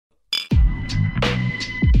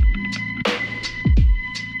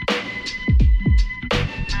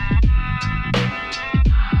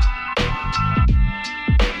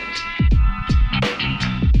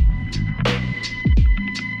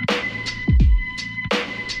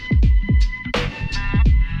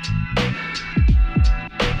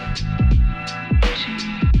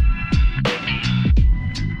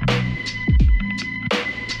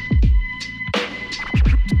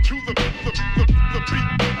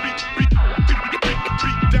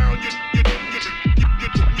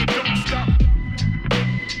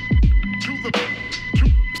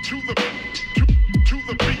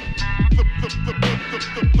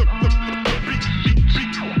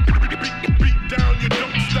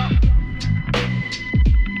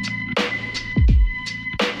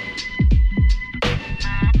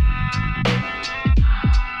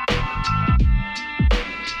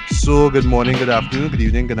good morning, good afternoon, good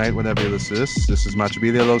evening, good night, whenever you listen to this. This is Macho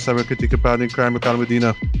Bailey alongside my critique of Pounding Crime, Ricardo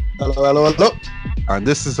Medina. Hello. And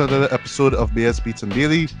this is another episode of BS Beats and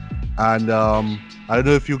Bailey. And I don't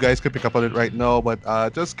know if you guys can pick up on it right now, but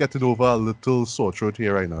just getting over a little sore throat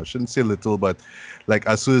here right now. I shouldn't say little, but like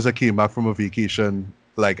as soon as I came back from a vacation,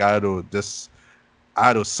 like I don't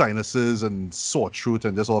know, sinuses and sore throat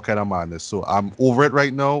and just all kind of madness. So I'm over it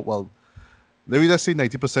right now. Well, let me just say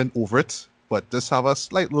 90% over it, but just have a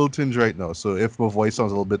slight little tinge right now. So if my voice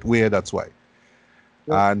sounds a little bit weird, that's why.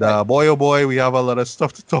 And boy, oh boy, we have a lot of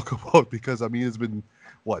stuff to talk about because I mean it's been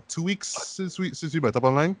what 2 weeks since we met up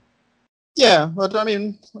online. Yeah, but I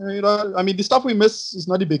mean, the stuff we miss is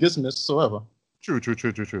not the biggest miss, so ever. True.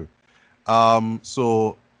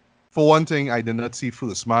 So for one thing, I did not see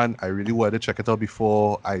First Man. I really wanted to check it out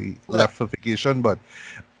before I left for vacation, but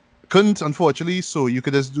couldn't, unfortunately. So you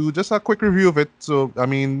could just do a quick review of it. So I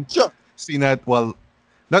mean, sure. Seeing that, well,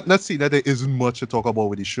 not seeing that there isn't much to talk about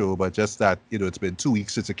with the show, but just that it's been 2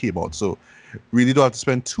 weeks since it came out, so really don't have to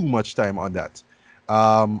spend too much time on that.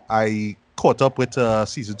 I caught up with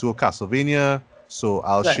season 2 of Castlevania, so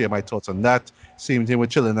I'll share my thoughts on that. Same thing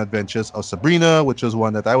with Chilling Adventures of Sabrina, which was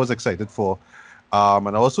one that I was excited for.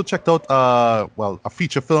 And I also checked out a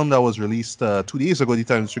feature film that was released 2 days ago, the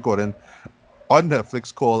time it's recording, on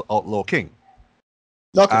Netflix called Outlaw King.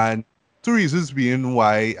 Okay. And 2 reasons being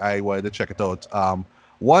why I wanted to check it out.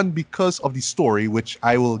 One, because of the story, which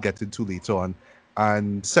I will get into later on.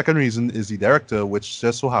 And second reason is the director, which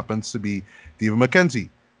just so happens to be David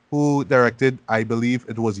Mackenzie, who directed, I believe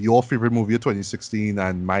it was your favorite movie of 2016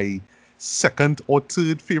 and my second or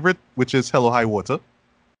third favorite, which is Hello High Water.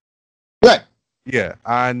 Right. Yeah,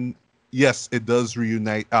 and yes, it does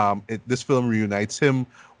reunite. This film reunites him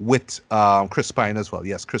with Chris Pine as well.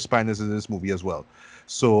 Yes, Chris Pine is in this movie as well.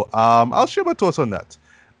 So I'll share my thoughts on that.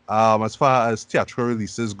 As far as theatrical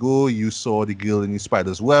releases go, you saw The Girl in the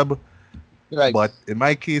Spider's Web. Right. But in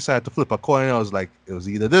my case, I had to flip a coin. I was like, it was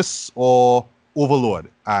either this or Overlord.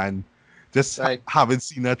 And just haven't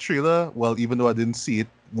seen that trailer. Well, even though I didn't see it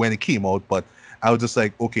when it came out, but I was just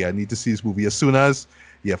like, okay, I need to see this movie as soon as.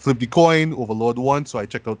 Yeah, flip the coin, Overlord won. So I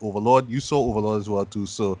checked out Overlord. You saw Overlord as well, too.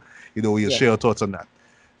 So, we'll share your thoughts on that.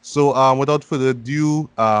 So without further ado,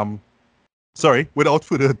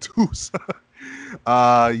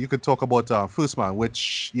 you could talk about First Man,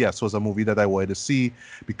 which, yes, was a movie that I wanted to see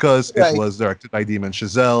because it was directed by Damien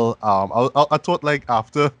Chazelle. I thought,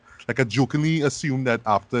 I jokingly assumed that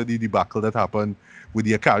after the debacle that happened with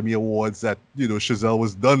the Academy Awards that, Chazelle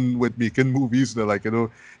was done with making movies. They're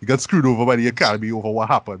he got screwed over by the Academy over what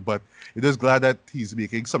happened. But I'm just glad that he's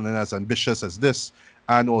making something as ambitious as this.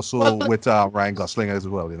 And also with Ryan Gosling as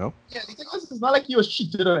well, Yeah, the thing is, it's not like he was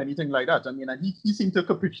cheated or anything like that. I mean, and he seemed to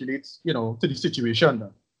capitulate, to the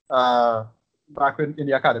situation back in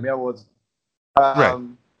the Academy Awards.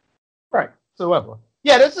 Right. So whatever.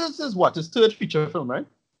 Yeah, this is what his third feature film, right?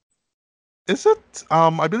 Is it?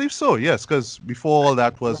 I believe so. Yes, because before all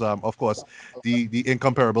that was, of course, the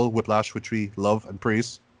incomparable Whiplash, which we love and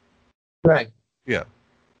praise. Right. Yeah.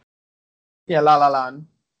 Yeah, La La Land.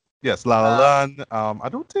 Yes, La La Land. I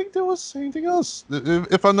don't think there was anything else,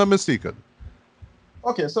 if I'm not mistaken.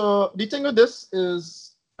 Okay, so the thing with this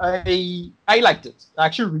is I liked it. I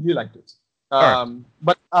actually really liked it.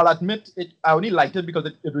 But I'll admit I only liked it because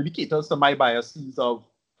it really caters to my biases of,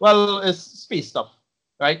 well, it's space stuff,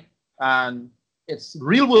 right? And it's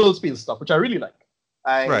real world space stuff, which I really like.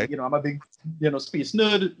 I'm a big, space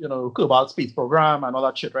nerd, Kerbal Space Program and all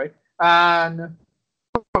that shit, right? And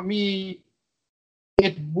for me,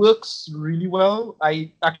 it works really well.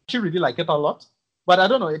 I actually really like it a lot. But I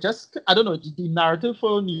don't know, the narrative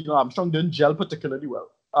for Neil Armstrong didn't gel particularly well.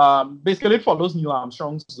 Basically, it follows Neil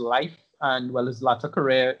Armstrong's life and, well, his latter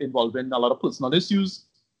career involving a lot of personal issues,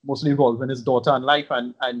 mostly involving his daughter and life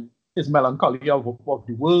and his melancholy of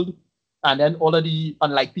the world. And then all of the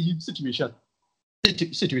unlikely situations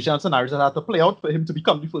and scenarios that have to play out for him to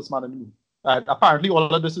become the first man in the moon. Apparently, all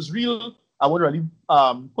of this is real. I wouldn't really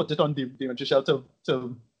put it on Damien Chazelle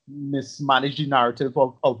to mismanage the narrative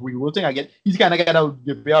of real world thing. Again, he's kind of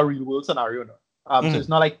give you a real world scenario now. So it's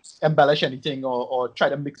not like embellish anything or try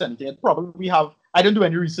to mix anything. It probably I didn't do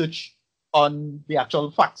any research on the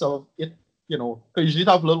actual facts of it, because usually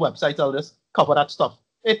have little websites that'll just cover that stuff.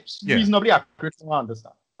 It's reasonably accurate from what I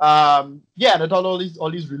understand. And it all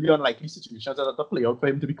these really unlikely situations that had to play out for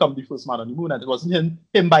him to become the first man on the moon, and it wasn't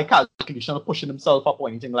him by calculation or pushing himself up or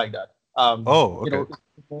anything like that.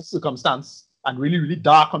 Circumstance and really, really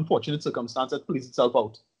dark, unfortunate circumstance that plays itself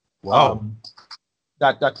out. Wow.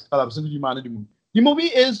 That absolutely man on the moon. The movie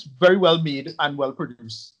is very well made and well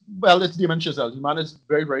produced. Well, it's Damien Chazelle. The man is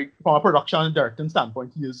very, very, from a production and directing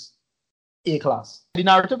standpoint, he is A class. The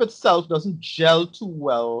narrative itself doesn't gel too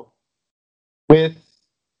well with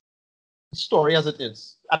the story as it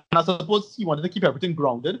is. And I suppose he wanted to keep everything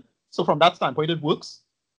grounded. So from that standpoint, it works.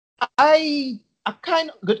 I kind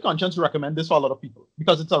of good conscience recommend this for a lot of people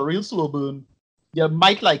because it's a real slow burn. You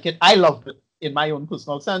might like it. I loved it in my own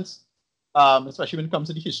personal sense, especially when it comes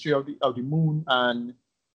to the history of the moon and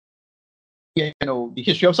the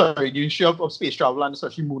history of space travel and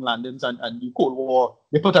especially moon landings and the Cold War.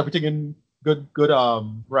 They put everything in good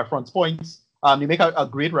reference points. They make a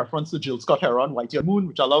great reference to Jill Scott Heron, Whitey on the Moon,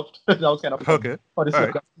 which I loved. That was kind of fun Okay. for this.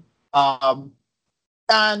 Right.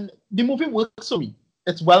 And the movie works for me.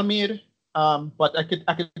 It's well made, but I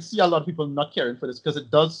could see a lot of people not caring for this because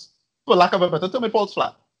it does, for lack of a better term, it falls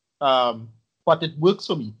flat. But it works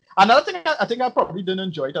for me. Another thing, I think I probably didn't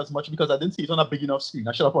enjoy it as much because I didn't see it on a big enough screen.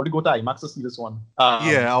 I should have probably go to IMAX to see this one.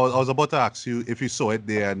 Yeah, I was about to ask you if you saw it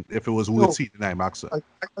there and if it was worth seeing in IMAX. I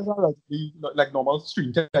saw like normal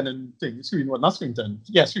screen 10 and thing. Not screen 10.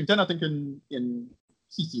 Yeah, screen 10 I think in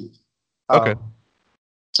CC8. Okay.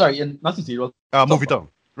 Sorry, not CC8. Movie Town.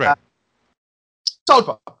 Right. South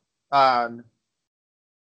Park.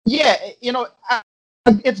 Yeah,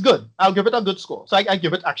 it's good. I'll give it a good score. So I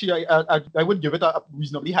give it, actually, I would give it a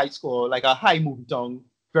reasonably high score, like a high Movie Town,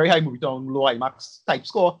 very high Movie Town, low IMAX type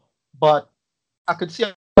score. But I could see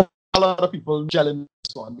a lot of people gelling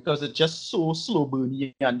this one because it's just so slow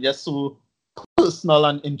burning and just so personal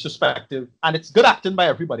and introspective. And it's good acting by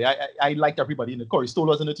everybody. I liked everybody in it. Corey Stoll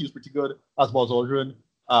was in it. He was pretty good as Buzz Aldrin.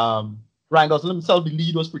 Ryan Gosling himself, the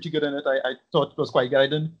lead, was pretty good in it. I thought it was quite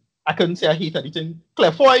good. I couldn't say I hate anything.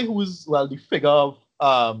 Claire Foy, who is, well, the figure of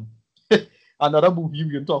another movie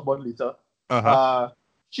we can talk about later.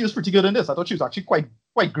 She was pretty good in this. I thought she was actually quite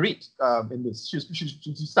great in this. She's a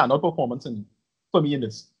standout performance for me in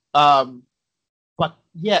this. But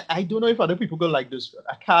yeah, I don't know if other people could like this.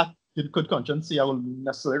 I can't, in good conscience, say I will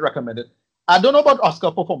necessarily recommend it. I don't know about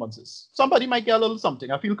Oscar performances. Somebody might get a little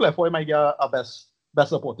something. I feel Claire Foy might get a best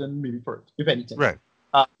supporting maybe for it, if anything. Right.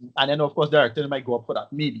 And then of course director might go up for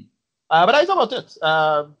that, maybe. But that's about it.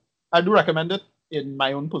 I do recommend it in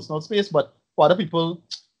my own personal space, but for other people,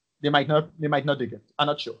 they might not dig it. I'm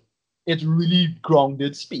not sure. It's really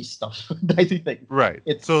grounded space stuff. That's the thing. Right.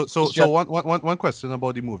 So one question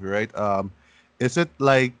about the movie, right? Is it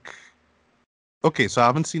like, okay, so I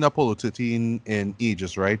haven't seen Apollo 13 in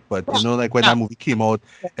ages, right? But like when that movie came out,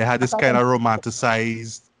 it had this kind of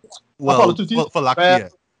romanticized, well, for lack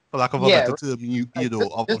of a better term,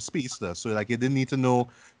 of space there. So like you didn't need to know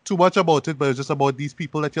too much about it, but it's just about these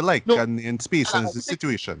people that you like and in space and the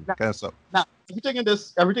situation kind of stuff. Now, everything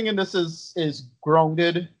in this is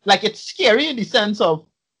grounded. Like, it's scary in the sense of,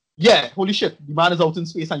 yeah, holy shit, the man is out in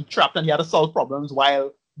space and trapped and he had to solve problems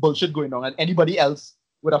while bullshit going on, and anybody else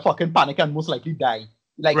would have fucking panic and most likely die.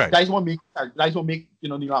 Like, right. guys won't make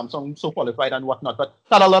Neil Armstrong so qualified and whatnot, but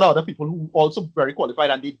not a lot of other people who also very qualified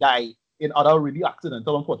and they die in other really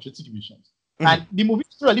accidental, unfortunate situations. Mm-hmm. And the movie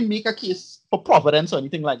doesn't really make a case for providence or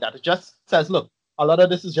anything like that. It just says, look, a lot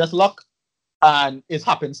of this is just luck and it's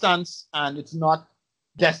happenstance and it's not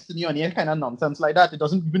destiny or any kind of nonsense like that. It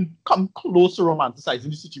doesn't even come close to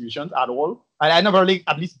romanticizing the situations at all. And I never really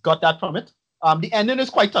at least got that from it. The ending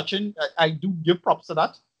is quite touching. I do give props to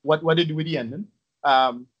that, what they do with the ending.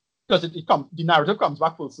 Because the narrative comes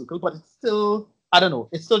back full circle, but it's still, I don't know,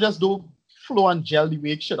 it's still just don't flow and gel the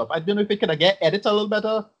way it should have. I don't know if it could get edited a little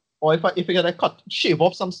better, or if it could shave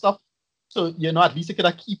off some stuff, so at least it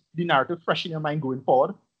could keep the narrative fresh in your mind going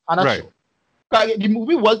forward. I'm not sure. The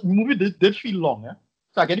movie did feel long,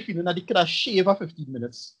 so I get the feeling that it could have shaved 15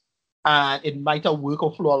 minutes, and it might have worked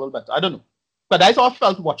or flow a little better. I don't know, but that's how I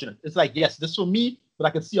felt watching it. It's like, yes, this for me, but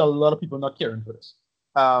I can see a lot of people not caring for this.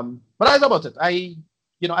 But that's about it. I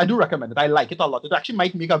do recommend it. I like it a lot. It actually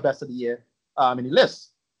might make a best of the year in the list.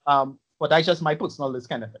 But that's just my personal list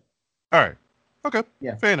kind of thing. All right. Okay.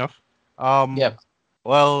 Yeah. Fair enough. Yeah.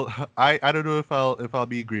 Well, I don't know if I'll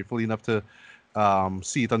be grateful enough to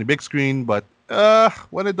see it on the big screen, but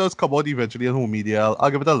when it does come out eventually on home media,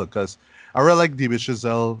 I'll give it a look, because I really like David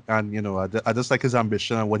Chazelle, and I just like his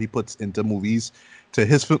ambition and what he puts into movies, to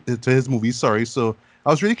his movies. Sorry. So I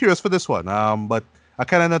was really curious for this one. But I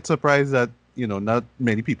kind of not surprised that not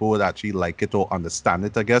many people would actually like it or understand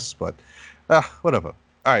it, I guess. But whatever.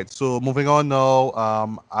 All right, so moving on now,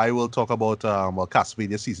 I will talk about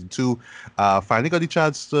Castlevania Season 2. Finally got the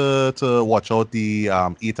chance to watch out the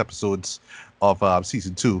 8 episodes of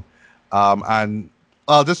Season 2. And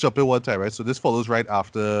I'll just jump in one time, right? So this follows right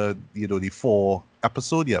after, the 4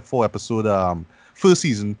 episode first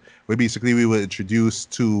season, where basically we were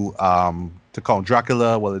introduced to Count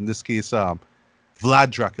Dracula, well, in this case,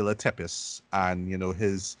 Vlad Dracula Tepes, and,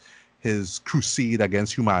 his his crusade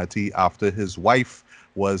against humanity after his wife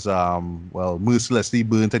was mercilessly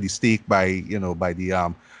burnt at the stake by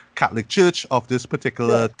the Catholic Church of this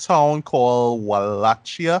particular town called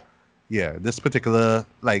Wallachia. Yeah, this particular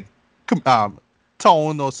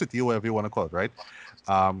town or city, whatever you want to call it, right?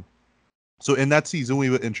 So in that season, we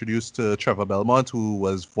were introduced to Trevor Belmont, who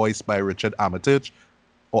was voiced by Richard Armitage,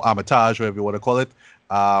 or Armitage, whatever you want to call it.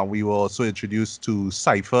 We were also introduced to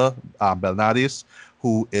Cypher Belnadis,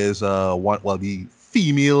 who is the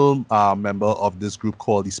female member of this group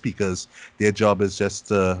called the Speakers. Their job is just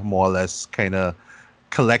to more or less kind of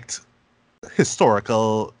collect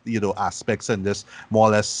historical, aspects and just more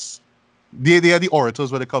or less they are the orators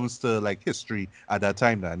when it comes to like history at that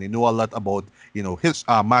time now. And they know a lot about his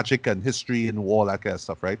magic and history and all that kind of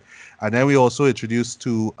stuff, right? And then we also introduced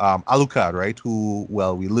to Alucard, right, who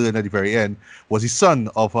we learn at the very end was the son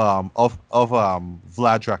of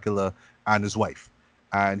Vlad Dracula and his wife,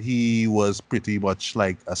 and he was pretty much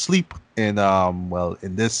like asleep in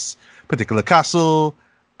in this particular castle.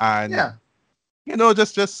 And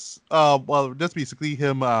just basically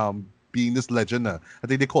him being this legend. I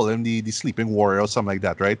think they call him the sleeping warrior or something like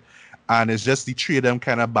that, right? And it's just the three of them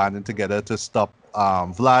kind of banding together to stop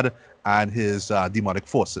Vlad and his demonic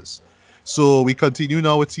forces. So we continue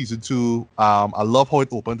now with season 2. I love how it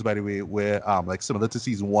opens, by the way, where like similar to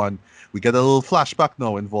season 1, we get a little flashback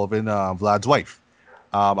now involving Vlad's wife.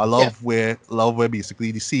 I love where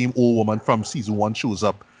basically the same old woman from season 1 shows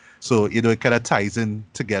up. So it kind of ties in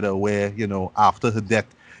together where after her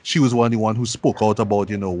death, she was the one who spoke out about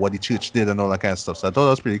what the church did and all that kind of stuff. So I thought that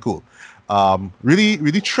was pretty cool. Really,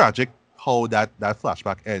 really tragic how that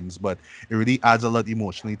flashback ends, but it really adds a lot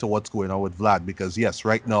emotionally to what's going on with Vlad, because yes,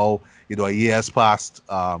 right now a year has passed.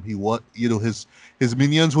 He was his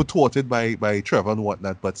minions were thwarted by Trevor and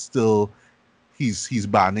whatnot, but still he's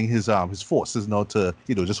banning his forces now to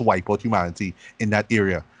just wipe out humanity in that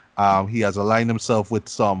area. He has aligned himself with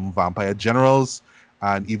some vampire generals.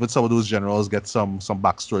 And even some of those generals get some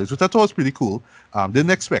backstories, which I thought was pretty cool. Didn't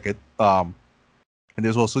expect it. And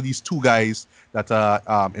there's also these two guys that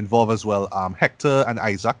are involved as well, Hector and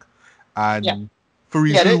Isaac. And for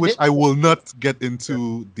reasons which I will not get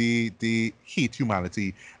into, they hate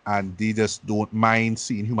humanity, and they just don't mind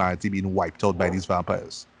seeing humanity being wiped out by these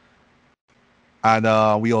vampires. And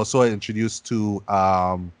we also are introduced to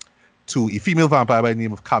a female vampire by the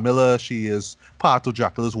name of Camilla. She is part of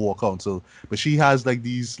Dracula's War Council, but she has like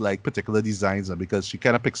these like particular designs, and because she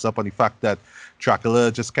kind of picks up on the fact that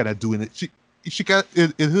Dracula just kind of doing it. She kind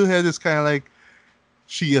in her head is kind of like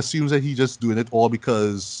she assumes that he's just doing it all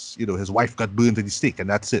because his wife got burned at the stake and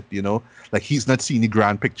that's it. Like he's not seeing the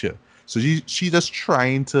grand picture. So she just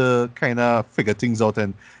trying to kind of figure things out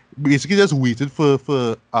and basically just waited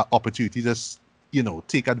for opportunity, just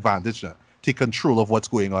take advantage now. Take control of what's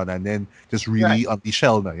going on and then just really unleash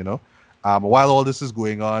hell now, while all this is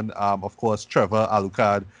going on, of course, Trevor,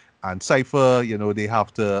 Alucard, and Cypher, they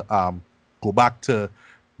have to go back to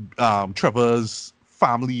Trevor's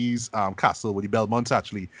family's castle, with the Belmonts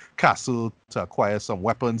actually, castle, to acquire some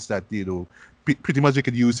weapons that, pretty much they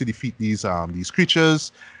could use to defeat these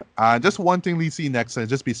creatures. And just one thing we see next is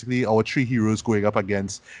just basically our three heroes going up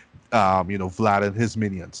against, Vlad and his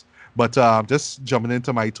minions. But just jumping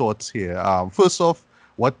into my thoughts here. First off,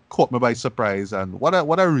 what caught me by surprise and what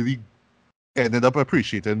I really ended up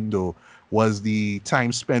appreciating though was the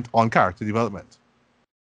time spent on character development.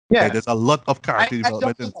 Yeah, there's a lot of character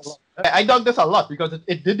development. I dug this a lot because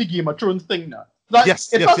it did the Game of Thrones thing now.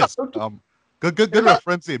 Yes. Good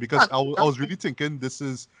reference here, because I was really thinking this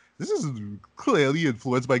is clearly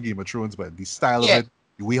influenced by Game of Thrones, but the style of it,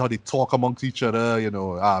 the way how they talk amongst each other,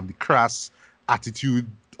 the crass attitude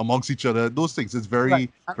amongst each other, those things. It's very Game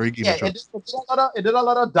of Thrones. It did a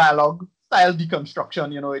lot of dialogue style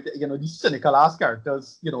deconstruction. These cynical ass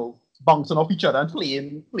characters, bouncing off each other and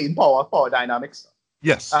playing power dynamics.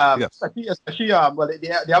 Yes. Especially they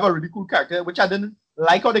have a really cool character, which I didn't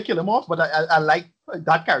like how they kill him off, but I like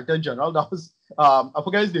that character in general. That was I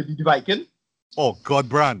forget his name, the Viking. Oh,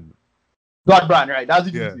 Godbrand, right? That's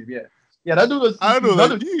his name. Yeah. That dude was. I don't know.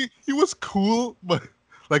 Like, he was cool, but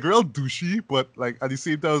like real douchey. But like at the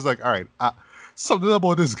same time, I was like, all right, something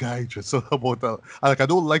about this guy, just something about I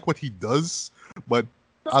don't like what he does, but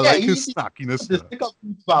I like his snarkiness.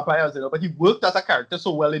 Vampires, but he worked as a character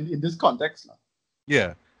so well in this context now.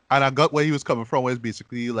 Yeah. And I got where he was coming from, where it's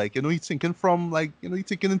basically like, he's thinking from like, he's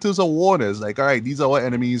thinking in terms of warners. Like, all right, these are our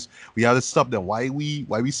enemies. We have to stop them. Why we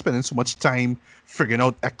spending so much time figuring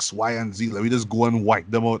out X, Y, and Z? Like, we just go and wipe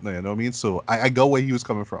them out now, you know what I mean? So I got where he was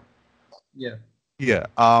coming from. Yeah. Yeah,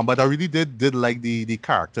 but I really did like the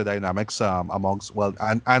character dynamics amongst, well,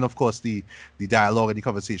 and of course the dialogue and the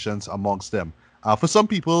conversations amongst them. For some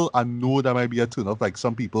people, I know that might be a turn off. Like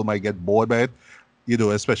some people might get bored by it,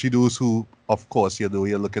 especially those who, of course, you're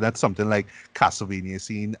looking at something like Castlevania,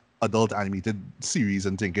 seeing adult animated series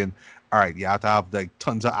and thinking, all right, you have to have like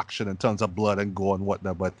tons of action and tons of blood and gore and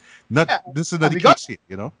whatnot. But not Yeah, this is not and the we got case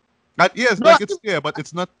here. Yes, no. like it's there, but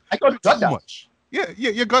it's not I thought we got too that. much. Yeah,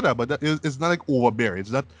 you got that, but it's not like overbearing.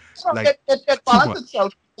 It's not So like it too balances much.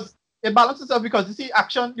 itself. It balances itself because you see,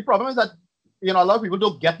 action. The problem is that a lot of people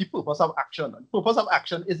don't get the purpose of action. The purpose of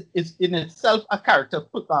action is in itself a character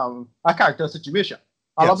situation.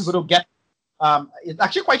 A lot of people Yes. don't get. It's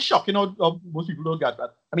actually quite shocking how most people don't get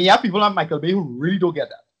that. I mean, you have people like Michael Bay who really don't get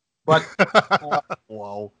that. But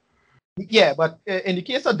Wow. yeah, but in the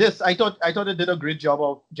case of this, I thought it did a great job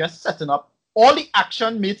of just setting up all the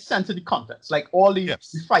action made sense in the context, like all the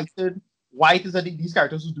Yes. fighting, why it is that these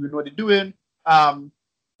characters are doing what they're doing. I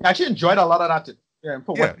actually enjoyed a lot of that. Yeah, Yeah,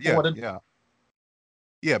 for yeah, what it, yeah.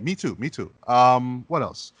 Yeah, me too, me too. What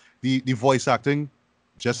else? The voice acting,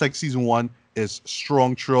 just like season one, is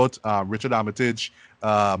strong throughout. Richard Armitage,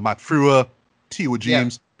 Matt Frewer, Theo yeah,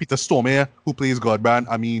 James, Peter Stormare, who plays Godbrand.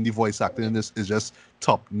 I mean, the voice acting in this is just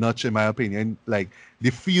top notch in my opinion. Like they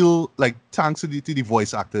feel like, thanks to the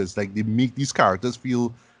voice actors, like they make these characters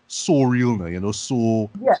feel so real now. So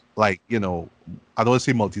yeah, like I don't want to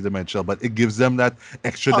say multi-dimensional, but it gives them that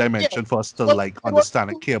extra yeah. dimension for us to But like it was understand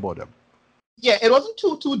and care about them. yeah, it wasn't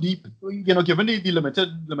too deep, given the limited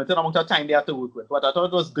amount of time they had to work with. But I thought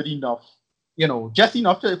it was good enough, just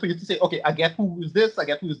enough for you to say, okay, I get who is this, I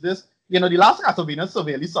get who is this. The last Castlevania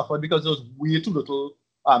severely suffered because there was way too little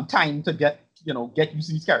time to get used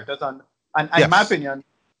to these characters, and in my Yes. opinion,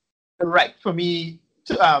 right for me,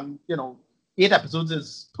 to 8 episodes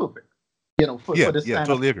is perfect, for Yeah, this yeah, kind of.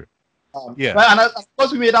 totally agree. Yeah, Well, and of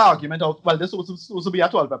course we made our argument of, well, this was supposed to be a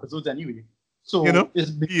 12 episodes anyway, you know? so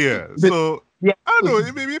it's Yeah. bit, So yeah. I don't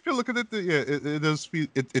know. Maybe if you look at it, yeah, it does feel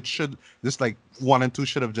it should, this like one and two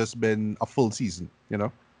should have just been a full season.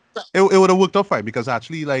 It would have worked out fine because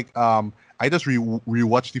actually like I just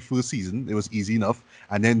rewatched the first season. It was easy enough,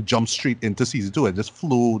 and then jumped straight into season two and just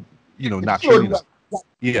flowed, It naturally flowed enough. well.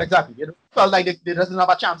 Yeah. Exactly. It felt like they doesn't have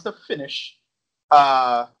a chance to finish.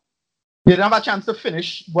 They didn't have a chance to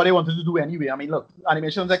finish what they wanted to do anyway. I mean, look,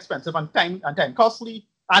 animation is expensive and time costly,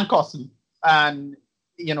 and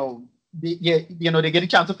they get a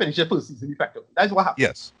chance to finish their first season effectively. That's what happened.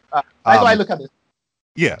 Yes. That's why I Um. look at it.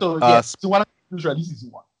 Yeah. So yeah, so one was really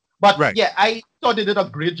season one. But Right. yeah, I thought they did a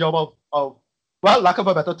great job of well, lack of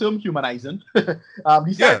a better term, humanizing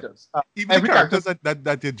these Yeah. characters. Even the Every character, characters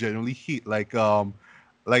that you generally hate, like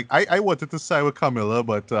I wanted to side with Camilla,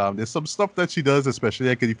 but there's some stuff that she does, especially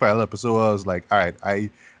like in the final episode, where I was like, all right, I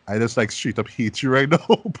just like straight up hate you right now,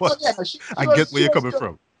 so but yeah, she I was get where you're coming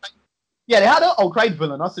from. yeah, they had her outright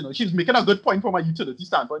villainous. She was making a good point from a utility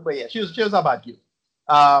standpoint, but yeah, she was a bad girl.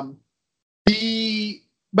 Um,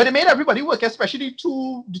 but it made everybody work, especially the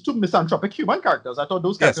two misanthropic human characters. I thought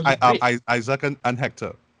those Yes, characters were great. Isaac and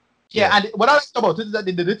Hector. Yeah, and what I liked about it is that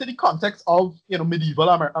they did it in the context of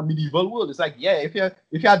medieval world. It's like, yeah, if you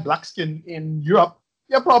had black skin in Europe,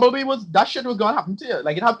 yeah, probably that shit was gonna happen to you.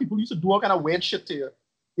 Like it had people used to do all kind of weird shit to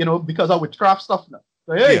you, because of witchcraft stuff now.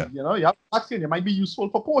 So hey, Yeah. you have black skin, it might be useful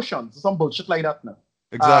for potions or some bullshit like that now.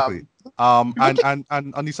 Exactly. People And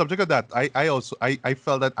on the subject of that, I also I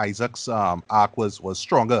felt that Isaac's arc was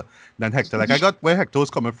stronger than Hector. Like I got where Hector was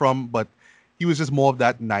coming from, but he was just more of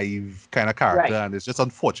that naive kind of character, Right. and it's just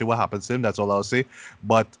unfortunate what happens to him. That's all I'll say.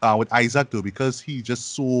 But with Isaac though, because he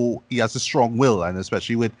has a strong will, and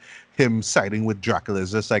especially with him siding with Dracula,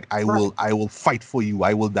 it's just like I will fight for you,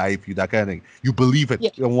 I will die for you, that kind of thing. You believe it,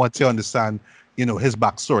 Yeah. and once you understand, his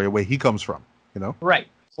backstory, where he comes from, Right.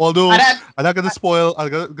 Although And then, I'm not gonna spoil. I'm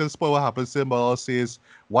gonna spoil what happens to him, but I'll say is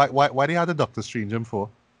why they had the Doctor Strange him for?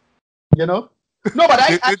 no, but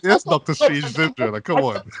It's Doctor Strange syndrome. Like, come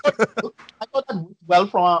on. I thought that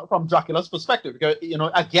worked well from Dracula's perspective because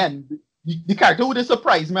again the character who did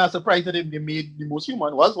surprise me, I was surprised that they made the most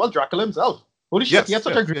human was Dracula himself. Holy shit, Yes, he had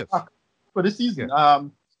such a yes, great yes. arc for this season.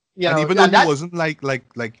 Yeah. And even though and he that, wasn't like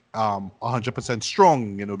 100%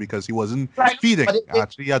 strong, because he wasn't right, feeding. but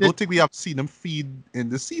Actually, I don't think we have seen him feed in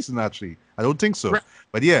this season. Actually, I don't think so. Right.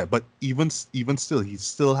 But yeah, but even still, he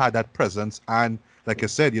still had that presence, and like I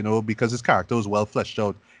said, because his character was well fleshed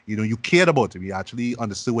out, you cared about him. You actually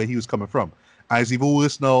understood where he was coming from. As even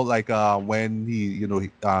worse now, like when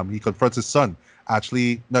he confronts his son.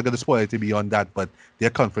 Actually, not gonna spoil it beyond that, but their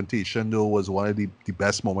confrontation though was one of the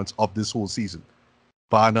best moments of this whole season,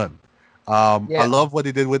 bar none. I love what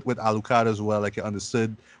he did with Alucard as well. Like, you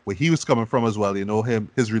understood where he was coming from as well. You know,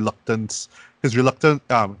 his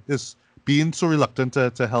being so reluctant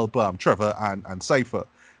to help Trevor and Cypher.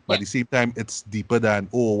 But at the same time, it's deeper than,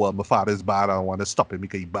 oh well, my father's bad. I want to stop him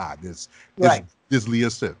because he's bad. There's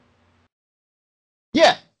layers to it.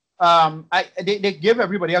 Yeah. They give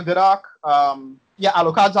everybody a good arc.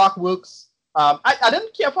 Alucard's arc works. I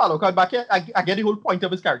didn't care for Alucard back here. I get the whole point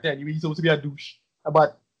of his character anyway. He's supposed to be a douche.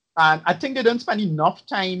 But I think they didn't spend enough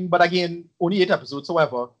time, but again, only 8 episodes,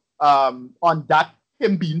 however, on that,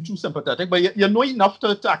 him being too sympathetic. But you know enough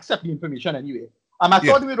to accept the information anyway. I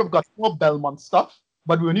thought we would have got more Belmont stuff,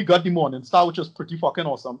 but we only got the Morning Star, which was pretty fucking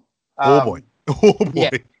awesome. Oh boy. Yeah.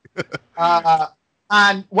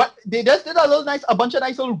 And what they just did a bunch of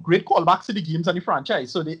nice little great callbacks to the games and the franchise.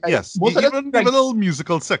 So they most of even a little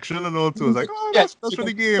musical section and all too. It's like, oh, that's for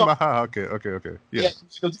the game. Okay. Yeah.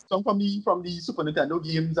 Musical song from the Super Nintendo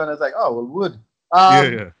games, and it's like, oh well, would.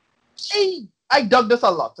 I dug this a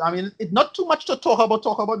lot. I mean, it's not too much to talk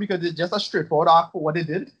about because it's just a straightforward arc for what they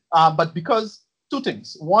did. But because 2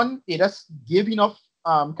 things. One, it just gave enough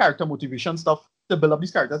character motivation stuff to build up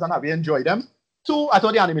these characters and have you enjoy them. 2, I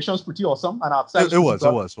thought the animation was pretty awesome and it was.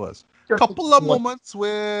 Couple of moments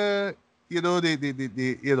where they kind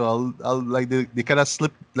of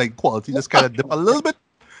slip, like quality just kind of dip a little bit,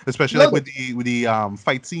 especially with the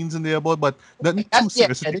fight scenes in there, but nothing too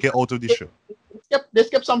serious to get out of the show. They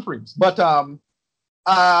skipped some frames, but I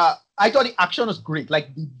thought the action was great.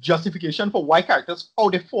 Like the justification for why characters, how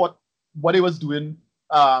they fought, what they was doing,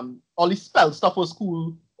 all the spell stuff was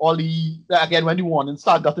cool. When the Morning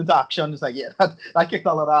Star got into action, it's like, that kicked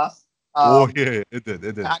a lot of ass. It did.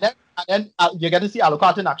 And then you get to see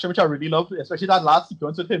Alucard in action, which I really love, especially that last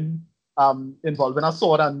sequence with him involving a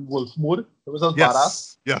sword and wolf mode. It was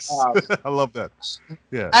badass. Yes, I love that.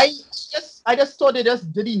 Yeah. I just thought they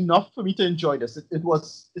just did enough for me to enjoy this. It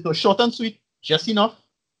was short and sweet, just enough.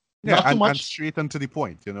 Not too much. And straight and to the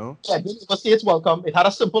point, you know. Yeah, it didn't overstay its welcome. It had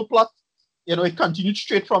a simple plot. It continued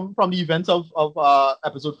straight from the events of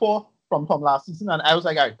episode 4 from last season, and I was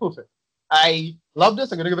like, all right, perfect. I love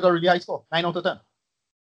this. I'm gonna give it a really high score, 9 out of 10.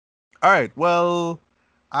 All right, well,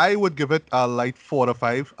 I would give it a light 4 out of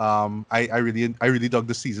 5. I really dug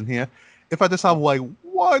the season here. If I just have like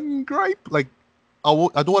one gripe, like I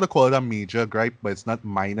don't want to call it a major gripe, but it's not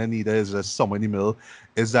minor neither. It's just somewhere in the middle.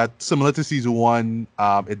 Is that similar to season 1?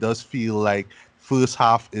 It does feel like first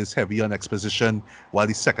half is heavy on exposition, while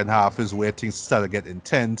the second half is where things start to get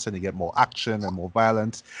intense and you get more action and more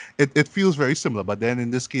violence. It feels very similar, but then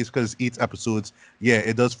in this case, because 8 episodes,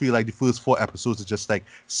 it does feel like the first 4 episodes is just like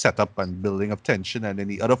setup and building of tension, and then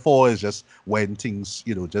the other 4 is just when things,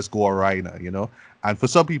 just go awry now, And for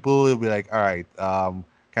some people, it'll be like, all right,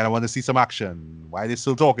 kind of want to see some action. Why are they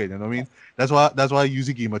still talking? You know what I mean? That's why I use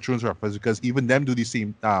the Game of Thrones reference, because even them do the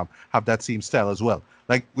same, have that same style as well.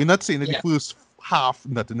 Like, we're not saying that the first half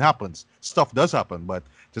nothing happens. Stuff does happen, but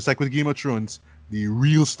just like with Game of Thrones, the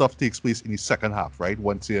real stuff takes place in the second half, right?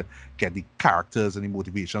 Once you get the characters and the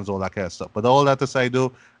motivations, all that kind of stuff. But all that aside,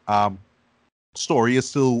 though, the story is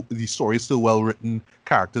still well written.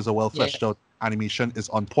 Characters are well fleshed out. Animation is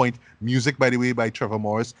on point. Music, by the way, by Trevor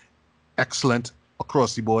Morris, excellent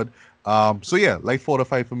across the board. Like 4 out of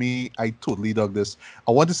 5 for me. I totally dug this.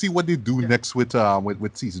 I want to see what they do next with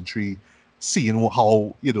season 3. Seeing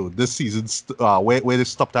how this season where they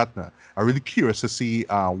stopped at now. I'm really curious to see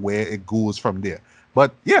where it goes from there.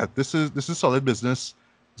 But this is solid business.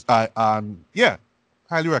 Highly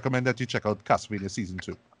recommend that you check out Castlevania season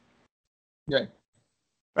 2. Yeah.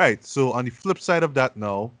 Right. So on the flip side of that,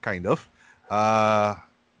 now now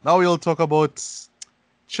we'll talk about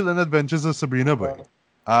Chilling Adventures of Sabrina Boy.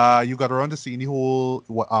 You got around to seeing the whole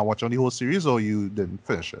watch on the whole series, or you didn't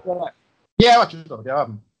finish it? Yeah, watch it. Yeah.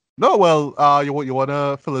 No, well, you want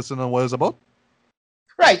to fill us in on what it's about?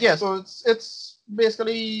 Right, yeah. So it's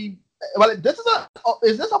basically,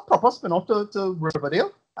 is this a proper spin-off to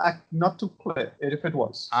Riverdale? Not too clear if it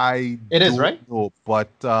was. It is, right? No, but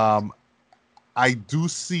I do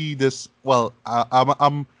see this. Well,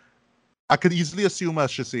 I could easily assume, I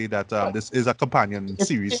should say, that this is a companion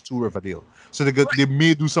series to Riverdale. So they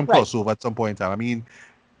may do some crossover at some point in time. I mean,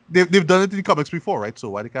 they've done it in the comics before, right? So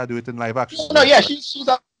why they can't do it in live action? No, yeah, she's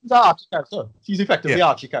an Archie character. She's effectively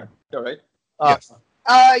Archie character, right? Yes.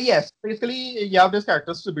 Yes. Basically, you have this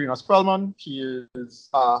character, Sabrina Spellman. She is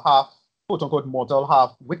half, quote unquote, mortal,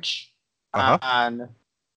 half witch. And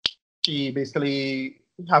she basically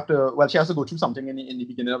she has to go through something in the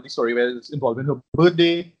beginning of the story where it's involving her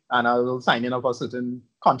birthday and a little signing of a certain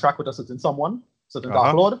contract with a certain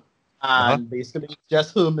Dark Lord. And basically,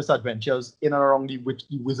 just her misadventures in and around the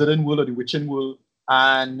wizarding world or the witching world.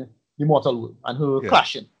 And the mortal world and her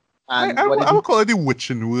clashing. And I would call it the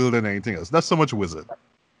witching world and anything else. Not so much wizard.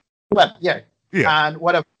 Well, yeah. And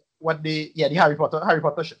the Harry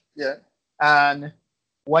Potter shit. Yeah. And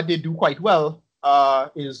what they do quite well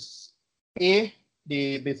is A,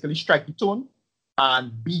 they basically strike the tone,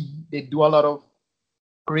 and B, they do a lot of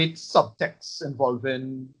great subtexts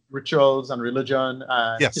involving rituals and religion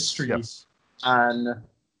and history. Yes. And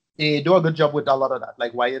they do a good job with a lot of that.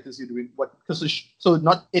 Like, why it is you doing what? So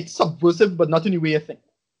not it's subversive, but not in the way you think.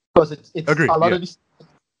 Because it's Agreed, a lot of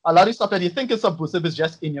the stuff that you think is subversive is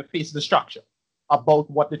just in your face distraction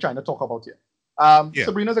about what they're trying to talk about here.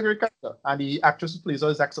 Sabrina's a great character, and the actress who plays her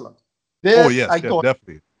is excellent. Definitely.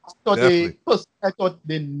 I thought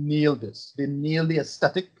they nailed this. They nailed the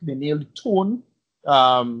aesthetic. They nailed the tone.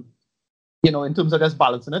 In terms of just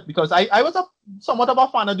balancing it, because I was somewhat of a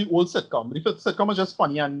fan of the old sitcom. The sitcom was just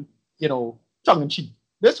funny and tongue in cheek.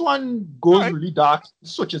 This one goes really dark,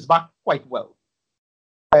 switches back quite well,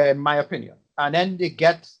 in my opinion. And then they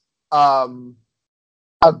get a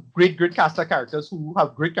great cast of characters who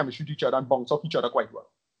have great chemistry to each other and bounce off each other quite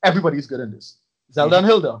well. Everybody's good in this. Zelda and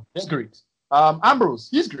Hilda, they're great. Ambrose,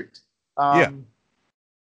 he's great.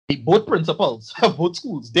 Both principals of both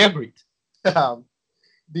schools, they're great.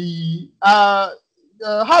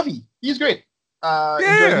 Harvey, he's great.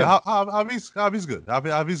 Harvey's good.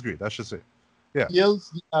 Harvey's great, I should say. Yeah.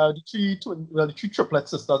 The three triplet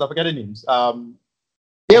sisters, I forget their names.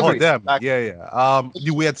 They're great. Them.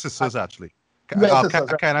 The Weird Sisters, actually. I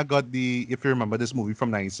kind of got if you remember this movie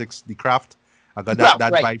from '96, The Craft. I got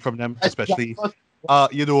that vibe from them, especially a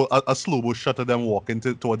slow-mo shot of them walking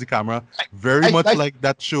towards the camera. Very much like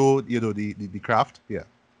that show, the Craft. Yeah.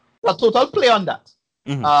 A total play on that.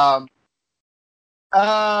 Mm-hmm.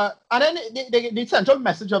 And then the central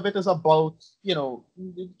message of it is about,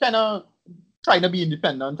 kind of trying to be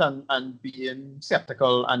independent and being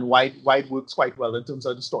skeptical, and why it works quite well in terms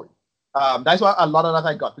of the story. That's why a lot of that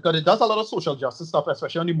I got, because it does a lot of social justice stuff,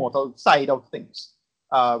 especially on the mortal side of things,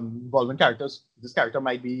 involving characters. This character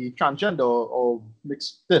might be transgender or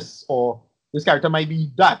mixed this, or this character might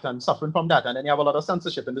be that and suffering from that. And then you have a lot of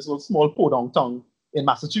censorship in this little small podunk town in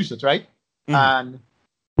Massachusetts, right? Mm-hmm. And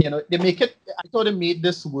they make it. I thought they made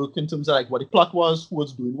this work in terms of like what the plot was, who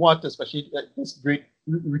was doing what, especially this great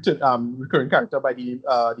recurring character by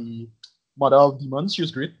the mother of demons. She was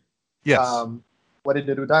great. Yes. What did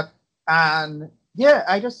they do with that? And yeah,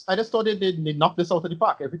 I just thought they knocked this out of the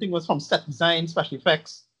park. Everything was from set design, special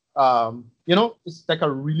effects. It's like a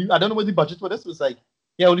really, I don't know what the budget for this was like.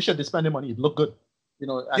 Yeah, holy shit, they spend their money. It looked good.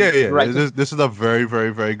 This is a very, very,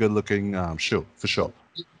 very good looking show for sure.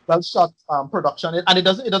 Well shot production, and it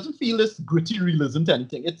doesn't feel this gritty realism to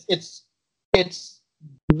anything. It's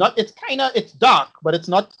dark, but it's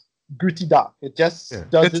not gritty dark. It just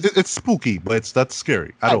does. It's spooky, but it's not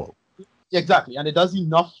scary at all. Exactly, and it does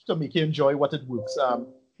enough to make you enjoy what it works.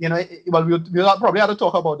 We'll probably have to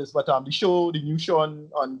talk about this, but the new show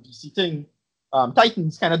on DC thing,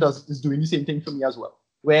 Titans, kind of is doing the same thing for me as well,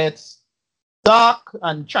 where it's dark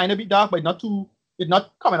and trying to be dark, but it's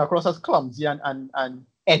not coming across as clumsy and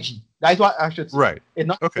edgy. That's what I should say. Right. It's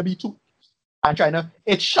not going to be too.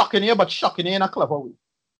 It's shocking you, but shocking you in a clever way,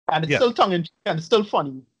 and it's still tongue in cheek, and it's still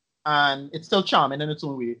funny, and it's still charming in its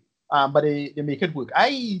own way. But they make it work.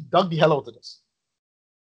 I dug the hell out of this.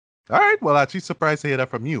 All right. Well, actually surprised to hear that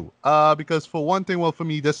from you. Because for one thing, for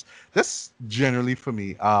me, this generally for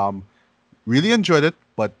me, really enjoyed it,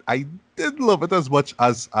 but I didn't love it as much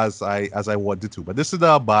as I wanted to. But this is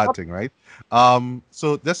a bad thing, right?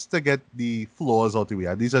 So just to get the flaws out the way,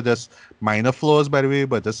 and these are just minor flaws, by the way,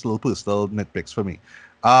 but just little personal nitpicks for me.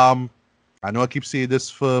 I know I keep saying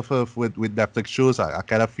this with Netflix shows. I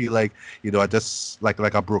kind of feel like, I just like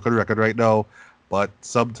a broken record right now. But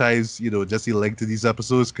sometimes, just the length of these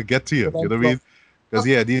episodes could get to you. You know what I mean? Because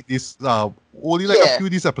these only a few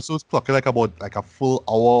of these episodes clocking about a full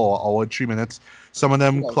hour or hour and 3 minutes. Some of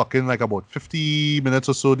them clocking about 50 minutes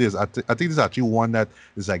or so. I think there's actually one that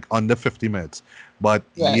is under 50 minutes. But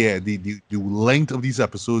the length of these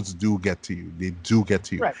episodes do get to you. They do get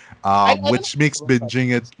to you. Right. Which makes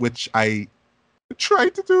binging it, which I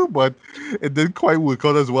tried to do, but it didn't quite work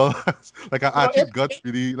out as well. I actually got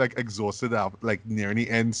really exhausted near the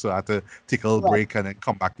end, so I had to take a little break and then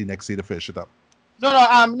come back the next day to finish it up.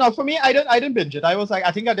 No. For me, I didn't binge it. I was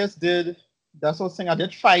I think I just did. That's what thing I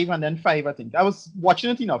did 5 and then 5. I think I was watching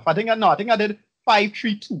it enough. I think I did 5,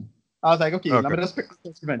 3, 2. I was like, okay, let me just pick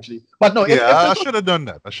this eventually. But no, I should have done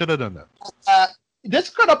that. This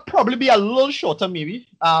could have probably be a little shorter, maybe.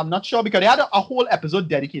 I'm not sure, because they had a whole episode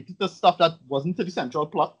dedicated to stuff that wasn't to the central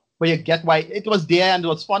plot. But you get why it was there and it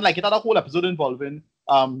was fun. It had a whole episode involving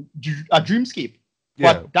a dreamscape.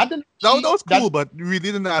 Yeah. But that didn't. That was cool, That, but really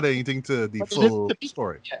didn't add anything to the but it full didn't-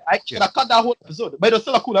 story. yeah, I should have cut that whole episode, but it was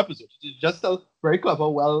still a cool episode. It's just still very clever,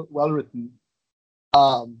 well written.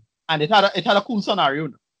 And it had a cool scenario.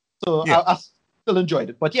 So Yeah. I still enjoyed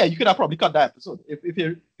it. But yeah, you could have probably cut that episode if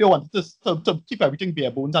you wanted to keep everything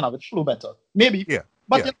bare bones and have it flow better. Maybe. Yeah.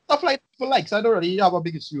 But Yeah. stuff like people like, so I don't really have a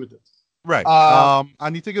big issue with it. Right. Um,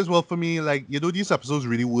 And the thing as well for me, like, these episodes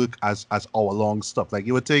really work as hour long stuff. Like,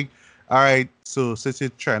 you would think, all right, so since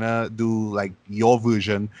you're trying to do like your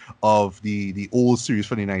version of the old series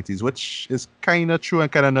from the 90s, which is kind of true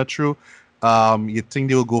and kind of not true, you'd think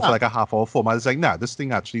they will go for like a half hour format. It's like, nah, this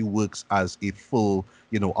thing actually works as a full,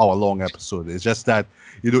 hour long episode. It's just that,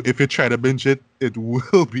 if you try to binge it, it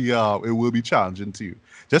will be challenging to you.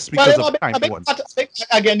 Just because of time one.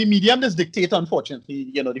 Again, the medium does dictate,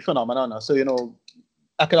 unfortunately, the phenomenon. So,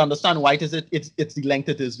 I can understand why it's the length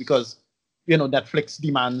it is, because Netflix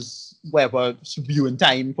demands whatever viewing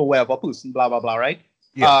time for whatever person, blah blah blah, right?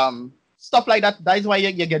 Yeah. Stuff like that. That is why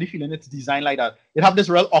you get the feeling it's designed like that. It have this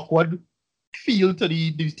real awkward feel to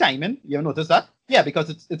the timing. You ever notice that? Yeah, because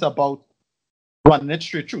it's about running it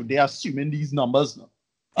straight through. They're assuming these numbers now.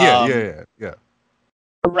 Yeah.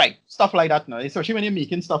 Right, stuff like that now, especially when you're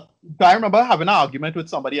making stuff. I remember having an argument with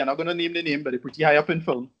somebody, I'm not going to name the name, but they're pretty high up in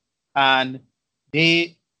film, and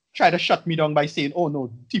they try to shut me down by saying, oh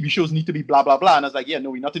no, TV shows need to be blah blah blah, and I was like, yeah,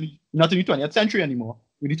 no, we're not in the 20th century anymore,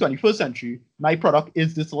 we're in the 21st century. My product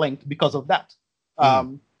is this length because of that. I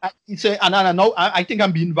think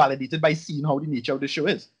I'm being validated by seeing how the nature of the show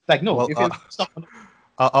is. It's like, no, Well, if you're stuck on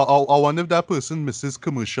I wonder if that person misses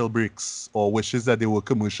commercial breaks or wishes that there were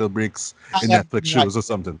commercial breaks in Netflix shows or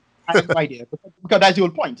something. I have no idea. Because that's the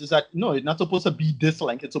whole point, is that no, it's not supposed to be this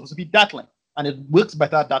length, it's supposed to be that length. And it works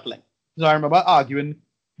better at that length. So I remember arguing,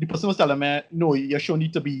 the person was telling me, no, your show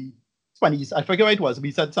need to be 20, I forget what it was, but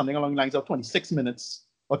he said something along the lines of 26 minutes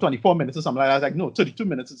or 24 minutes or something like that. I was like, no, 32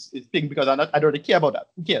 minutes is thing, because I don't really care about that.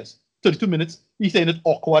 Who cares? 32 minutes, he's saying it's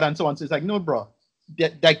awkward and so on. So it's like, no, bro.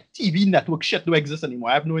 That TV network shit don't exist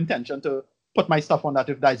anymore. I have no intention to put my stuff on that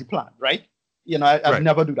if that's the plan, right? I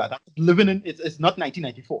never do that. I'm living in it's not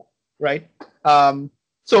 1994, right?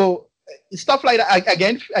 So stuff like that.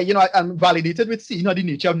 Again, I'm validated with seeing how the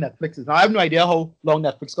nature of Netflix is. Now I have no idea how long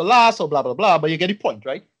Netflix will last or blah blah blah, but you get the point,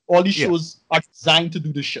 right? All these shows are designed to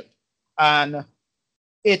do this shit, and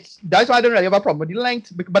that's why I don't really have a problem with the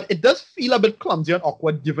length, but it does feel a bit clumsy and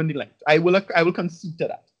awkward given the length. I will concede to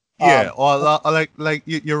that. Yeah, or like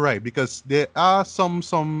you're right, because there are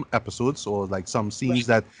some episodes or like some scenes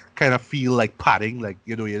that kind of feel like padding, like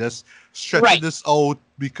you're just stretching this out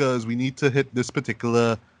because we need to hit this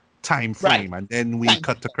particular time frame, and then we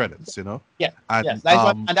cut the credits, Yeah, and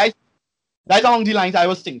that's along the lines I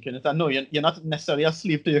was thinking. Is that no, you're not necessarily a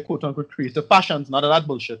slave to your quote unquote creative passions, none of that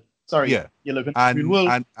bullshit. Sorry, you live in the real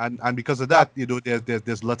world. And because of that,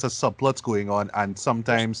 there's lots of subplots going on, and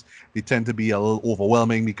sometimes they tend to be a little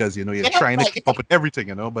overwhelming because you're trying to keep up with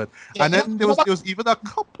everything, but and then there was even a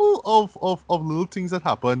couple of little things that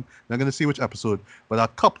happened. I'm not gonna say which episode, but a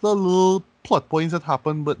couple of little plot points that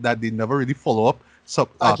happened, but that they never really follow up. So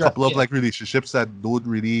a couple of like relationships that don't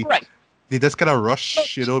really, they just kind of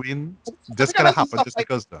rush, what I mean? Just kind of happen just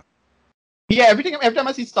because that. Yeah, every time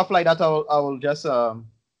I see stuff like that, I will just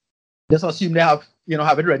assume they have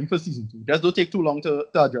it ready for season 2. Just don't take too long to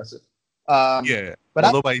address it. But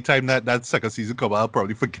although by the time that second season comes, I'll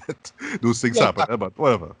probably forget those things happen. But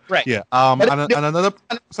whatever. Right. Yeah. And another.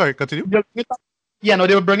 Sorry, continue. They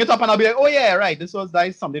will bring it up, and I'll be like, oh yeah, right. That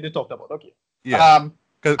is something they talked about. Okay. Yeah.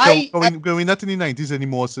 Because we're not in the 90s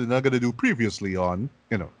anymore, so they're not gonna do previously on.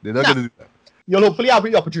 They're not gonna do that. You'll hopefully have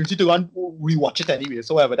the opportunity to go and rewatch it anyway.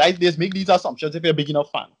 So whatever. Just make these assumptions if you're a big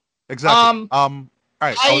enough fan. Exactly. All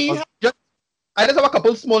right, I just have a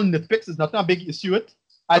couple small nitpicks. It's not a big issue.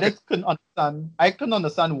 I just couldn't understand. I couldn't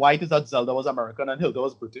understand why it is that Zelda was American and Hilda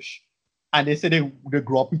was British, and they said they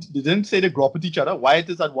grew up. They didn't say they grew up with each other. Why it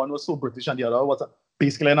is that one was so British and the other was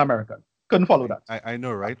basically an American? Couldn't follow that. I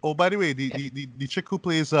know, right? Oh, by the way, the chick who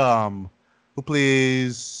plays Hilda.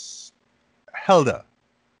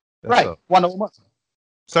 Right, Wonder Woman.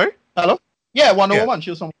 Sorry? Hello? Yeah, Wonder Woman. She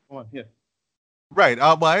was from Wonder Woman. Yeah. Right,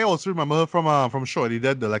 but I also remember her from Shorty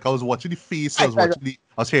Dead. Like I was watching the face, I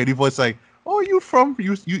was hearing the voice like, "Oh, you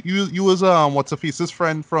was what's her face's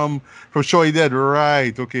friend from Shorty Dead,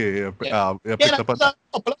 right? Okay, picked up on a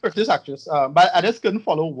couple of British actors, but I just couldn't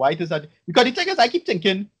follow why it is that, because the thing is, I keep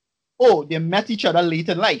thinking, oh, they met each other late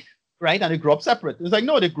in life, right, and they grew up separate. It's like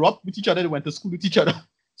no, they grew up with each other, they went to school with each other.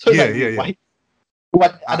 So why?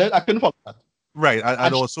 What I couldn't follow that. Right,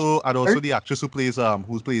 and also the actress who plays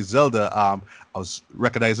Zelda, I was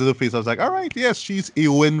recognizing her face. I was like, all right, yes, she's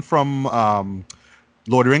Eowyn from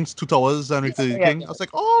Lord of the Rings, Two Towers, and Return of the King. I was like,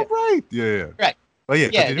 oh, right. Yeah. Right. But yeah,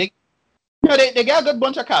 Yeah, continue. they got a good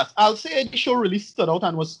bunch of cast. I'll say the show really stood out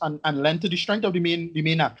and lent to the strength of the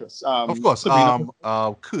main actress. Of course, Sabrina.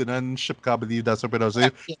 Kernan Shipka, I believe that's her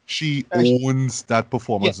pronunciation. Yeah. She Uh, owns that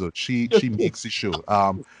performance. yeah. Though. She makes the show.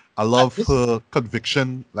 I love This- her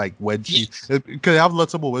conviction, like when she Yes. can have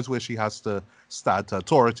lots of moments where she has to stand to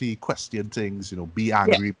authority, question things, be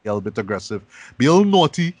angry, be a little bit aggressive, be a little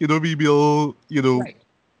naughty, be a little, Right.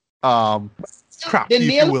 crafty, They if you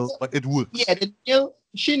nailed- will, but it works. Yeah,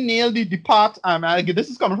 she nailed the part. This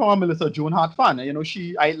is coming from a Melissa Joan Hart fan.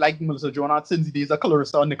 I like Melissa Joan Hart since the days of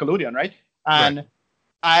Clarissa on Nickelodeon, right? And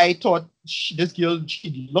I thought this girl,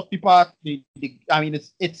 she looked the part.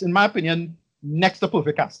 It's in my opinion next to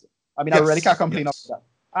perfect casting. I Yes, really can't complain about that.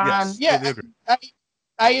 And Yes, totally agree.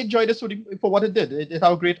 I enjoyed this for what it did. It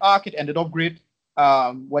had a great arc. It ended up great.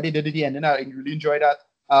 What they did at the end, and I really enjoyed that.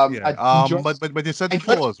 But you said the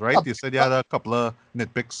flaws, right? You said you had a couple of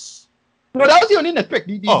nitpicks. No, that was the only nitpick.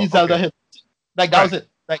 The Zelda hit. That was it.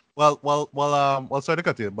 Well, sorry to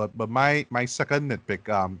cut you, but my second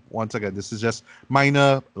nitpick, once again, this is just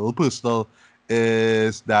minor, a little personal,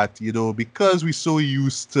 is that because we're so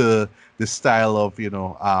used to the style of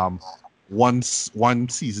one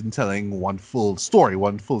season telling one full story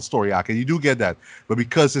arc, and you do get that, but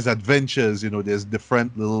because it's adventures, there's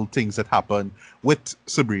different little things that happen with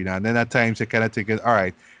Sabrina, and then at times you kind of think, all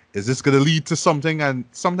right, is this going to lead to something? And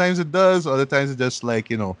sometimes it does, other times it's just like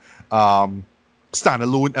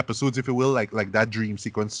standalone episodes, if you will, like that dream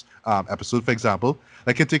sequence episode, for example.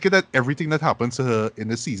 Like, I take it that everything that happens to her in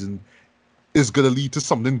the season is gonna lead to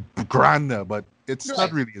something grander, but it's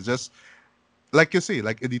not really. It's just like you say,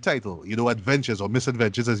 like in the title, adventures or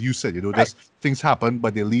misadventures, as you said. Just things happen,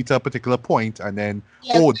 but they lead to a particular point, and then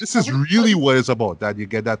this is really what it's about. That you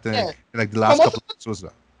get that in like the last couple of episodes.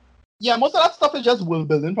 Yeah, most of that stuff is just world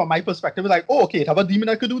building from my perspective. It's like, it have a demon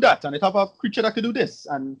that could do that, and it have a creature that could do this,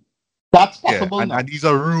 and that's possible now. And these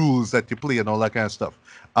are rules that you play and all that kind of stuff.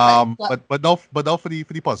 But now for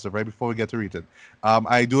the positive, right? Before we get to read it,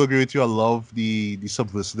 I do agree with you. I love the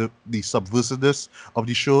subversiveness of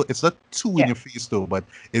the show. It's not too in your face though, but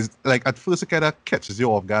it's like at first it kind of catches you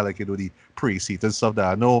off guard, like the pre-seat and stuff that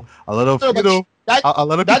I know a lot of a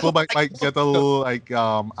lot of people might get a little like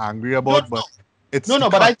angry about, but it's the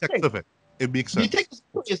context of it. It makes sense.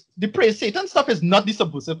 The praise Satan stuff is not the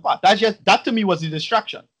subversive part. That to me was the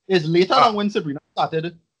distraction. Is later on when Sabrina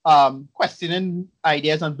started questioning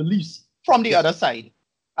ideas and beliefs from the other side.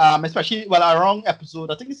 Especially around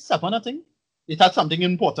episode, I think it's 7, it had something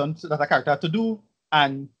important that a character had to do,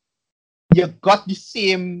 and you got the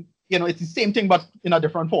same, it's the same thing but in a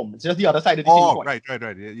different form. It's just the other side of the same coin. Right.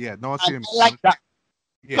 Yeah, no, I like that.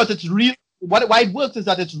 Because it's real. Why it works is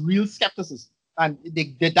that it's real skepticism. And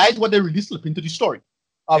that is what they really slip into the story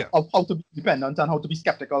of how to be independent and how to be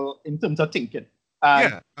skeptical in terms of thinking.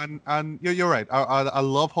 And you're right. I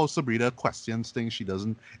love how Sabrina questions things.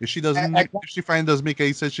 If she finds doesn't make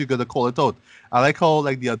any sense, she's gonna call it out. I like how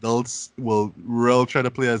like the adults will real try to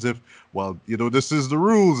play as if, this is the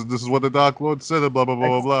rules and this is what the Dark Lord said and blah blah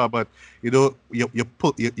blah blah blah. But you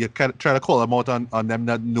kind of try to call them out on them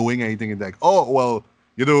not knowing anything and like,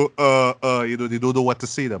 they don't know what to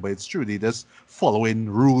say there, but it's true. They just following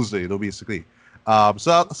rules there, basically.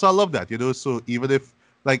 So I love that, So even if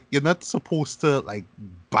like you're not supposed to like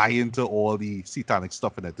buy into all the satanic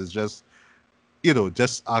stuff in it, it's just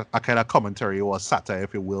just a kind of commentary or a satire,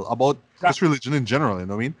 if you will, about just religion in general. You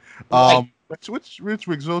know what I mean? Which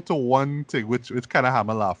brings out to one thing, which kind of had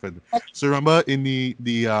me laughing. So remember in the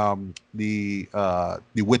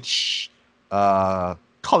witch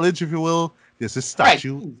college, if you will. There's this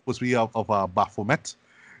statue supposed to be of Baphomet.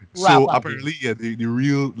 So apparently, the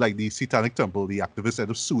real, like the Satanic Temple, the activists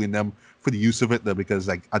ended up suing them for the use of it there because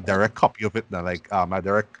like a direct copy of it now, like a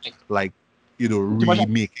direct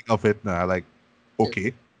remaking of it now, like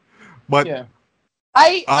okay, but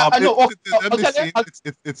I know.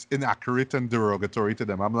 It's inaccurate and derogatory to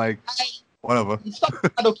them. I'm like, whatever.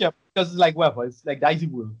 I don't care because it's like whatever. It's like the Icy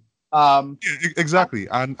world. Exactly.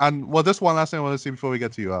 And just one last thing I want to say before we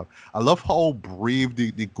get to you. I love how brave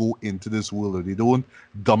they go into this world. They don't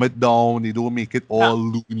dumb it down. They don't make it all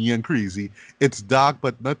loony and crazy. It's dark,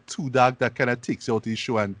 but not too dark that kind of takes you out the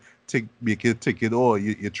show and make it take it. Oh,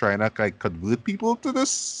 you're trying to like convert people to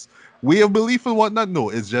this way of belief and whatnot. No,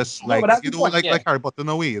 it's just like like Harry Potter in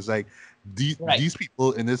a way. It's like these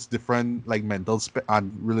people in this different like mental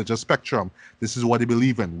and religious spectrum. This is what they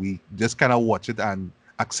believe in. We just kind of watch it and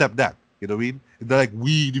accept that, you know what I mean? It's like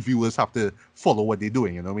we, the viewers, have to follow what they're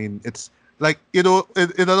doing, you know what I mean? It's like, in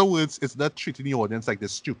other words, it's not treating the audience like they're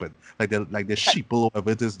stupid, like they're sheeple or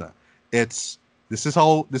whatever it is now. It's this is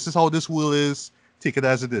how this world is. Take it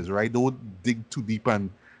as it is, right? Don't dig too deep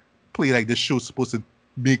and play like this show's supposed to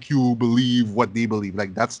make you believe what they believe.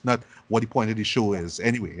 Like that's not what the point of the show is,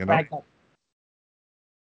 anyway. Right.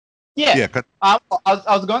 Yeah. Yeah. I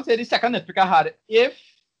was going to say the second nitpick I had. If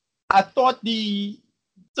I thought the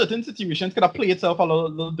certain situations could have played itself a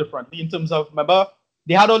little differently in terms of, remember,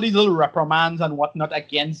 they had all these little reprimands and whatnot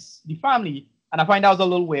against the family, and I find that was a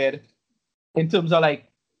little weird in terms of like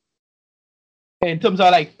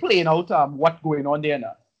playing out what's going on there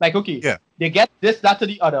now. Like, okay, Yeah. they get this, that, or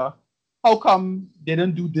the other. How come they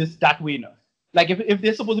didn't do this that way now? Like, if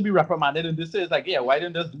they're supposed to be reprimanded and this is like, yeah, why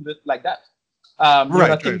didn't they just do this like that?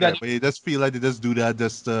 Right. But you just feel like they just do that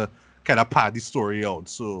just to kind of pad the story out.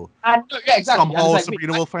 So and, yeah, exactly. And it's somehow like,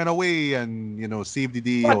 Sabrina will find a way and save the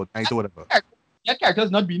day But- or night or whatever. Their characters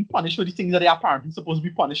not being punished for the things that they are apparently supposed to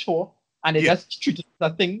be punished for, and they Yeah. just treat it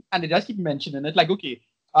as a thing, and they just keep mentioning it. Like, okay,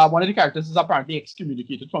 one of the characters is apparently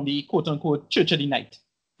excommunicated from the quote-unquote Church of the Night.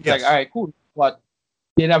 It's Yes. like, all right, cool, but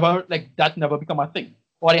they never, like, that never become a thing.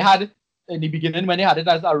 Or they had, in the beginning, when they had it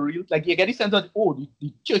as a real, like, you get the sense that, oh,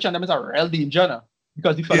 the church and them is a real danger now,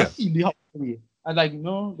 because the fella Yeah. sealed the house away. And, like,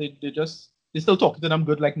 no, they still talking to them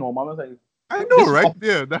good like normal. I was like, I know, this right? up-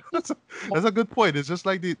 Yeah, that's a good point. It's just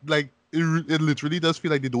like it literally does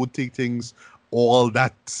feel like they don't take things all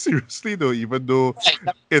that seriously, though. Even though like,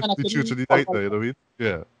 that it's kind of the thing. Church of the Night, though, you know what I mean?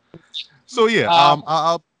 Yeah. So yeah,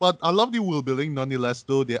 but I love the world building nonetheless.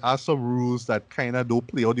 Though there are some rules that kind of don't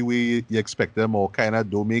play out the way you expect them, or kind of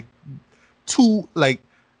don't make too like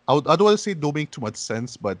I don't want to say don't make too much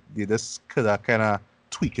sense, but they just could kind of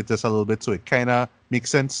tweak it just a little bit so it kind of makes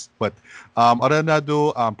sense. But other than that,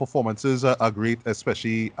 though, performances are great,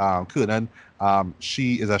 especially Kernan.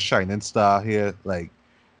 She is a shining star here. Like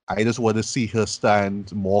I just want to see her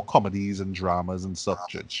stand more comedies and dramas and stuff.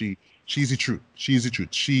 She's the truth. She's the truth.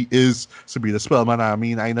 She is Sabrina Spellman. I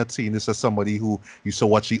mean, I'm not saying this as somebody who used to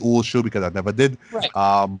watch the old show because I never did. Right.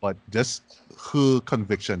 But just her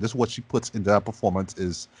conviction, just what she puts into that performance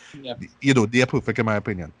is, Yeah. they're perfect in my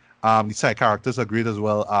opinion. The side characters are great as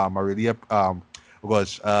well. I really, the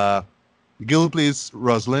girl who plays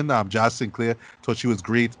Rosalind, Jazz Sinclair, thought she was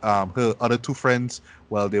great. Her other two friends,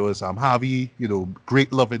 well, there was Harvey,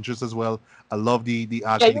 great love interest as well. I love the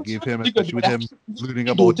art that they gave him, especially with him learning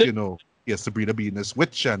about, Sabrina being this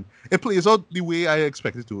witch, and it plays out the way I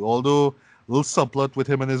expected to. Although a little subplot with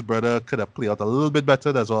him and his brother could have played out a little bit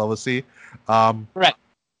better. That's all I would say. Right.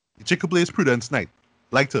 The chick who plays Prudence Knight,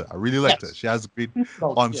 liked her. I really liked her. She has great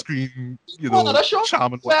on-screen, Another show?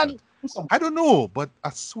 charm and whatnot. I don't know, but I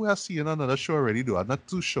swear I see it on another show already, though. I'm not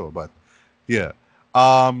too sure, but yeah.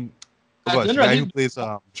 The guy who plays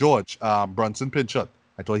George, Bronson Pinchot,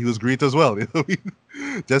 I thought he was great as well.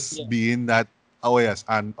 Just being that. Oh yes,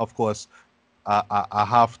 and of course, I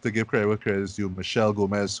have to give credit where credit is due. Michelle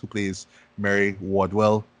Gomez, who plays Mary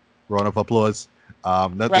Wardwell. Round of applause.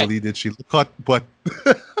 Not only did she look hot, but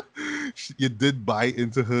you did buy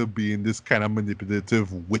into her being this kind of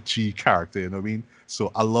manipulative, witchy character. You know what I mean?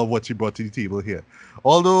 So I love what she brought to the table here.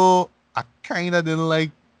 Although I kind of didn't like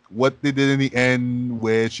what they did in the end,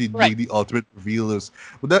 where she made the ultimate reveal. Is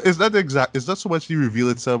that so much the reveal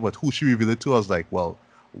itself, but who she revealed it to? I was like, well,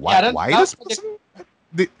 why this person?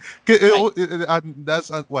 That's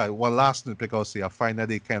one last nitpick I'll say. I find that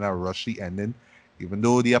they kind of rush the ending, even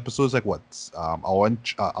though the episode's like hour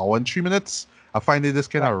and 3 minutes. I find they just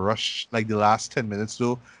kind of rush like the last 10 minutes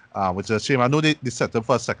though, which is a shame. I know they set up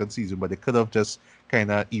for a second season, but they could have just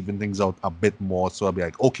kind of even things out a bit more. So I'll be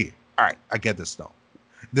like, okay, all right, I get this now.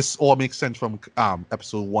 This all makes sense from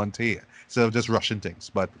episode 1 to here, instead of just rushing things.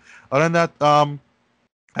 But other than that,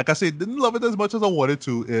 like I said, didn't love it as much as I wanted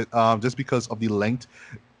to. It just because of the length,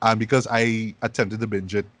 and because I attempted to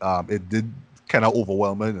binge it, it did kind of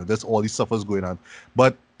overwhelming, and there's all these stuff was going on,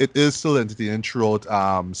 but it is still entertaining throughout.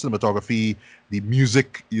 Cinematography, the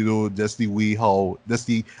music, just the way how just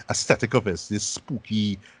the aesthetic of it, this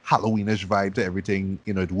spooky Halloweenish vibe to everything.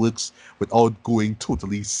 It works without going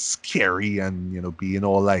totally scary and being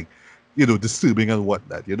all like disturbing and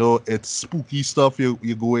whatnot. It's spooky stuff. You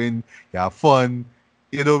go in, you have fun.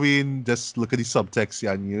 You know what I mean? Just look at the subtext,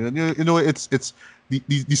 and it's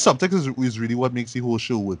the subtext is really what makes the whole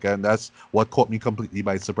show work, and that's what caught me completely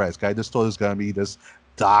by surprise. I just thought it was gonna be this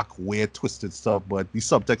dark, weird, twisted stuff, but the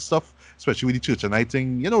subtext stuff, especially with the Church and Night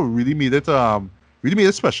thing, really made it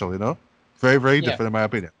special. Very, very different in my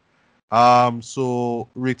opinion. So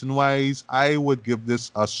rating wise, I would give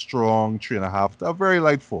this a strong 3.5 to a very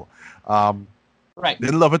light 4.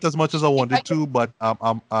 Didn't love it as much as I wanted to, but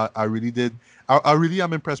I really did. I really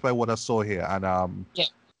am impressed by what I saw here, and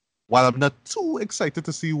while I'm not too excited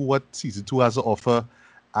to see what season 2 has to offer,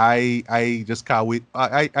 I just can't wait.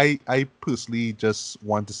 I personally just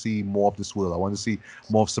want to see more of this world. I want to see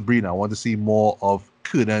more of Sabrina. I want to see more of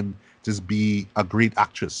Kernan just be a great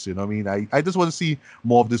actress. You know what I mean? I just want to see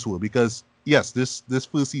more of this world because yes, this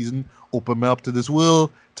first season opened me up to this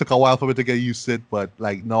world. Took a while for me to get used to it, but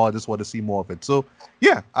like now I just want to see more of it. So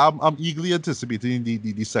yeah, I'm eagerly anticipating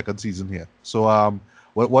the second season here. So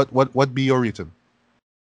what be your rating?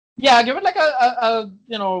 Yeah, I give it like a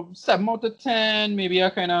 7 out of 10, maybe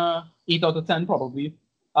a kind of 8 out of 10 probably.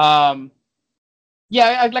 Um,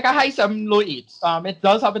 yeah, like a high 7, low 8. It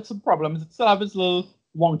does have its problems. It still have its little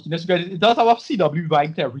wonkiness because it does have a CW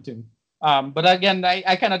vibe to everything. But again,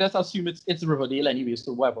 I kind of just assume it's Riverdale anyway,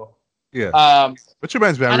 so whatever. Yeah. Um, Which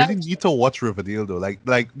reminds me, I and really need to watch Riverdale though.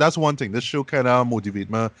 Like that's one thing. This show kind of motivate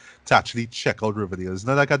me to actually check out Riverdale. It's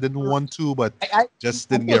not like I didn't want to, but just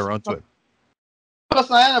didn't get around to it.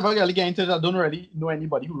 Personally, I never really get into it. I don't really know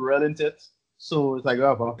anybody who really into it, so it's like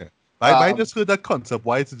whatever. Yeah. I just heard that concept.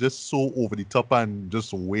 Why it's just so over the top and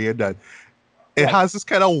just weird that it has this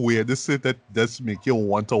kind of weirdness that just make you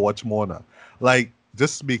want to watch more now. Like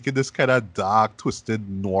just making this kind of dark, twisted,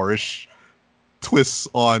 noirish twist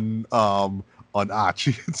on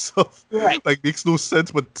Archie and stuff. Right. Like makes no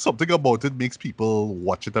sense, but something about it makes people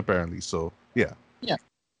watch it apparently. So yeah. Yeah.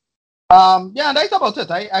 Yeah, that's about it.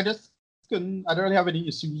 I just couldn't. I don't really have any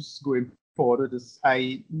issues going forward with this.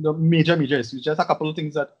 No major issues. Just a couple of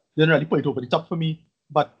things that didn't really put it over the top for me.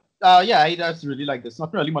 But yeah, I just really like this.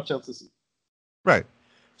 Not really much else to see. Right.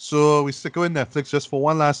 So we stick with Netflix just for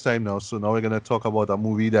one last time now. So now we're gonna talk about a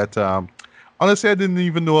movie that honestly I didn't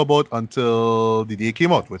even know about until the day it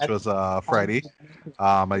came out, which was Friday.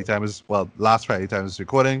 By the time is last Friday time is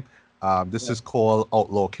recording. This is called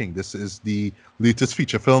Outlaw King. This is the latest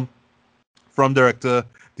feature film from director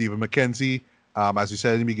David Mackenzie. As you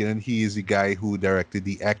said in the beginning, he is the guy who directed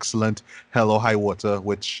the excellent Hell or High Water,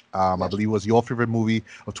 which I believe was your favorite movie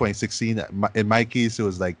of 2016. In my case, it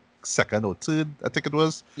was like second or third, I think it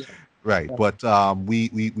was. Yeah. Right. Yeah. But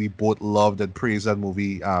we both loved and praised that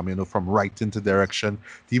movie, from writing to direction,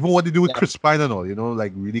 to even what they do with Chris Pine and all,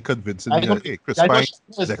 like really convincing me that, hey, Chris Pine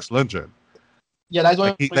is excellent, Jen. Yeah, that's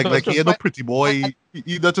why. Like he had no pretty boy.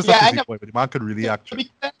 He not just a pretty boy, but the man could really act.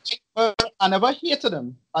 I never hated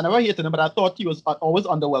him. But I thought he was always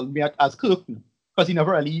underwhelmed me as Kirk because he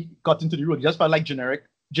never really got into the role. He just felt like generic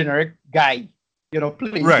guy,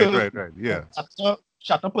 playing. Right. Yeah.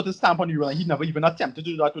 Shatner put his stamp on the role, and he never even attempted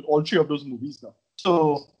to do that with all three of those movies now.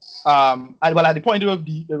 So, at the point of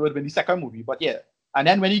it would have been the second movie, but yeah. And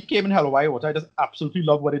then when he came in Hell or High Water, I just absolutely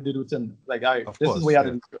love what he did with him. Like, is where I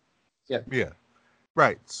didn't. Yeah.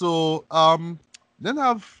 Right. So, didn't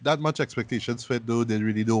have that much expectations for it though. Didn't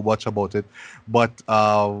really know much about it, but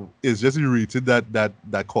it's just rated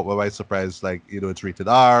that caught me by surprise. Like it's rated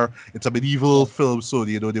R. It's a medieval film, so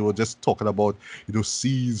they were just talking about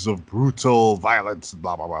scenes of brutal violence,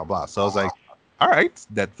 blah blah blah blah. So I was like, all right,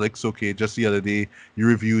 Netflix, okay. Just the other day you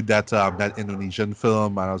reviewed that Indonesian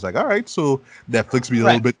film, and I was like, all right, so Netflix be a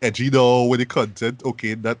little bit edgy though with the content.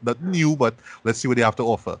 Okay, not new, but let's see what they have to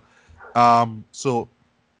offer. So.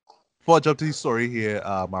 Before I jump to the story here,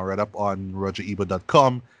 I read up on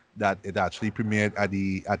RogerEbert.com that it actually premiered at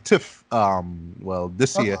TIFF,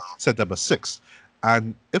 this year, September 6th.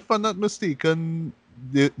 And if I'm not mistaken,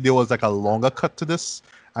 there was like a longer cut to this,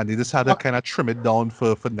 and they just had to kind of trim it down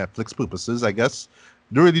for Netflix purposes, I guess.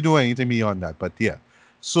 Don't really know anything beyond that, but yeah.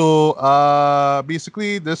 So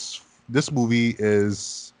basically, this movie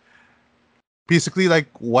is basically like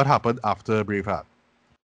what happened after Braveheart.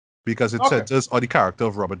 Because it centers on the character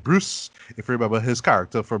of Robert Bruce. If you remember his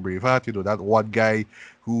character from Braveheart, that one guy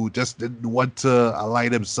who just didn't want to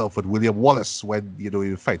align himself with William Wallace when, he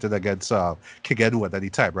was fighting against King Edward at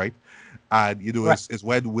the time, right? And, it's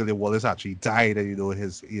when William Wallace actually died and,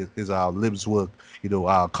 his limbs were,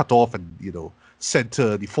 cut off and, sent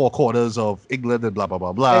to the four corners of England and blah, blah,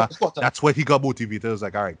 blah, blah. That's when he got motivated. I was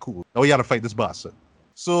like, all right, cool. Now we got to fight this bastard.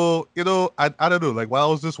 So, I don't know, like while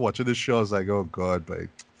I was just watching this show, I was like, oh God, like,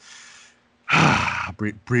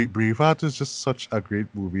 Braveheart is just such a great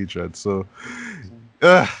movie, Jed. So,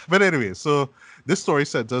 but anyway, so this story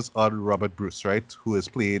centers on Robert Bruce, right, who is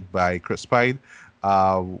played by Chris Pine.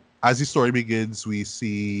 As the story begins, we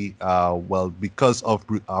see, because of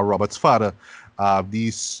Robert's father,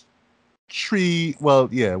 these three,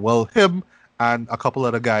 him and a couple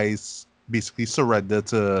other guys basically surrender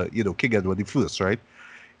to, King Edward I, right?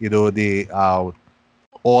 They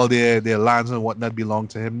all their lands and whatnot belong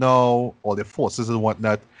to him now, all their forces and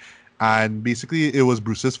whatnot. And basically, it was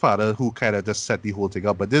Bruce's father who kind of just set the whole thing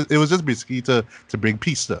up. But it was just basically to bring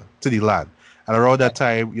peace to the land. And around that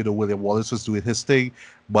time, William Wallace was doing his thing.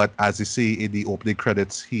 but as you see in the opening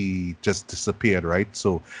credits, he just disappeared, right?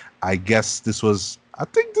 So I guess this was. I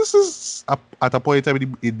think this is at a point in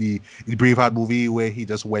time in the Braveheart movie where he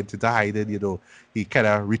just went into hiding. He kind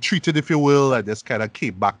of retreated, if you will, and just kind of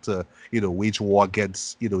came back to wage war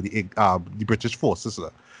against the British forces.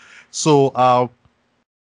 So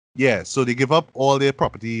yeah, so they give up all their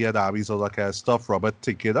property and armies, all that kind of stuff. Robert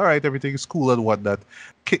thinking, all right, everything is cool and whatnot.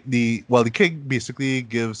 The king basically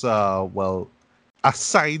gives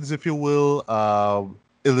assigns, if you will,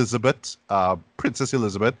 Elizabeth, Princess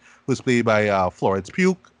Elizabeth, who's played by Florence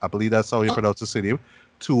Pugh. I believe that's how you pronounce the name.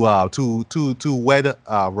 To wed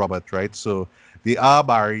Robert, right? So they are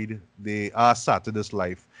married. They are starting this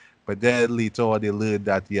life. But then later on, they learned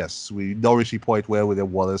that yes, we now reach the point where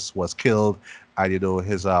William Wallace was killed, and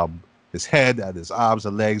his head and his arms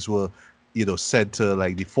and legs were sent to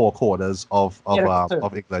like the four corners of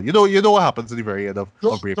England. You know what happens at the very end of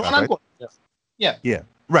Braveheart, right? Yeah. Yeah,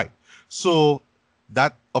 right. So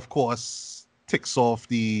that, of course, ticks off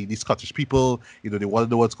the Scottish people. They want to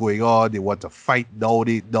know what's going on. They want to fight. Now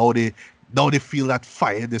they feel that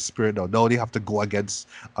fire in their spirit. Now they have to go against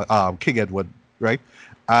King Edward, right?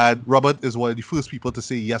 And Robert is one of the first people to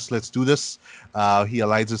say, yes, let's do this. He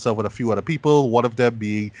aligns himself with a few other people, one of them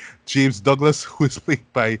being James Douglas, who is played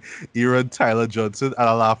by Aaron Tyler Johnson. And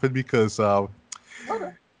I'm laughing because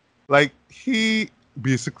he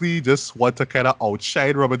basically just want to kind of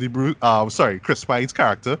outshine Chris Pine's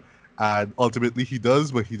character, and ultimately he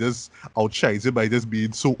does, but he just outshines him by just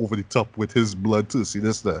being so over the top with his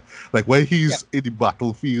bloodthirstiness. Like when he's in the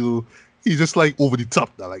battlefield, he's just like over the top.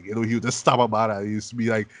 Now, he'll just stab a man and he used to be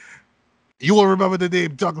like, "You will remember the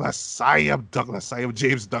name Douglas. I am Douglas. I am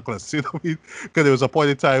James Douglas." You know what I mean? Because there was a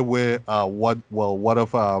point in time where one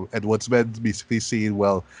of Edward's men basically saying,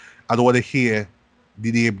 "Well, I don't want to hear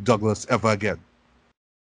the name Douglas ever again."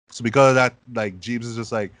 So because of that, like James is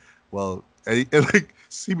just like, well, and like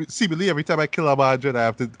seemingly every time I kill a man,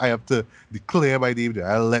 I have to declare my name.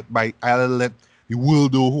 I'll let the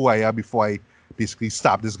world know who I am before I basically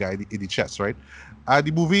stab this guy in the chest, right? And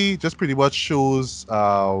the movie just pretty much shows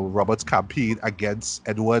Robert's campaign against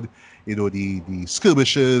Edward, the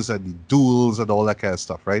skirmishes and the duels and all that kind of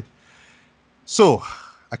stuff, right? So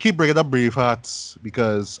I keep bringing up Braveheart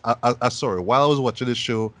because sorry, while I was watching this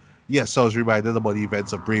show, yes, I was reminded about the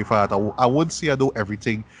events of Braveheart. I wouldn't say I know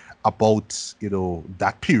everything about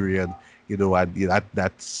that period,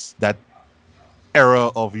 that era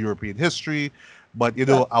of European history. But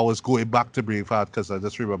I was going back to Braveheart because I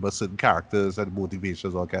just remember certain characters and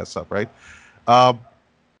motivations, all kind of stuff, right? Um,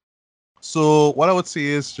 so what I would say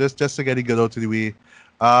is just to get it good out of the way,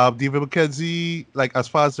 David Mackenzie, like as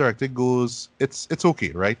far as directing goes, it's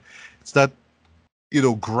okay, right? It's not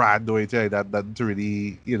grand or anything like that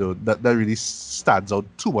really that really stands out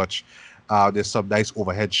too much. There's some nice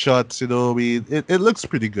overhead shots, I mean, it looks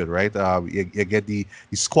pretty good, right? You get the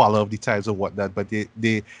squalor of the times and whatnot, but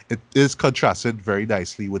it is contrasted very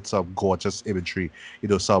nicely with some gorgeous imagery,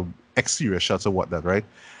 some exterior shots and whatnot, right?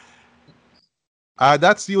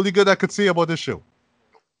 That's the only good I could say about this show.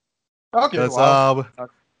 Okay, Because wow.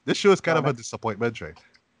 this show is kind of a disappointment, right?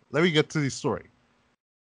 Let me get to the story.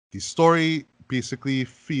 The story basically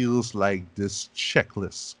feels like this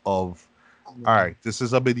checklist of, all right, this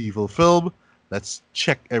is a medieval film. Let's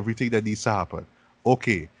check everything that needs to happen.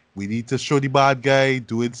 Okay, we need to show the bad guy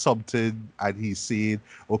doing something, and he's saying,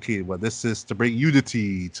 okay, well, this is to bring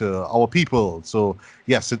unity to our people. So,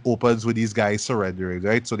 yes, it opens with these guys surrendering,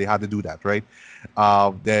 right? So they had to do that, right?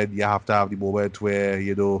 Then you have to have the moment where,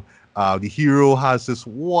 the hero has this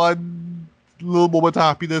one little moment of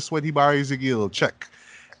happiness when he marries a girl. Check.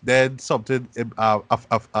 Then something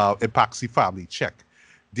impacts the family. Check.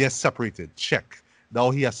 They're separated. Check. Now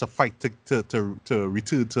he has to fight to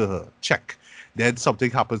return to her. Check. Then something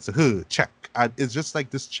happens to her. Check. And it's just like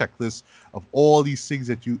this checklist of all these things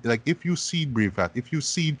that you like. If you've seen Braveheart, if you've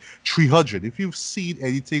seen 300, if you've seen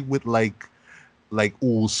anything with like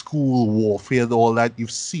old school warfare and all that, you've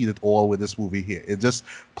seen it all with this movie here. It just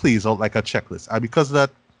plays out like a checklist. And because of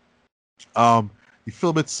that, the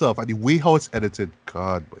film itself and the way how it's edited,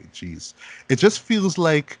 God, my jeez, it just feels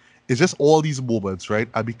like it's just all these moments, right?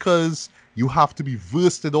 And because you have to be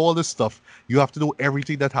versed in all this stuff, you have to know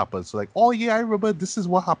everything that happens. So like, oh yeah, I remember this is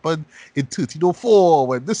what happened in 1304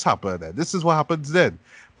 when this happened, and this is what happens then.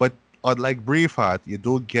 But unlike Braveheart, you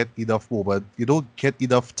don't get enough moment, you don't get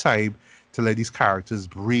enough time to let these characters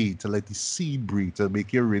breathe, to let the scene breathe, to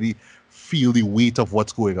make you really feel the weight of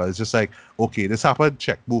what's going on. It's just like, okay, this happened,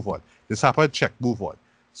 check, move on. This happened, check, move on.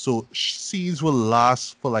 So scenes will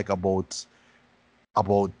last for like about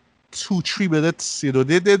 2-3 minutes. You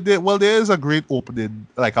know, well, there is a great opening,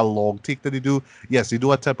 like a long take that they do. Yes, they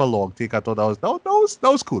do attempt a long take. I thought that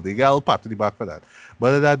was cool. They got a pat to the back for that.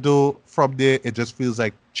 But then that though, from there, it just feels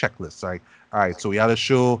like checklists. Like, all right, so we had to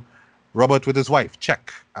show Robert with his wife,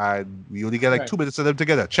 check, and we only get like Right. 2 minutes of them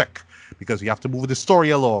together, check, because we have to move the story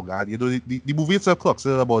along. And you know, the movie itself clocks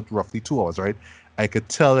in about roughly 2 hours, right? I could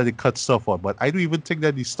tell that it cut stuff out, but I don't even think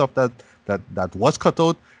that the stuff that was cut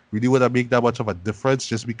out really would have make that much of a difference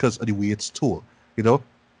just because of the way it's told, you know?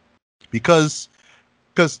 Because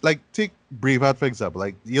like take Braveheart for example,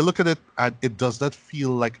 like you look at it and it does not feel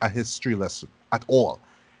like a history lesson at all.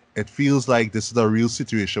 It feels like this is a real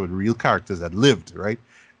situation with real characters that lived, right?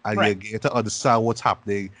 And you Right. get to understand what's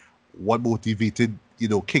happening, what motivated,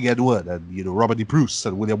 King Edward and Robert the Bruce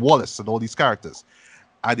and William Wallace and all these characters.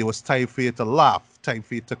 And it was time for you to laugh, time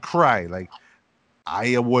for you to cry. Like I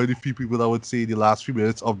am one of the few people that would say the last few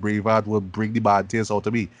minutes of Braveheart will bring the bad tears out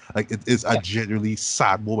of me. Like it is a Yeah. genuinely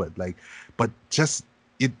sad moment. Like, but just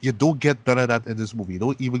you don't get none of that in this movie. You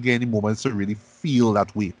don't even get any moments to really feel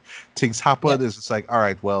that weight. Things Yeah. happen. It's just like, all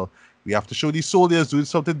right, well, we have to show these soldiers doing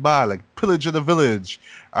something bad, like pillaging a village.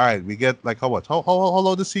 All right, we get like how much? How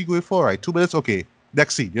long does he go for? All right, 2 minutes. Okay,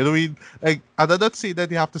 next scene. You know what I mean? Like, and I'm not saying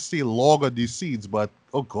that you have to stay long on these scenes, but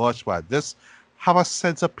oh gosh, man, just have a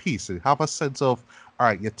sense of peace and have a sense of all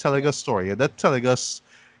right, you're telling a story. You're not telling us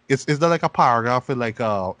it's not like a paragraph in like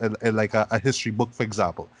a history book, for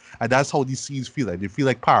example. And that's how these scenes feel like. They feel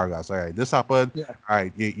like paragraphs. All right, this happened. Yeah. All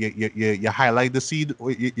right, you highlight the scene,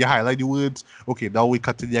 or you highlight the words. Okay, now we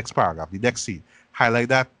cut to the next paragraph, the next scene. Highlight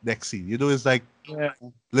that next scene. You know, it's like Yeah.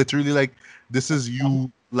 literally like this is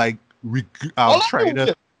you like All of trying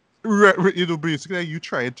you. to basically like, you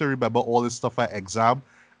trying to remember all this stuff at exam,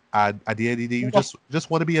 and at the end of the day, you Yeah. just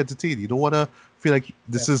want to be entertained. You don't want to feel like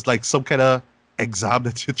this is like some kind of exam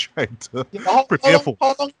that you're trying to Yeah. How, prepare for.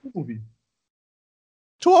 how long is the movie?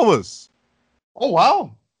 2 hours. Oh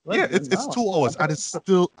wow. Yeah, Well, it's wow. 2 hours, and it's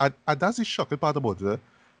still and that's the shocking part about it.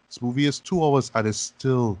 This movie is 2 hours, and it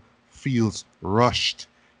still feels rushed.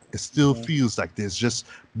 It still Yeah. feels like there's just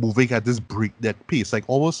moving at this breakneck pace, like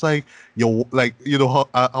almost like you're like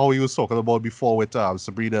how we was talking about before with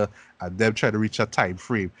Sabrina and them trying to reach a time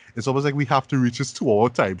frame. It's almost like we have to reach this 2 hour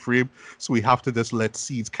time frame, so we have to just let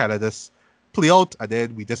scenes kind of just play out, and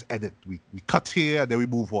then we just edit. We cut here and then we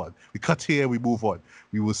move on. We cut here, we move on.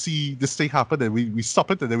 We will see this thing happen and we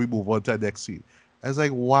stop it and then we move on to the next scene. I was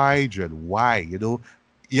like, why, Jen? Why?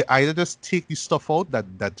 You either just take the stuff out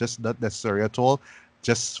that just not necessary at all,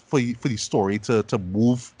 just for the story to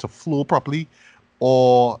move to flow properly,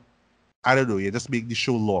 or I don't know, you just make the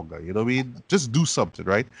show longer. You know what I mean? Just do something,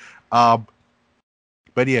 right? Um,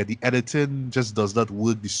 but yeah, the editing just does not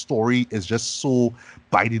work. The story is just so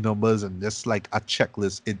by the numbers and just like a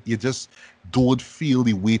checklist. You just don't feel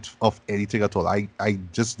the weight of anything at all. I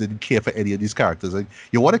just didn't care for any of these characters. Like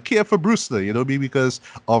you want to care for Brewster, you know me, because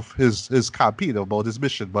of his campaign about his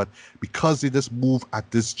mission, but because they just move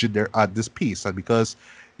at this at this pace, and because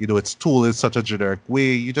it's told in such a generic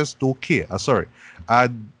way, you just don't care. I'm sorry.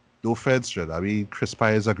 And no offense, Jen. I mean, Chris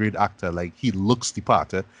Pine is a great actor. Like he looks the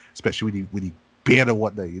part, especially when he beard and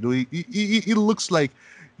whatnot. He looks like,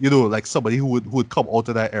 like somebody who would come out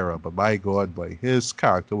of that era. But my God, boy, his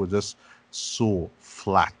character was just so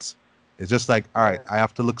flat. It's just like, all right, I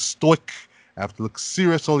have to look stoic. I have to look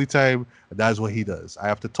serious all the time, and that's what he does. I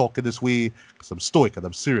have to talk in this way because I'm stoic and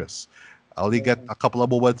I'm serious. I only get a couple of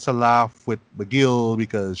moments to laugh with McGill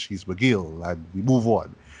because she's McGill, and we move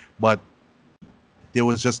on. But there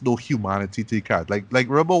was just no humanity to the character. Like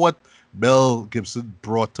remember what Mel Gibson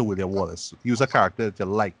brought to William Wallace. He was a character that you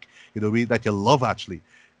like, what I mean, that you love actually.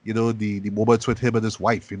 The moments with him and his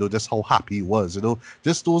wife, just how happy he was,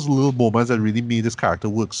 just those little moments that really made his character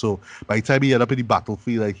work. So by the time he ended up in the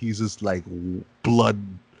battlefield, like he's just like blood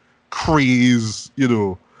craze,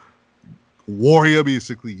 warrior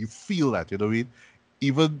basically. You feel that, you know what I mean?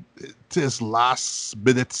 Even to his last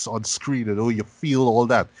minutes on screen, you feel all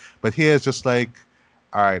that. But here it's just like,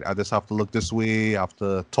 all right, I just have to look this way, I have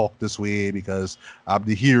to talk this way because I'm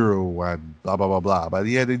the hero and blah blah blah blah. But at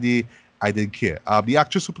the end of the day, I didn't care. The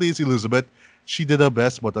actress who plays Elizabeth, she did her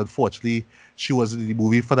best, but unfortunately, she wasn't in the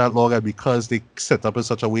movie for that long, and because they set up in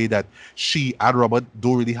such a way that she and Robert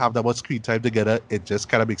don't really have that much screen time together, it just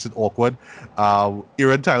kind of makes it awkward.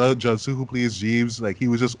 Aaron Tyler Johnson, who plays James, like he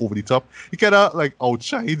was just over the top. He kind of like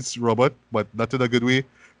outshines Robert, but not in a good way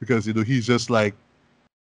because he's just like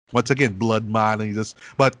once again blood man, and he just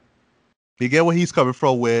but you get where he's coming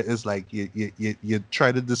from, where it's like you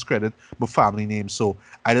try to discredit my family name, so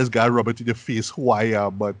I just got Robert in the face who I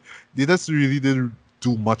am, but they just really didn't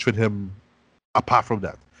do much with him apart from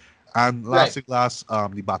that. And last,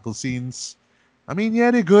 the battle scenes. I mean,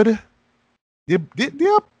 yeah, they're good. They're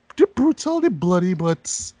brutal, they're bloody,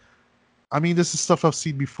 but I mean, this is stuff I've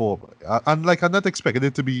seen before. And like, I'm not expecting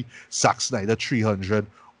it to be Zack Snyder 300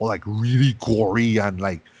 or like really gory and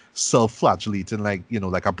like self-flagellating, like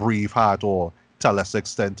like a Braveheart or to a lesser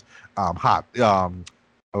extent, Heart. Oh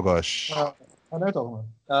gosh, I know what you're talking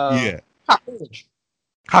about. yeah, Hacksaw Ridge.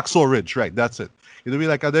 Hacksaw Ridge, right? That's it. You know what I mean?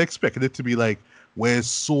 Like, I'm not expecting it to be like where it's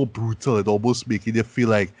so brutal, it almost making you feel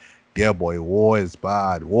like, yeah, boy, war is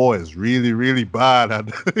bad. War is really, really bad.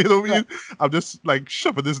 And you know what I mean? I'm just like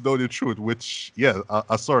shoving this down your throat, which, yeah,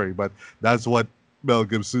 sorry, but that's what Mel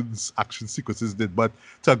Gibson's action sequences did, but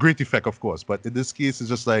to a great effect, of course. But in this case, it's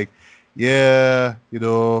just like, yeah,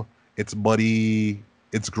 it's muddy,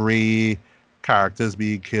 it's gray, characters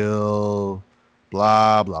being killed,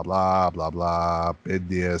 blah, blah, blah, blah, blah. Been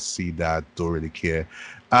there, see that, don't really care.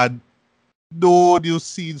 And no new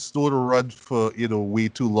scenes don't run for way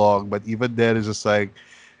too long, but even then it's just like,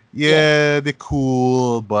 yeah, they're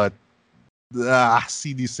cool, but I've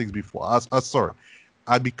seen these things before. I'm sorry.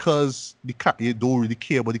 And because you don't really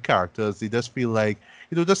care about the characters, they just feel like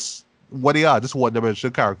just what they are, just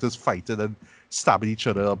one-dimensional characters fighting and stabbing each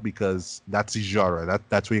other up because that's the genre.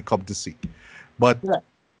 That's what you come to see. But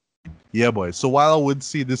yeah, boy. So while I would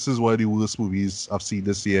say this is one of the worst movies I've seen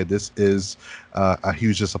this year, this is a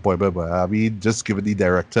huge disappointment. But I mean, just given the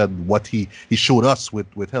director and what he showed us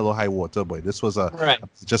with Hello High Water, boy, this was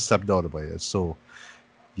just step down by it. So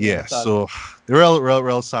yeah, so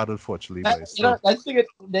real sad, unfortunately. Boy, so. I think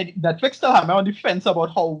Netflix still have me on the fence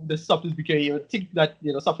about how this stuff is becoming. You would think that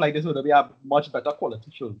stuff like this would be a much better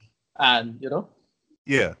quality film, and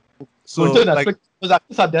yeah. So Netflix was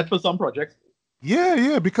actually dead for some projects.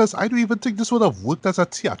 Yeah, because I don't even think this would have worked as a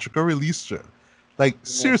theatrical release. Like,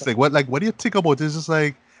 seriously, what do you think about this? It's just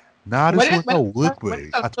like, nah, this won't work way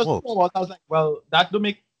at all. I was like, well, that don't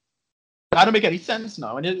make any sense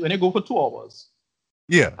now when you go for 2 hours.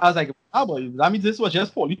 Yeah. I was like, boy, that means this was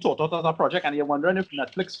just poorly thought out as a project, and you're wondering if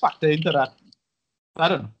Netflix factored into that. I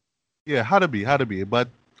don't know. Yeah, had to be, but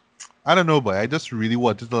I don't know, boy. I just really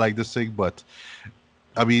wanted to like this thing, but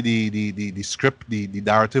I mean, the script, the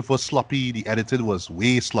narrative was sloppy. The editing was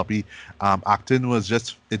way sloppy. Acting was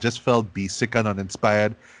just felt basic and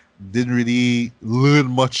uninspired. Didn't really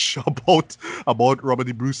learn much about Robert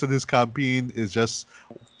De Bruce and his campaign. It's just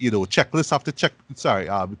checklist after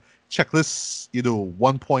checklists.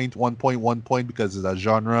 1 point, 1 point, 1 point because it's a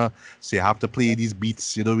genre, so you have to play these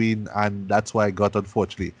beats. You know what I mean? And that's why I got,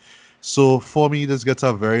 unfortunately. So for me, this gets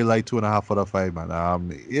a very light 2.5 out of 5,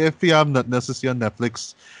 man. If you have not necessarily on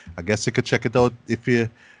Netflix, I guess you could check it out. If you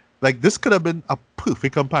like, this could have been a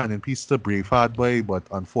perfect companion piece to Braveheart, boy, but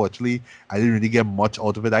unfortunately, I didn't really get much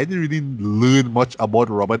out of it. I didn't really learn much about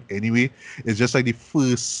Robert anyway. It's just like the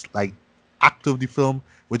first act of the film,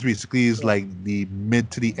 which basically is like the mid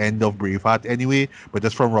to the end of Braveheart anyway. But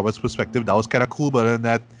just from Robert's perspective, that was kind of cool. But other than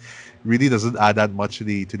that, really doesn't add that much to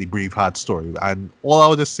the Braveheart story. And all I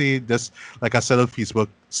would just say, just like I said on Facebook,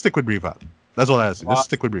 stick with Braveheart. That's all I have to say. Just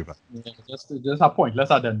stick with Braveheart. Yeah, just a pointless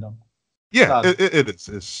addendum. Yeah, it is.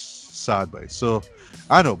 It's sad, boy. So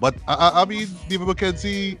I know, but I mean, David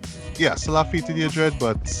Mackenzie, yeah, still have faith in your Dread,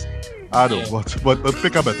 but I don't know, but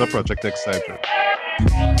pick a better project next time, Dread.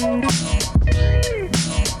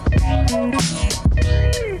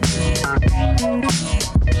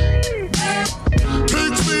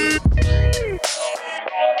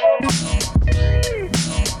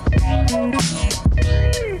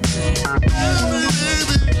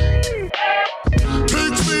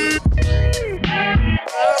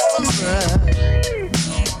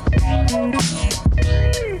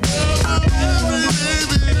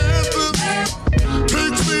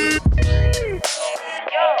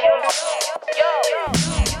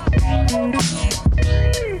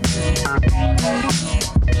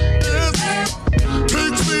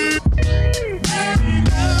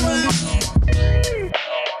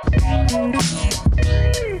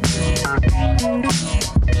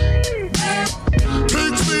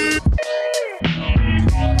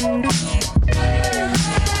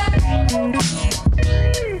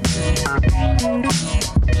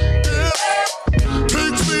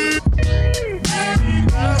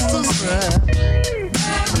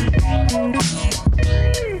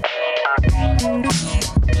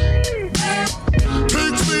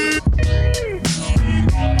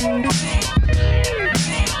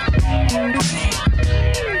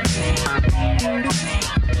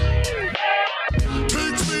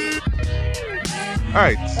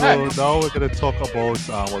 Now we're going to talk about,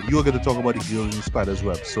 you are going to talk about the Girl in the Spider's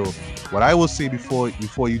Web. So what I will say before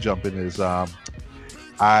you jump in is,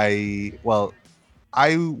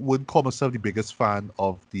 I wouldn't call myself the biggest fan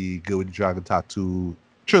of the Girl with the Dragon Tattoo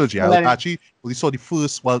trilogy. Well, I actually only saw the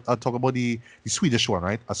first. Well, I'll talk about the Swedish one,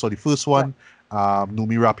 right? I saw the first one.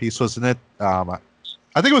 Noomi Rapace was in it.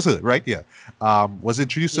 I think it was her, right? Yeah. Was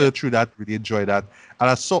introduced to her through that. Really enjoyed that, and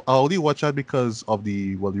I only watched that because of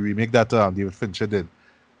the remake that David Fincher did.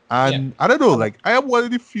 And I don't know, like I am one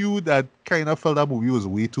of the few that kind of felt that movie was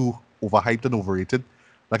way too overhyped and overrated.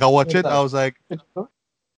 Like I watched it, I was like,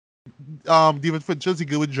 David Fincher's The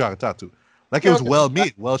Girl with the Dragon Tattoo. Like it was well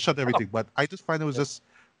made, well shot, everything, but I just find it was just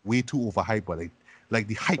way too overhyped. But like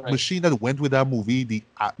the hype machine that went with that movie,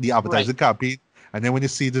 the advertising campaign, and then when you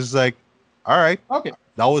see this, like, all right,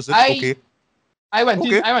 that was it. I went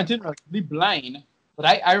in relatively blind, but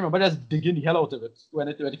I remember just digging the hell out of it when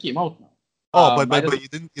it came out. Now. But you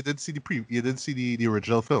didn't see you didn't see the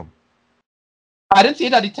original film. I didn't see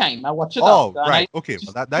it at the time. I watched it. Oh, right. Okay,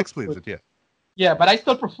 well that explains it. Yeah. Yeah, but I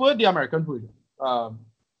still prefer the American version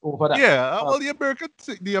over that. Yeah, well, the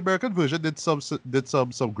American version did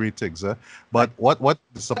some great things. But what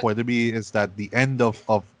disappointed me is that the end of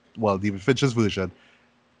David Fincher's version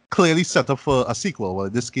clearly set up for a sequel. Well,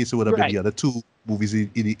 in this case, it would have been the other two movies in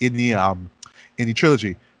the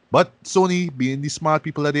trilogy. But Sony, being the smart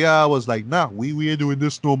people that they are, was like, nah, we ain't doing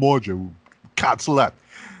this no more, Joe. Cancel that.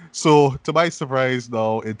 So, to my surprise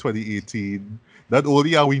now, in 2018, not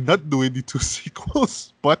only are we not doing the two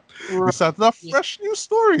sequels, but we started a fresh new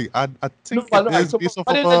story. And I think is based off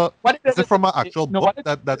of is it from an actual book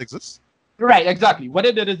that exists? Right, exactly. What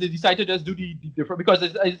they did is they decided to just do the different, because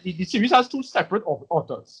the series has two separate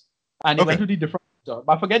authors. And they went to the different author.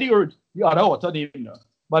 But forget the other author name.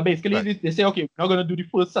 But basically, they say, okay, we're not going to do the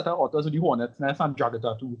first set of authors with the Hornet's Nest and Dragon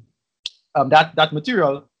Tattoo. That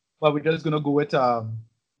material, but we're just going to go with the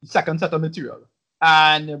second set of material.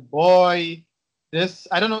 And boy, this,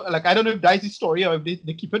 I don't know if that's the story or if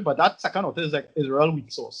they keep it, but that second author is like Israel weak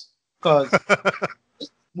sauce. Because this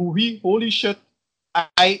movie, holy shit,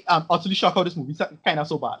 I am utterly shocked how this movie is kind of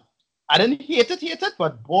so bad. I didn't hate it,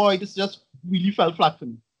 but boy, this just really fell flat for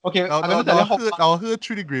me. Okay, I'm going to tell you how... I heard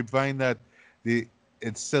through the grapevine that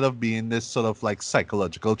instead of being this sort of like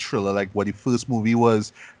psychological thriller like what the first movie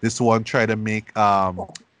was, this one tried to make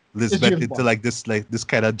Lisbeth into like this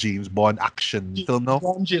kind of James Bond action film now.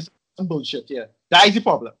 Bullshit, yeah. That is the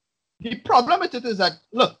problem. The problem with it is that,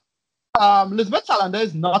 look, Lisbeth Salander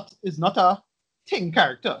is not a thing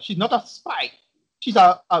character. She's not a spy. She's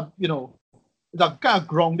a kind of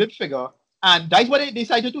grounded figure. And that's what they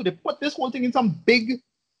decided to do. They put this whole thing in some big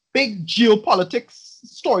geopolitics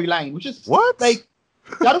storyline, which is like,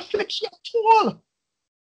 that don't fit shit at all.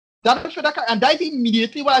 That don't fit that, and that's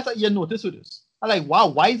immediately what I said, you notice with this. I'm like, wow,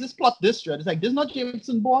 why is this plot this dread? It's like, this is not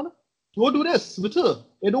Jameson Bond. Go do this with her.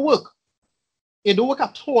 It don't work. It don't work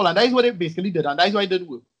at all, and that is what it basically did, and that is why it didn't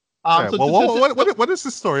work. What is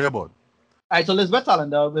this story about? All right, so Lisbeth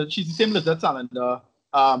Salander, she's the same Lisbeth Salander,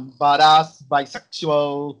 badass,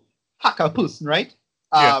 bisexual, hacker person, right?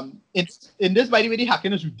 In this, by the way, the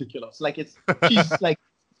hacking is ridiculous. Like, she's like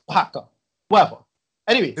a hacker. Whatever.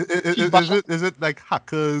 Anyway. Is it like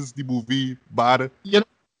Hackers, the movie, bad? You know,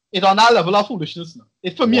 it's on that level of foolishness now.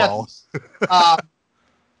 It's for me at least.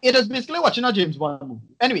 It is basically watching a James Bond movie.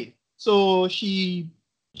 Anyway, so she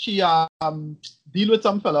deal with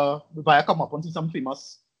some fella via come up onto some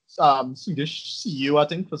famous Swedish CEO, I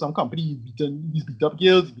think, for some company. He's beat up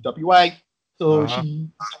girls, he beat up his wife. So she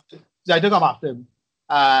decided to come after him.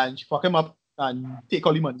 And she fuck him up and take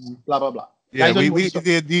all the money, blah, blah, blah. Yeah,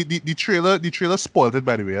 the trailer spoiled it,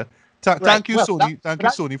 by the way. Thank you, Sony. Thank you,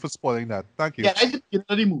 Sony, for spoiling that. Thank you. Yeah, that's the beginning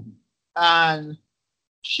of the movie. And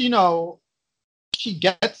she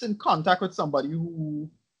gets in contact with somebody who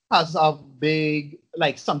has a big,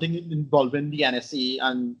 like, something involving the NSA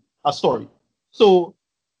and a story. So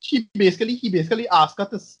he basically asked her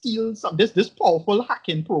to steal this powerful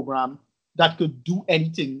hacking program that could do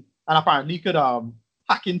anything, and apparently could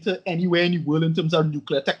hack into anywhere in the world in terms of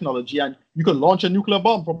nuclear technology, and you could launch a nuclear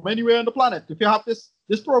bomb from anywhere on the planet if you have this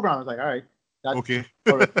program. I was like, all right, that's okay.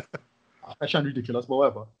 All right. That's ridiculous, but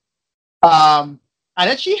whatever. And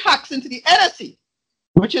then she hacks into the NSA,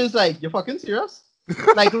 which is like, you're fucking serious?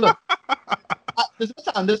 Like, look, this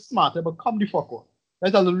is smarter, but come the fuck on.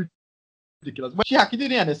 That's a little ridiculous. But she hacked into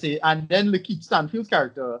the NSA, and then Lakeith Stanfield's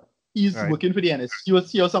character, he's working for the NSA. He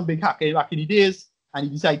was some big hacker back in the days, and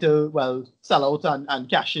he decided to, sell out and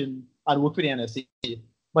cash in and work for the NSA.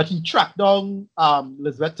 But he tracked down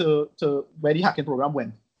Lisbeth to where the hacking program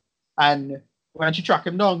went. And when she tracked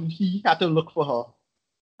him down, he had to look for her.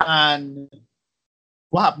 And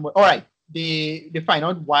what happened? All right, they find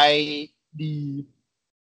out why who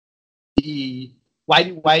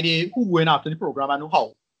went after the program and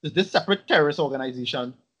how. there's this separate terrorist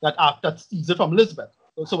organization that steals it from Elizabeth.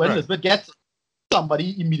 So when Elizabeth gets it,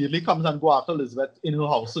 somebody immediately comes and go after Elizabeth in her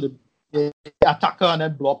house. So they attack her and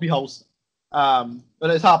then blow up the house. Well,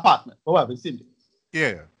 it's her apartment, or whatever, same thing.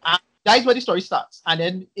 Yeah. And that's where the story starts. And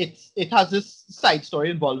then it has this side story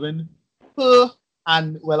involving her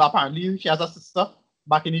and, well, apparently she has a sister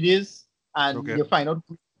back in the days. And you find out,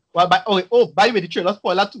 well, by the way, the trailer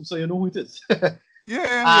spoiler too, so you know who it is.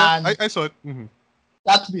 Yeah. I saw it. Mm-hmm.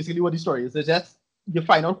 That's basically what the story is. It's just you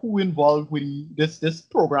find out who involved with this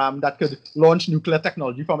program that could launch nuclear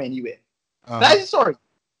technology from anywhere. That's the story.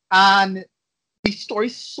 And the story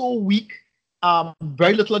is so weak.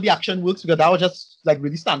 Very little of the action works because that was just like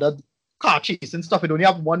really standard car chase and stuff. It only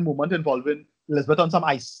have one moment involving Elizabeth on some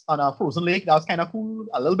ice on a frozen lake. That was kind of cool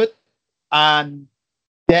a little bit. And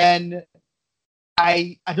then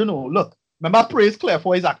I don't know. Look, remember I praised Claire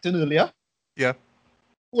for his acting earlier? Yeah.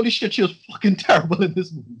 Holy shit, she was fucking terrible in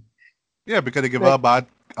this movie. Yeah, because they give her a bad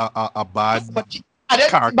character.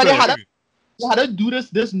 But they had to do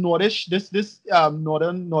this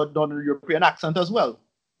northern European accent as well,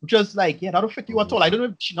 which was like, yeah, that don't fit you at all. I don't know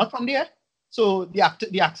if she's not from there, so the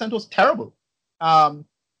accent was terrible, and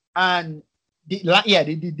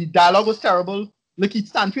the dialogue was terrible. Lakeith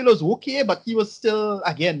Stanfield was okay, but he was still,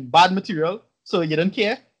 again, bad material, so you didn't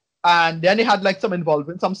care. And then they had like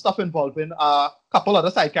some stuff involving a couple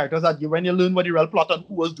other side characters that when you learn what the real plot and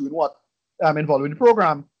who was doing what, involving the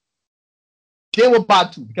program, they were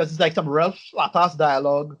bad too, because it's like some real flat ass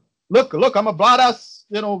dialogue. Look, I'm a badass,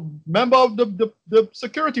 member of the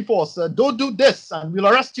security force. Don't do this, and we'll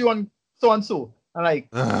arrest you, and so and so. And like,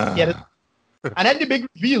 and then the big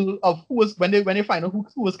reveal of who was when they find out who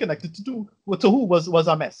was connected to who was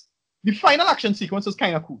a mess. The final action sequence was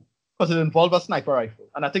kind of cool because it involved a sniper rifle,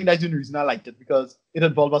 and I think that's the only reason I liked it, because it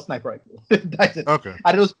involved a sniper rifle. That's it. Okay.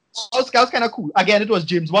 And it was kind of cool. Again, it was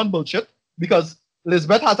James Bond bullshit, because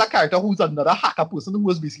Elizabeth has a character who's another hacker person who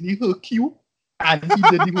was basically her Q, and he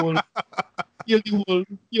did the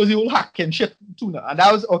whole hacking shit too now, and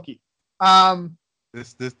that was okay.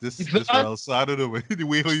 This real sad in the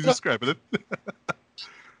way you describe it.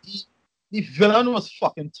 The villain was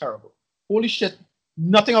fucking terrible. Holy shit!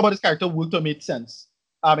 Nothing about his character worked or made sense.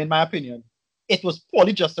 In my opinion, it was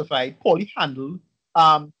poorly justified, poorly handled.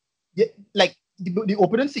 Like the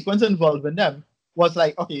opening sequence involving them was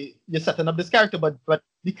like, okay, you're setting up this character, but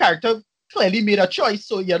the character clearly made a choice,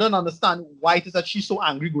 so you don't understand why it is that she's so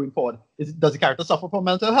angry going forward. Does the character suffer from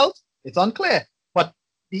mental health? It's unclear. But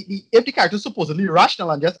if the character is supposedly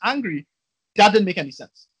rational and just angry, that didn't make any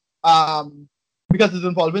sense. Because it's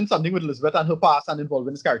involving something with Elizabeth and her past and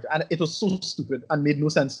involving this character. And it was so stupid and made no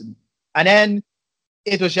sense to me. And then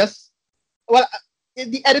it was just, well,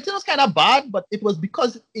 the editing was kind of bad, but it was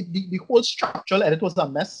because the whole structural edit was a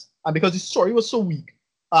mess. And because the story was so weak,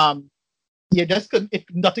 you just couldn't,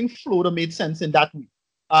 nothing flowed or made sense in that week.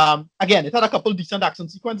 Again, it had a couple decent action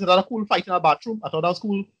sequences. It had a cool fight in a bathroom. I thought that was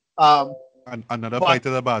cool. Another fight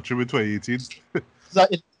in a bathroom in 2018.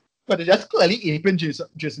 But it just clearly aping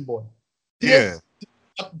Jason Bourne.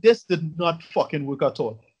 This did not fucking work at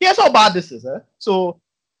all. Here's how bad this is. So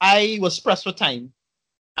I was pressed for time,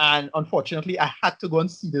 and unfortunately, I had to go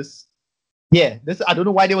and see this. Yeah, this, I don't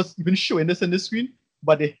know why they was even showing this in the screen,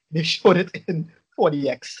 but they showed it in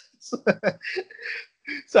 40x. So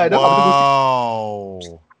I don't have to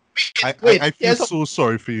go see. I feel so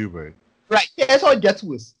sorry for you, man. Right, here's how it gets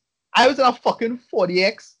worse. I was in a fucking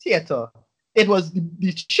 40x theater. It was,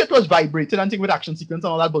 the shit was vibrating and thing with action sequence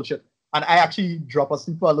and all that bullshit. And I actually dropped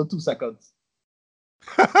asleep for a little 2 seconds.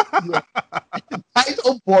 That's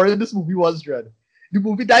how boring this movie was, Dread. The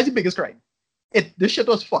movie, that's the biggest crime. This shit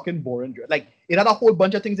was fucking boring, Dread. Like, it had a whole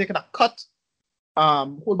bunch of things they could have cut.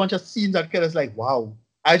 Whole bunch of scenes that could have, like, wow.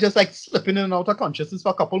 I was just, like, slipping in and out of consciousness for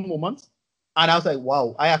a couple moments. And I was like,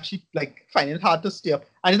 wow, I actually, like, finding it hard to stay up.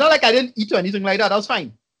 And it's not like I didn't eat or anything like that. I was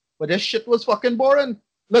fine. But this shit was fucking boring.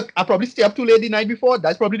 Look, I probably stay up too late the night before.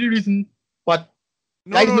 That's probably the reason. But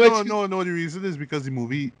no. The reason is because the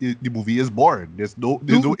movie is boring. There's no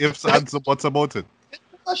ifs, ands, or buts about it. It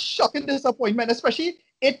was a shocking disappointment, especially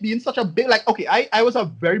it being such a big, like, okay, I was a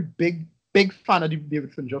very big fan of the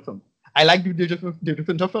David Fincher film. I liked the David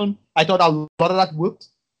Fincher film. I thought a lot of that worked,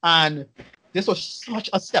 and this was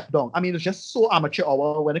such a step down. I mean, it's just so amateur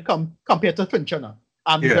hour when it compared to Fincher now.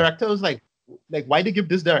 The director was like, why they give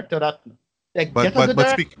this director that? Like,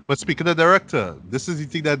 but speaking of director, this is the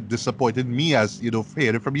thing that disappointed me, as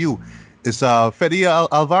hearing from you, is Fede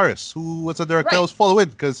Alvarez, who was a director I was following,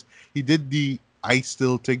 because he did the, I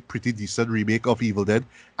still think, pretty decent remake of Evil Dead,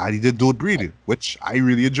 and he did Don't Breathe, which I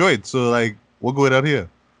really enjoyed. So, like, what's going on here?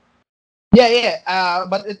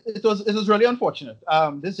 But it was really unfortunate.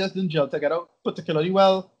 This just didn't gel together particularly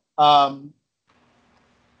well. I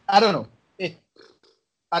don't know.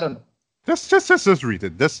 I don't know. Just read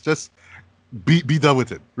it. Just be done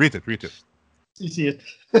with it. Read it. CC it.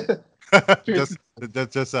 just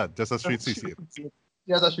a straight CC it.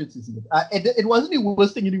 Yes, I should CC it. It wasn't the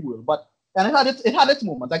worst thing in the world, but and it had its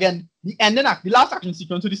moments. Again, the last action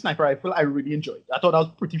sequence with the sniper rifle, I really enjoyed. I thought that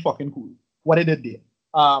was pretty fucking cool. What it did there.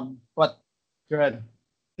 But good.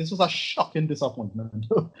 This was a shocking disappointment.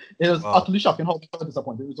 It was utterly shocking how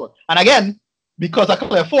disappointing it was. And again, because of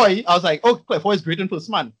Claire Foy, I was like, oh, Claire Foy is great in First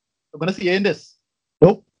Man. I'm gonna see her in this.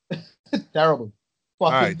 Nope. Terrible.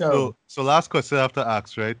 Fucking all right. terrible. So last question I have to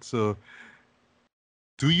ask, right? So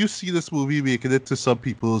do you see this movie making it to some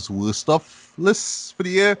people's worst stuff lists for the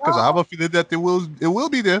year? Because I have a feeling that it will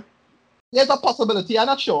be there. There's a possibility. I'm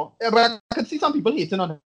not sure, but I can see some people hating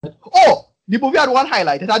on it. Oh, the movie had one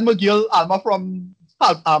highlight. It had McGill Alma from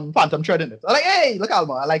Phantom Thread in it. I'm like, hey, look,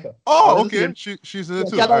 Alma, I like her. Oh, okay. She's in it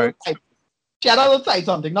too. All right. She had a little side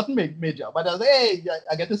something, nothing major, but I was like, hey,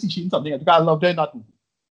 I get to see she in something. I think I loved her in that movie.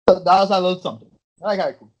 So that was a little something. I like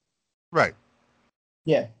her cool. Right.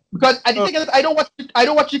 Yeah, because I think I don't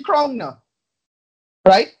watch The Crown now,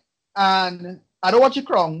 right? And I don't watch The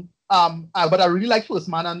Crown. But I really like First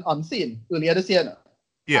Man and Unseen earlier this year now.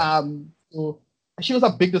 Yeah. So she was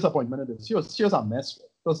a big disappointment in this. She was a mess.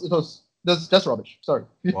 It was just rubbish. Sorry.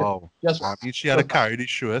 Wow. I mean, she had to carry the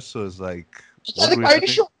show, so it's like. She had to carry the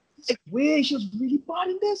show. Like, wait, she was really bad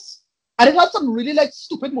in this, and it had some really like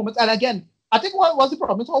stupid moments. And again, I think what was the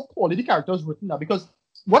problem is how poorly the character was written now. Because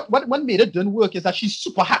what made it didn't work is that she's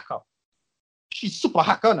super hacker. She's super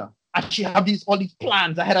hacker now, and she have all these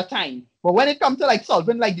plans ahead of time. But when it comes to like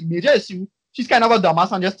solving like the major issue, she's kind of a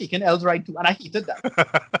dumbass and just taking L's right too. And I hated that.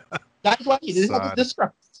 That's what he did. This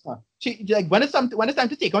she like when it's time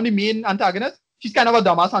to take on the main antagonist, she's kind of a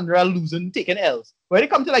dumbass and real losing, taking L's. When it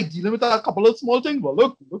comes to like dealing with a couple of small things, well,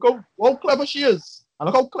 look how clever she is, and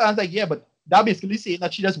look how clever. Like, yeah, but that basically saying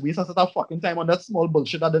that she just wastes her fucking time on that small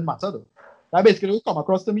bullshit that didn't matter though. That basically will come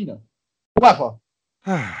across to me now. Whatever.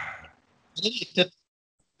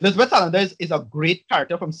 Elizabeth Salander is a great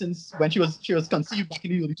character from since when she was conceived back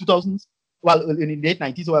in the early 2000s, well, in the late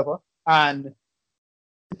 90s or whatever, and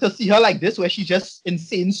to see her like this, where she's just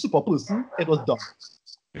insane super person, it was dumb.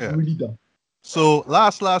 Yeah. Really dumb. So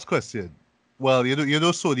last question. Well, you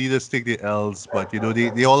know, Sony just take the L's, but you know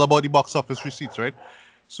they all about the box office receipts, right?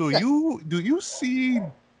 So do you see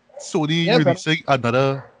Sony releasing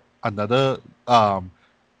another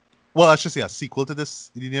well, I should say a sequel to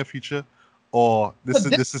this in the near future, or this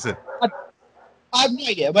is it? I have no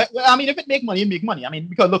idea, but I mean, if it make money, I mean,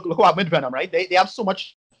 because look what happened with Venom, right? They have so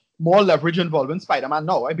much more leverage involved in Spider-Man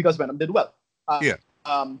now, right? Because Venom did well.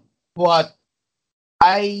 But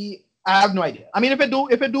I have no idea. I mean, if it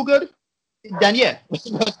do good, then yeah,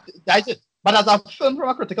 that's it. But as a film from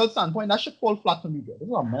a critical standpoint, that should fall flat for me. This is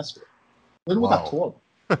a mess. It didn't work at all.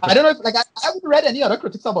 I don't know if I haven't read any other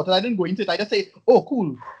critics about it. I didn't go into it. I just say, oh,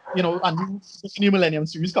 cool, you know, a new Millennium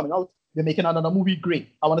series coming out. They're making another movie. Great,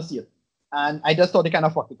 I want to see it. And I just thought they kind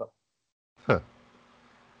of fucked it up.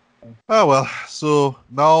 Oh well, so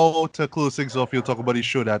now to close things off, we'll talk about the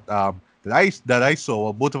show that I saw,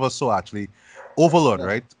 well, both of us saw actually, Overlord,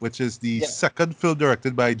 right? Which is the second film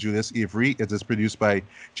directed by Julius Avery. It is produced by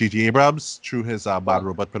J.J. Abrams through his Bad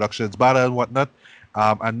Robot Productions banner and whatnot.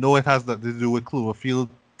 I know it has nothing to do with Cloverfield,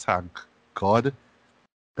 thank God.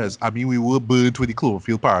 Because, I mean, we were burned with the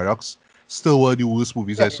Cloverfield Paradox. Still one of the worst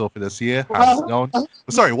movies I saw for this year, hands down.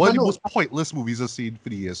 Sorry, one of the most pointless movies I've seen for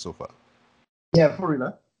the year so far. Yeah, for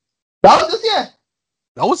real. That was this year?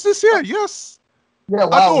 That was this year, yes. Yeah,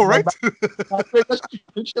 wow. I know, right?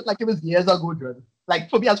 Shit like it was years ago, dude. Like,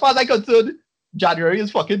 for me, as far as I'm concerned, January is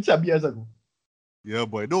fucking 7 years ago. Yeah,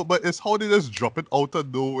 boy. No, but it's how they just drop it out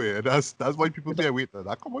of nowhere. That's why people say, wait, did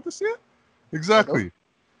that come out this year? Exactly.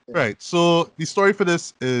 Yeah. Right. So the story for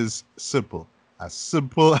this is simple. As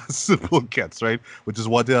simple gets, right? Which is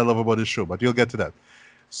one thing I love about this show, but you'll get to that.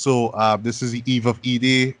 So this is the eve of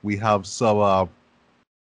E-Day. We have some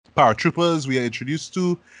paratroopers we are introduced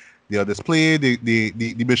to. They are displayed.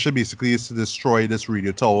 The mission basically is to destroy this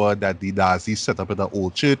radio tower that the Nazis set up in the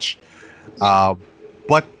old church.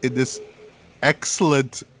 But in this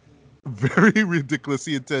excellent, very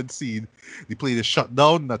ridiculously intense scene, the plane is shut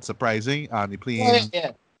down, not surprising, and the plane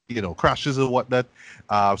crashes and whatnot.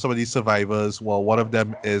 Some of these survivors, well, one of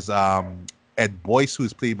them is Ed Boyce, who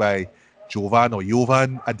is played by Jovan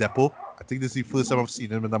Adepo. I think this is the first time I've seen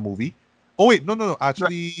him in a movie. Oh wait, no.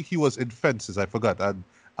 Actually, he was in Fences. I forgot. And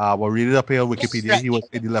we're reading up here on Wikipedia. He was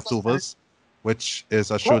in The Leftovers, which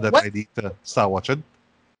is a show that I need to start watching.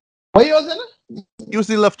 What he was in it? He was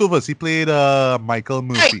the Leftovers. He played Michael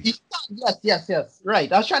Right. Murphy. Yes.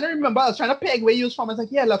 Right. I was trying to remember. I was trying to peg where he was from. I was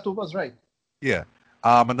like, yeah, Leftovers, right. Yeah.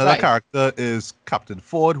 Another Right. character is Captain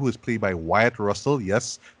Ford, who is played by Wyatt Russell.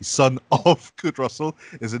 Yes, the son of Kurt Russell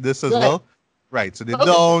is in this as Right. well. Right. So they're Okay.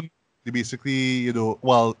 down. They basically,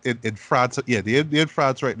 well, in France, they're in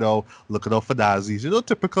France right now, looking out for Nazis.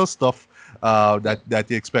 Typical stuff that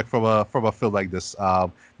you expect from a film like this.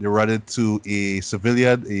 They run into a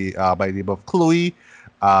civilian, by the name of Chloe,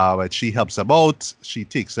 and she helps them out. She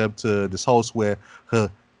takes them to this house where her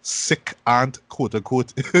sick aunt, quote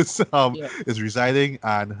unquote, is residing,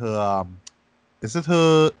 and her is it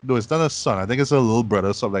her? No, it's not her son. I think it's her little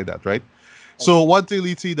brother, something like that, right? So one thing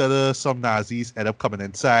leads to the other. Some Nazis end up coming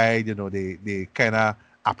inside. They kind of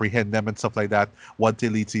apprehend them and stuff like that. One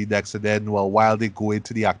thing leads to the next, and then while they go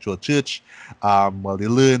into the actual church, they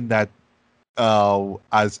learn that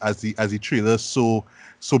as the trailer so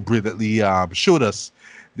brilliantly showed us,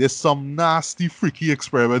 there's some nasty, freaky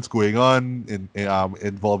experiments going on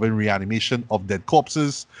involving reanimation of dead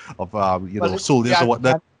corpses of soldiers or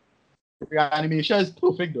whatnot. Reanimation is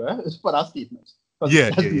perfect, though. It's for that statement.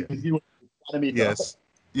 Yeah. Yes.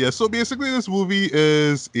 Yeah, so basically this movie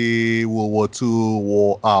is a World War II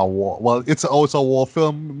war. Well, it's a war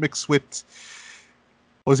film mixed with,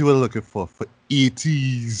 what's he looking for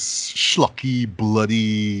 80s schlocky,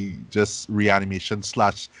 bloody, just reanimation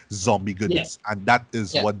 / zombie goodness, and that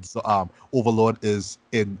is what Overlord is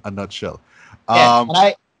in a nutshell.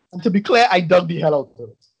 And to be clear, I dug the hell out of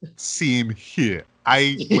it. Same here.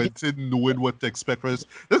 I went in knowing what to expect for this.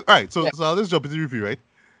 All right, so let's jump into the review, right?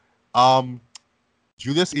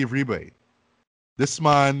 Julius Avery, boy. This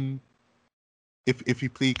man, if he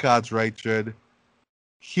play cards right, Jed,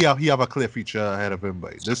 he have a clear future ahead of him,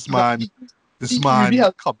 boy. This man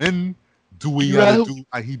come in, do what he had to do,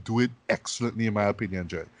 and he do it excellently, in my opinion,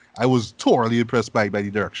 Jed. I was thoroughly impressed by the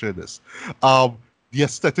direction of this. The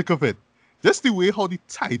aesthetic of it, just the way how the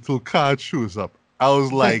title card shows up. I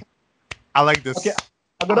was like, I like this. Okay,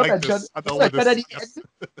 I'm gonna mention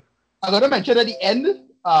at the end,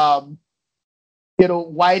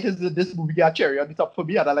 why it is that this movie got cherry on the top for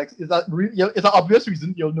me, and it's an obvious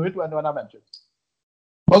reason. You'll know it when I mention it.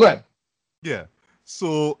 But go ahead. Yeah.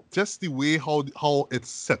 So just the way how it's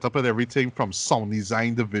set up and everything, from sound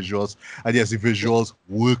design, the visuals, and yes, the visuals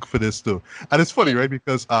work for this too. And it's funny, right?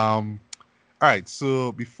 Because all right,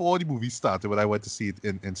 so before the movie started, when I went to see it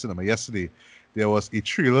in cinema yesterday, there was a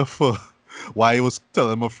trailer for why I was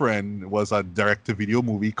telling my friend was a direct-to-video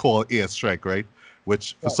movie called Airstrike, right?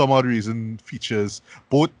 Which for some odd reason features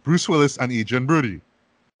both Bruce Willis and Adrian Brody.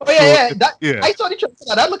 Oh yeah. I saw the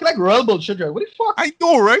trailer. That looked like real bullshit, right? What the fuck? I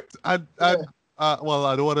know, right? Well,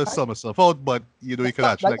 I don't want to sell myself out, but you can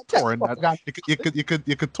actually torrent that.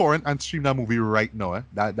 You could torrent and stream that movie right now.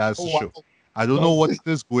 That's the show. I don't know what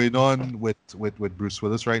is going on with Bruce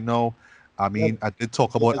Willis right now. I mean, I did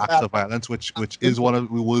talk about Acts of Violence, which is one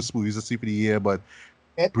of the worst movies to see for the year, but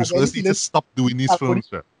Bruce Willis needs to stop doing these films.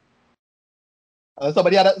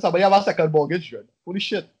 Somebody have a second mortgage, right? Holy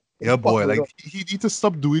shit. Yeah, boy, like he needs to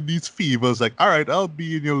stop doing these favors. Like, all right, I'll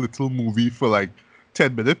be in your little movie for like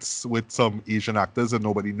 10 minutes with some Asian actors and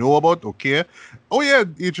nobody know about. Okay. Oh yeah,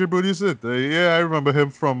 Adrian Brody's it. Yeah, I remember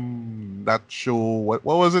him from that show. What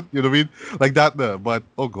was it? You know what I mean? Like that there. But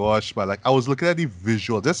oh gosh, but like I was looking at the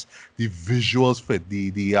visuals. Just the visuals fit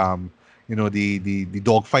the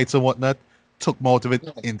dog fights and whatnot took me out of it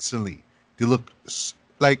instantly. They look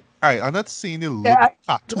like, all right, I'm not saying they look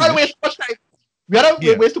cartoonish. We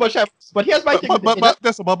don't waste too much time. But here's my thing.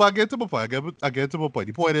 But I get to my point. I get to my point.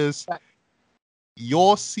 The point is,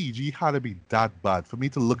 your CG had to be that bad for me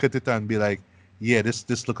to look at it and be like, yeah,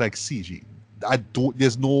 this look like CG.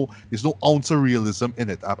 There's no ounce of realism in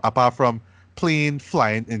it apart from plane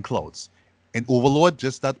flying in clouds. And Overlord,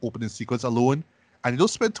 just that opening sequence alone, and you don't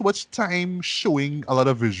spend too much time showing a lot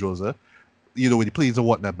of visuals, with the planes and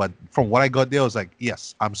whatnot. But from what I got there, I was like,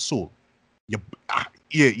 yes, I'm sold.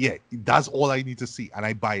 Yeah, that's all I need to see, and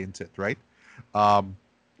I buy into it, right? But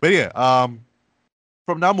yeah,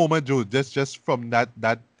 from that moment, Joe, just from that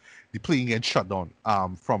the playing getting shut down,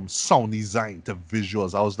 from sound design to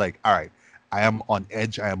visuals, I was like, all right, I am on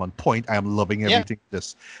edge, I am on point, I am loving everything.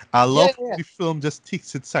 I love the film just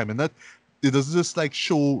takes its time, and that it doesn't just like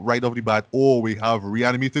show right off the bat, oh, we have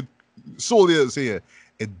reanimated soldiers here.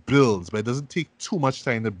 It builds, but it doesn't take too much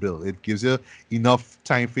time to build. It gives you enough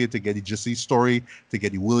time for you to get the Jesse story, to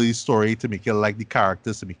get the Willie story, to make you like the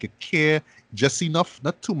characters, to make you care. Just enough,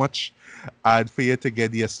 not too much. And for you to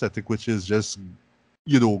get the aesthetic, which is just,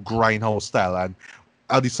 grindhouse style. And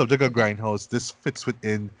on the subject of grindhouse, this fits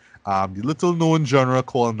within the little known genre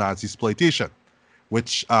called Nazi exploitation,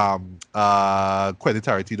 which Quentin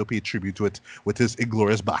Tarantino paid tribute to it with his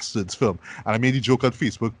Inglourious Bastards film. And I made a joke on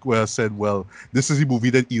Facebook where I said, well, this is the movie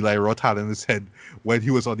that Eli Roth had in his head when he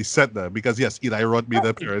was on the set there. Because yes, Eli Roth made an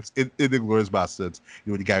appearance in Inglourious Bastards.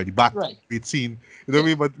 You know, the guy with the bat great scene. You know what I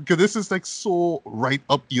mean? But because this is like so right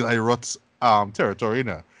up Eli Roth's territory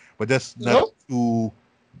now. But that's not to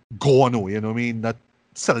go on away, you know what I mean? Not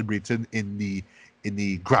celebrating in the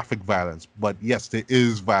graphic violence. But yes, there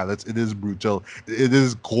is violence. It is brutal. It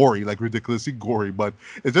is gory, like ridiculously gory. But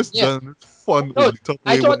it's just done fun over the top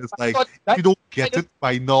way. It's like, if you don't get it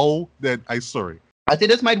by now, then I'm sorry. I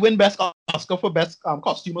think this might win best Oscar for best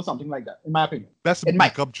costume or something like that, in my opinion. Best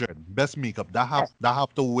makeup, Jen. Best makeup. That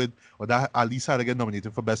have to win, or that at least had to get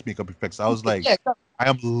nominated for best makeup effects. I was like, I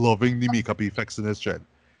am loving the makeup effects in this, Jen.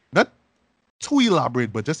 Not too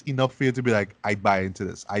elaborate, but just enough for you to be like, I buy into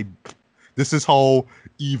this. This is how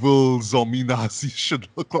evil zombie Nazis should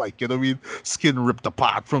look like, you know what I mean? Skin ripped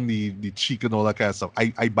apart from the cheek and all that kind of stuff.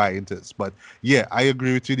 I buy into this. But yeah, I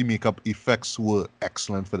agree with you. The makeup effects were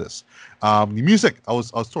excellent for this. The music, I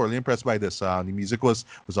was totally impressed by this. The music was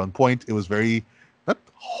on point. It was very, not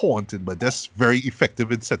haunted, but just very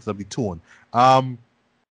effective in setting up the tone.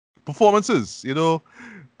 Performances, you know,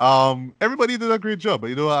 everybody did a great job.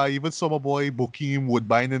 You know, even Summer Boy Bokeem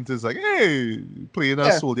Woodbine into is like, hey, playing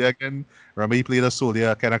a soldier again. Remember he played a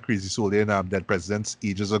soldier, kind of crazy soldier in Dead Presidents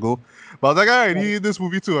ages ago. But I was like, all right, he in this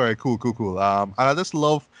movie too. All right, cool. And I just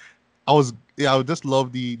love, I just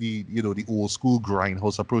love the old school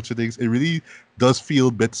grindhouse approach to things. It really does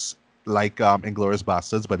feel bits like Inglourious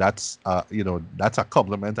Bastards, but that's that's a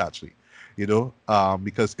compliment actually.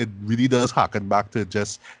 Because it really does harken back to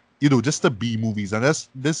just the B movies. And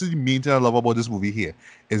this is the main thing I love about this movie here,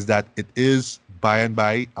 is that it is by and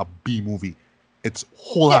by a B movie. It's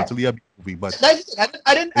wholeheartedly a B movie, but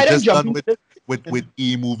I didn't jump with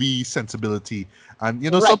A movie sensibility. And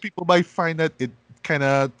some people might find that it kind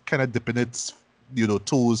of dipping its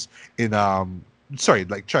toes in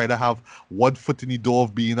like trying to have one foot in the door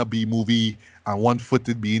of being a B movie and one foot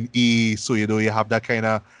in being A, so you have that kind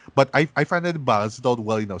of, but I find that it balanced out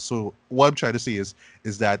well enough. So what I'm trying to say is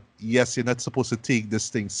that yes, you're not supposed to take this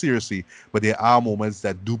thing seriously, but there are moments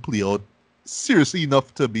that do play out seriously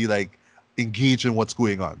enough to be like engaged in what's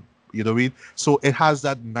going on. You know what I mean? So it has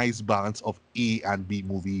that nice balance of A and B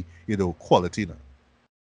movie, quality now.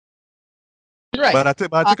 Right. But I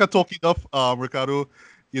think I talk enough, Ricardo.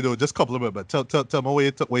 Just compliment. But tell me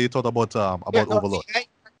what you thought about Overlord.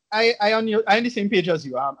 I on the same page as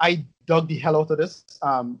you. I dug the hell out of this.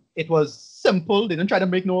 It was simple. They didn't try to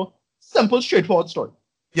make no simple, straightforward story.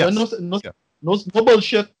 Yes. No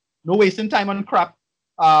bullshit. No wasting time on crap.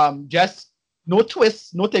 Just no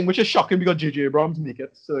twists, no thing, which is shocking because J.J. Abrams make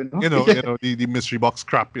it. So the mystery box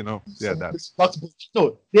crap. Yeah, that.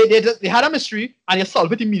 No, they had a mystery and they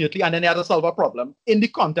solved it immediately, and then they had to solve a problem in the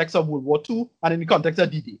context of World War II and in the context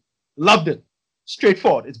of D-Day. Loved it.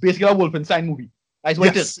 Straightforward. It's basically a Wolfenstein movie. That's what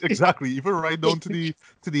it is. Exactly. Even right down to the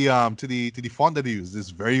font that they use.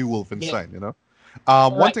 It's very Wolfenstein.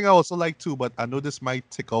 One thing I also like too, but I know this might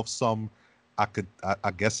tick off some.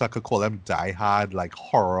 I guess I could call them diehard like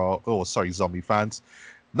zombie fans.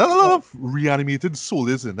 Not a lot of reanimated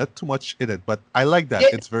souls in, not too much in it, but I like that.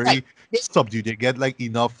 It's very subdued. You get like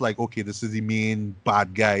enough, like, okay, this is the main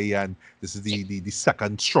bad guy and this is the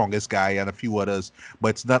second strongest guy and a few others, but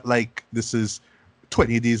it's not like this is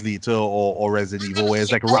 20 Days Later or Resident Evil where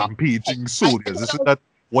it's like rampaging soldiers. This is not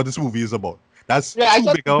what this movie is about. That's too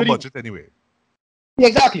big of a budget anyway. Yeah,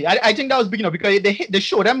 exactly. I think that was big enough because they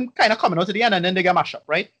show them kind of coming out at the end and then they get mashed up,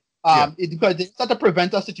 right? Because they start to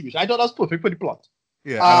prevent a situation. I thought that was perfect for the plot.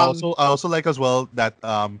 Yeah, and I also like as well that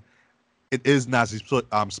it is Nazi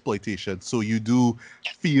exploitation. So you do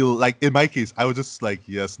feel like, in my case, I was just like,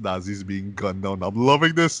 yes, Nazis being gunned down. I'm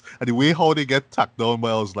loving this, and the way how they get tacked down,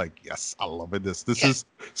 I was like, yes, I'm loving this. This is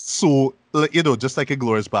so, just like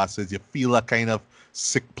Inglourious Bastards, you feel a kind of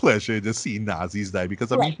sick pleasure just seeing Nazis die,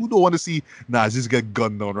 because I mean, who don't want to see Nazis get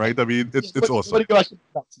gunned down, right? I mean, it's awesome.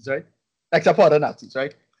 Nazis, right? Except for other Nazis,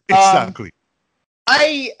 right? Exactly.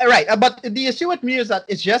 But the issue with me is that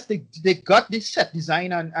it's just they got the set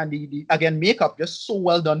design and the again makeup just so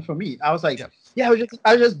well done for me. I was like, I was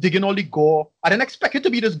just digging all the gore. I didn't expect it to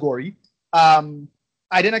be this gory. I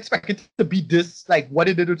didn't expect it to be this, like what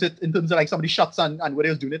they did with it in terms of like some of the shots and what they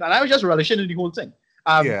was doing it, and I was just relishing in the whole thing.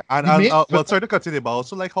 Well, sorry to cut it, but I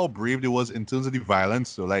also like how brave they was in terms of the violence.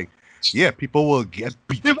 So like, people will get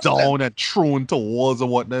beat down and thrown to walls and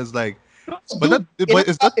whatnot. It's like. But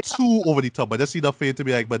it's not too over the top. But just enough for you to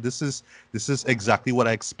be like, but this is exactly what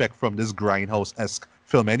I expect from this grindhouse-esque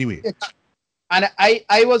film anyway. And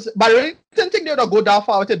I was, but I really didn't think they would go that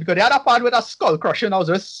far with it because they had a part with a skull crushing. I was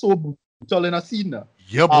just so brutal in a scene there.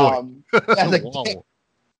 Yeah, boy. I was like,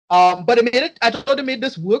 but they made it. I thought they made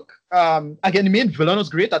this work. Again, the main villain was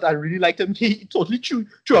great. That I really liked him. He totally chewed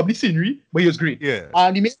up the scenery, but he was great. Yeah.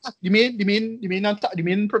 And the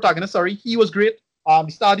main protagonist. Sorry, he was great. The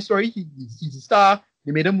star of the story. He's the star.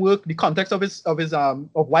 They made him work. The context of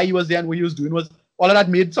why he was there and what he was doing was all of that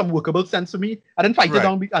made some workable sense for me. I didn't fight it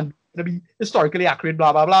down and to be historically accurate,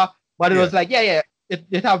 blah blah blah. But it was like, it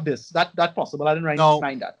have this that possible. I didn't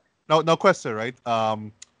mind that. Now, question, right?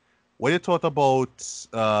 What you thought about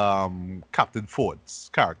Captain Ford's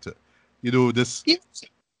character? You know, this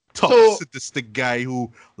tough, sadistic guy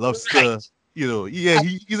who loves to,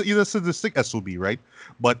 he's a sadistic SOB, right?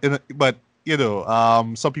 But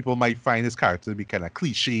some people might find his character to be kind of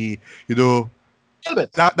cliche, a little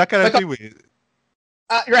bit. That kind of thing.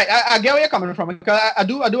 Right, I get where you're coming from. Because I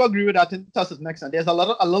do agree with that to a certain extent. There's a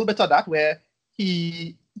little bit of that where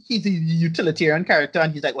he's a utilitarian character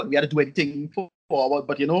and he's like, well, we had to do anything forward,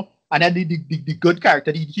 but and then the good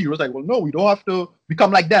character, the hero's like, well, no, we don't have to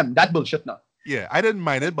become like them. That bullshit now. Yeah, I didn't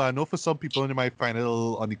mind it, but I know for some people they might find it a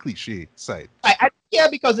little on the cliche side.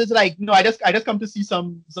 Because it's like, no, I just come to see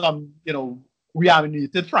some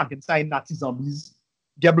reanimated Frankenstein Nazi zombies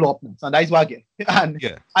get blow up, and that's what I get. And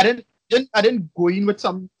I didn't go in with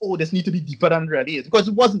some, this need to be deeper than it really is, because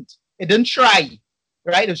it wasn't. It didn't try,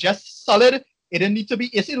 right? It was just solid. It didn't need to be.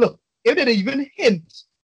 You see, look, if they didn't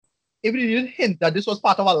hint that this was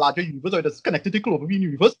part of a larger universe or it is connected to the Cloverfield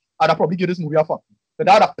universe, I'd have probably give this movie a fuck. But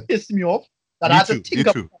that would have pissed me off. That I had to think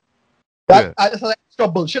of that. It's like extra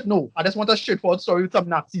bullshit. No, I just want a straightforward story with some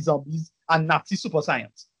Nazi zombies and Nazi super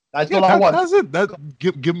science. That's all I want. That's it.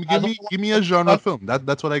 Give me a genre film.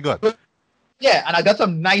 That's what I got. Yeah, and I got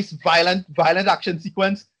some nice violent action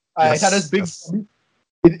sequence. It had this big zombie.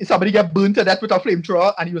 Somebody get burnt to death with a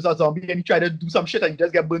flamethrower, and he was a zombie, and he tried to do some shit, and he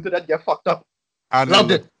just get burnt to death, get fucked up. And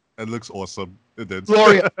loved it. It looks awesome. It did.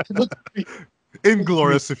 Glorious.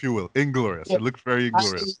 Inglorious, if you will. Inglorious. Yeah. It looked very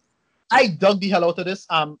inglorious. I dug the hell out of this.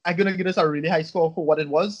 I'm gonna give this a really high score for what it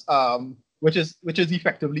was. Which is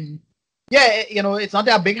effectively, it's not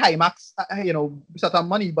that big high max, set of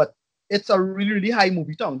money, but it's a really, really high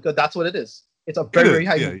movie town because that's what it is. It's a very, very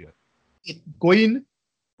high movie. Yeah. Going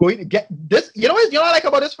to get this. You know what I like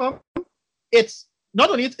about this film? It's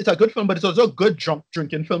not only it's a good film, but it's also a good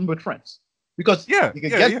drinking film with friends. Because you can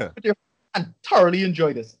get with your and thoroughly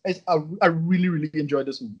enjoy this. I really, really enjoyed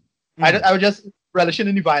this movie. I was just relishing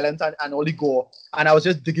in the violence and all the gore, and I was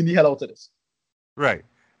just digging the hell out of this. Right.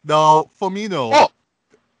 Now, for me, no.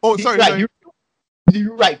 Sorry. Right.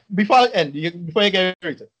 You're right. Before I end, before you get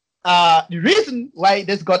into it, the reason why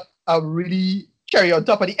this got a really cherry on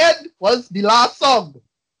top of the end was the last song.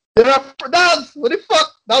 What the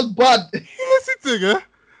fuck? That was bad. Here's the thing, eh?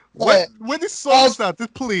 When the song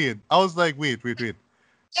started playing, I was like, wait. Yeah.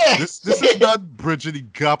 This is not bridging the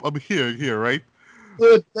gap I'm hearing here, right?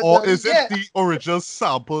 Or is it the original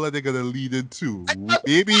sample that they're gonna lead into?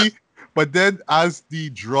 Maybe, but then as the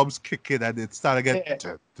drums kick in and it started again,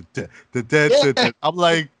 I'm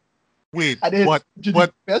like, wait, what?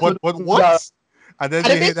 And then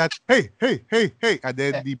they hear that, hey, and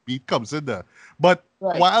then the beat comes in there. But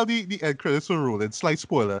while the end credits were rolling, slight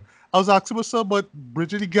spoiler, I was asking myself, but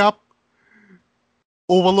bridging the gap,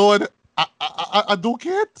 Overlord, I don't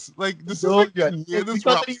get. Like, this is like the weirdest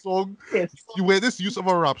rap song. The weirdest use of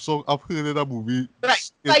a rap song I've heard in a movie.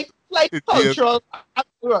 Right, like cultural.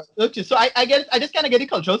 Okay, so I just kind of get the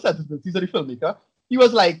cultural sensibilities of the filmmaker. He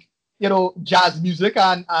was like, jazz music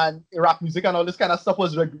and rap music and all this kind of stuff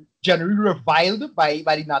was generally reviled by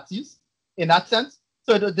the Nazis in that sense.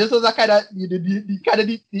 So this was a kind of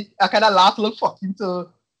last little fuck you to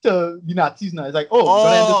the Nazis now. It's like,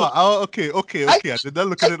 okay. I did not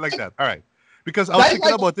look at it like that. All right. Because I was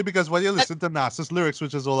thinking about it because when you listen to Nas's lyrics,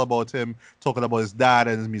 which is all about him talking about his dad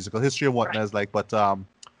and his musical history and whatnot, it's like, but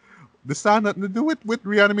this had nothing to do with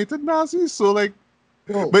reanimated Nazis. So like,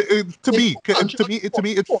 but to me,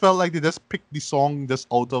 it felt like they just picked the song just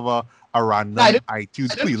out of a random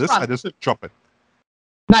iTunes playlist and just drop it.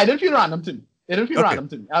 Nah, it didn't feel random to me.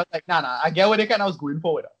 I was like, nah, I get what they kind of was going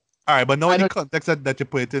for with it. All right, but now in the context that you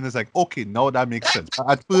put it in, it's like, okay, now that makes sense.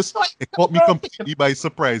 But at first, it caught me completely by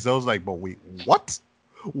surprise. I was like, but wait, what?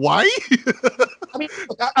 Why? I mean,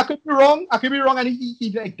 I could be wrong. And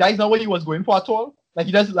he like, that's not what he was going for at all. Like,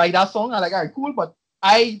 he doesn't like that song. I'm like, all right, cool. But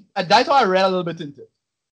that's how I read a little bit into it.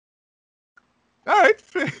 All right,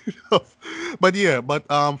 fair enough. But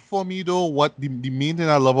for me though, what the main thing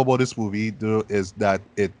I love about this movie though is that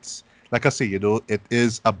it's, like I say, it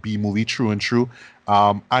is a B movie true and true.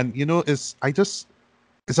 And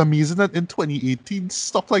it's amazing that in 2018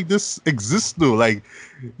 stuff like this exists though. Like,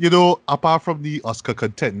 you know, apart from the Oscar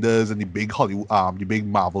contenders and the big Hollywood, the big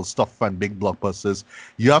Marvel stuff and big blockbusters,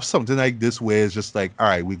 you have something like this where it's just like, all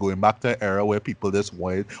right, we're going back to an era where people just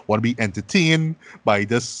want to be entertained by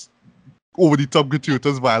this over the top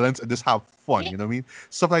gratuitous violence and just have fun. Yeah, You know what I mean?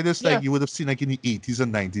 Stuff like this, like yeah. you would have seen like in the 80s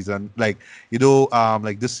and 90s, and like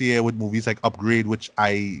like this year with movies like Upgrade, which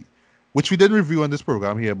we didn't review on this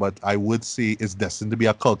program here, but I would say is destined to be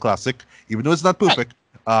a cult classic, even though it's not Right. perfect.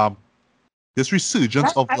 Um, this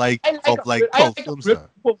resurgence I like of I cult like films Upgrade now.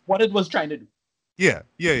 for what it was trying to do. Yeah.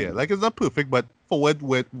 Like it's not perfect, but for what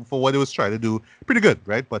it was trying to do, pretty good,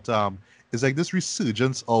 right? But it's like this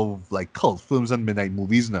resurgence of like cult films and midnight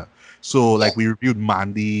movies now. So Yeah, like we reviewed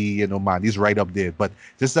Mandy, you know, Mandy's right up there. But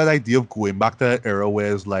just that idea of going back to that era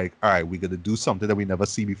where it's like, all right, we're gonna do something that we never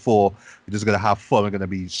see before. We're just gonna have fun. We're gonna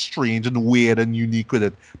be strange and weird and unique with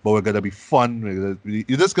it, but we're gonna be fun.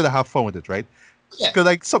 You're just gonna have fun with it, right? yeah. Cause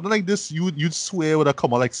like something like this, you'd swear would have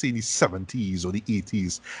come out like say in the 70s or the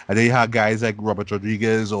 80s, and then you had guys like Robert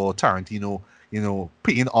Rodriguez or Tarantino, you know,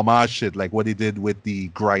 paying homage shit like what they did with the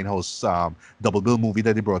Grindhouse double bill movie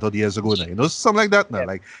that they brought out years ago. Now, you know, something like that. Now, Yeah.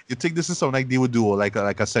 like you think this is something like they would do, or like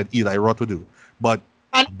I said, Eli Roth would do, but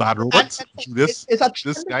And Bad Robots, and this it's a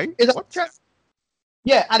this trend. guy, It's a what? trend.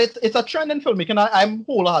 Yeah, and it's a trend in filmmaking I'm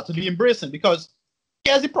wholeheartedly embracing because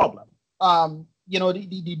here's the problem.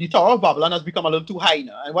 The Tower of Babylon has become a little too high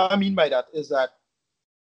now. And what I mean by that is that,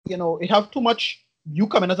 it have too much you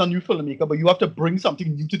come in as a new filmmaker, but you have to bring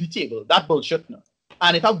something new to the table. That bullshit now.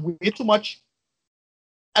 And it have way too much,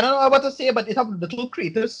 I don't know what to say, but it have little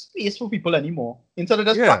creative space for people anymore. Instead of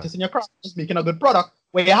just Yeah, practicing your craft, just making a good product,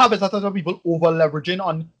 where you have is a lot of people over leveraging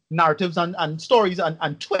on narratives and stories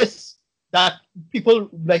and twists that people,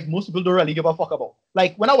 like most people, don't really give a fuck about.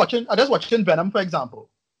 Like when I just watching Venom, for example,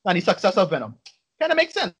 and the success of Venom, kind of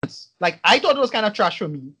makes sense. Like I thought it was kind of trash for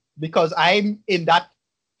me because I'm in that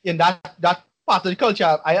part of the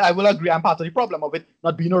culture. I will agree I'm part of the problem of it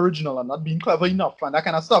not being original and not being clever enough and that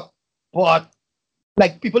kind of stuff. But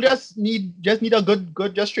like people just need a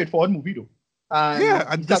good just straightforward movie though. yeah,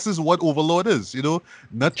 And and it's not this is what Overlord is, you know,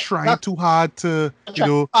 not trying not too hard to, you trying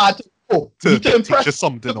know, hard to we need to to teach you impress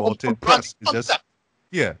something or or to bombard impress. It's just concept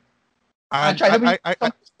yeah, and and try to be I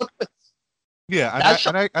some yeah, that's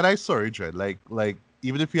shot. and I sorry, Dread. Like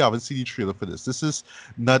even if you haven't seen the trailer for this is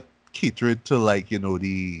not catered to like you know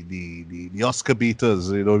the Oscar beaters,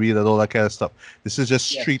 you know what I mean, and all that kind of stuff. This is just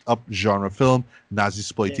Yeah, straight up genre film, Nazi yeah,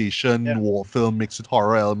 exploitation, yeah. war film mixed with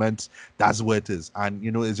horror elements. That's what it is, and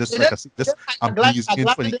you know it's just It like is, I said, just I'm glad amazing I'm in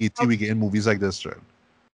glad they didn't 2018 we getting movies like this, Dread.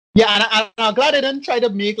 yeah, and I'm glad they didn't try to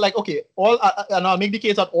make like okay, all and I'll make the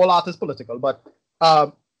case that all art is political, but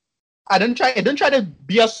um I didn't try to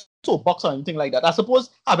be a soapbox or anything like that. I suppose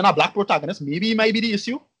having a black protagonist maybe might be the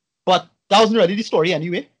issue, but that wasn't really the story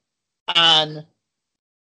anyway. And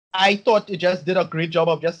I thought it just did a great job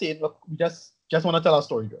of just saying, look, we just want to tell our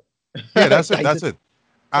story, girl. Yeah, Like, that's it, that's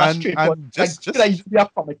straightforward. and Like, could I just used to be a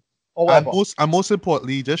comic or and whatever. most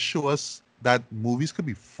importantly, just show us that movies could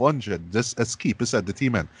be fun, just escape us at the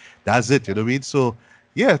team, and that's it. You know what I mean? So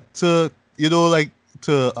yeah, to you know, like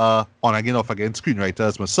to on again off again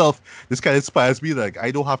screenwriters myself, this kind of inspires me. Like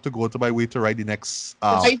I don't have to go to my way to write the next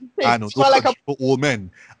I I think don't know, No so like a, Country for Old Men.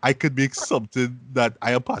 I could make something that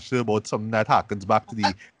I am passionate about, something that harkens back to the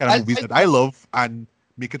kind of movies I that I love, and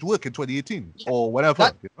make it work in 2018 or whatever.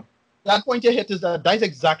 that You know? that point you hit is that's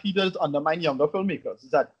exactly does undermine younger filmmakers.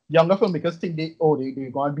 Is that younger filmmakers think they're going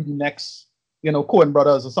to be the next Coen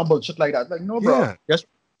brothers or some bullshit like that. Like no, bro, Yeah. just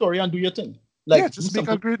story and do your thing. Yeah, Like do just make a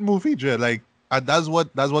something. great movie, Jay. Like, and that's what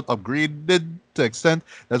Upgrade did to extent.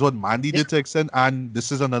 That's what Mandy Yeah, did to extent, and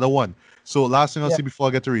this is another one. So, last thing I'll yeah, say before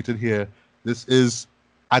I get to rate it here, this is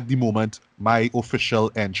at the moment my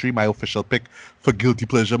official entry, my official pick for guilty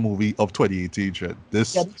pleasure movie of 2018. Jay. yeah,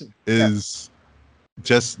 This me too. Yeah. is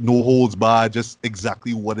just no holds barred, just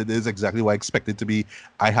exactly what it is, exactly what I expect it to be.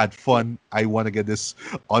 I had Yeah. fun. I want to get this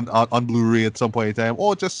on Blu-ray at some point in time,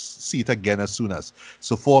 or just see it again as soon as.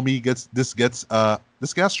 So for me, gets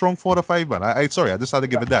strong 4 to 5, man. I sorry, I just had to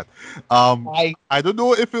give it that. Um, I I don't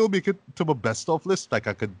know if it'll make it to my best of list. Like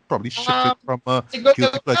I could probably shift it um, from a it goes,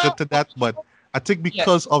 guilty pleasure to that, but I think yeah.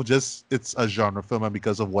 because of just it's a genre film and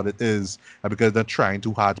because of what it is, and because they're trying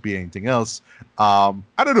too hard to be anything else, I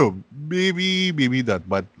don't know, maybe that,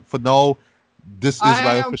 but for now, this is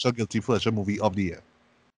my I am official guilty pleasure movie of the year.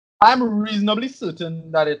 I'm reasonably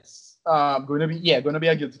certain that it's going to be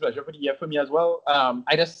a guilty pleasure for the year for me as well.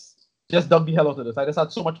 I just dug the hell out of this. I just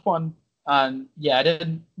had so much fun, and yeah, I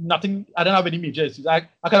didn't have any major issues. I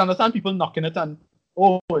can understand people knocking it and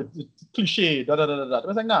it's cliche, da da da da da. I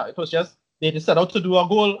was like, no, it was just They just set out to do a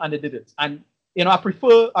goal and they did it. And I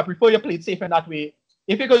prefer you play it safe in that way.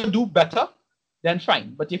 If you're going to do better, then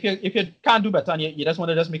fine. But if you can't do better and you just want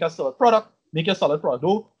to just make a solid product, make a solid product.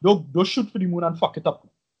 Don't shoot for the moon and fuck it up.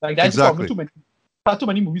 Like that's Exactly. too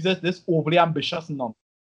many movies that's this overly ambitious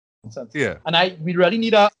nonsense. Yeah. And we really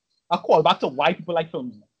need a callback to why people like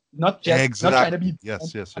films. Not trying to be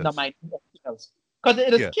yes. undermining everything else. Because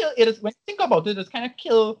it is when you think about it, it's kind of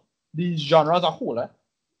kill the genre as a whole.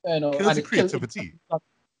 Kills the creativity.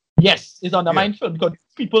 Yes, it's undermined film because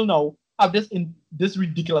people now have this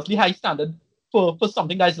ridiculously high standard for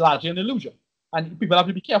something that is largely an illusion, and people have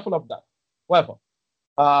to be careful of that. Whatever.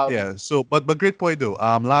 So, but great point though.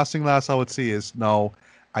 Last I would say is now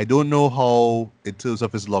I don't know how in terms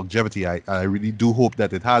of its longevity. I really do hope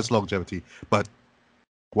that it has longevity, but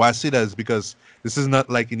why I say that is because this is not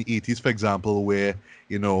like in the 80s, for example, where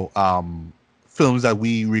films that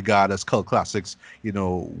we regard as cult classics,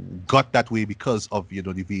 got that way because of the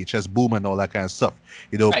VHS boom and all that kind of stuff.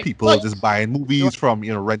 People just buying movies from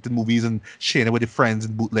renting movies and sharing it with their friends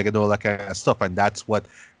and bootleg and all that kind of stuff, and that's what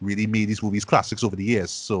really made these movies classics over the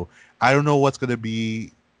years. So I don't know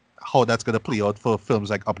how that's gonna play out for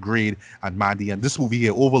films like Upgrade and Mandy and this movie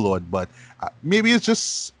here, Overlord. But maybe it's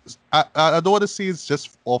just I don't want to say it's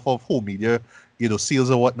just off of home media, sales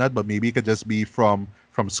or whatnot. But maybe it could just be from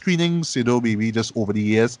screenings, maybe just over the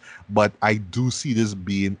years. But I do see this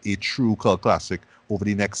being a true cult classic over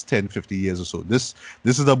the next 10, 50 years or so. This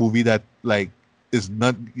is a movie that is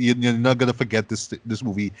not you're not gonna forget this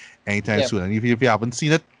movie anytime soon. And if you haven't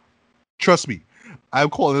seen it, trust me, I'm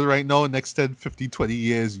calling it right now. Next 10, 15, 20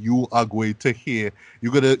 years, you are going to hear.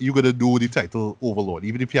 You're gonna know the title Overlord.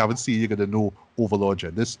 Even if you haven't seen it, you're gonna know Overlord.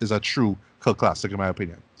 This is a true cult classic, in my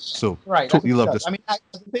opinion. So totally love this. I mean,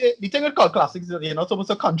 the thing with cult classics is that you're not supposed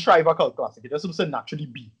to contrive a cult classic. You're just supposed to naturally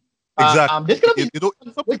be. Exactly.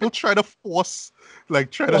 Some people try to force, I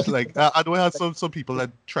know I have some people that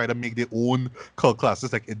try to make their own cult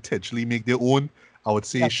classics, intentionally make their own. I would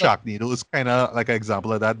say Sharknado is kind of like an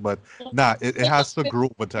example of that, but it has to grow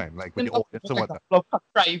over time, with the audience and whatnot.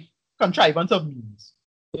 Contrivance of memes.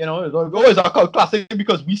 It's a cult classic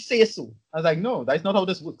because we say so. I was like, no, that's not how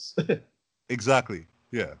this works. Exactly.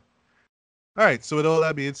 Yeah. All right. So with all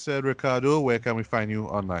that being said, Ricardo, where can we find you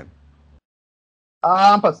online?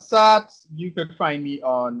 Passat, you could find me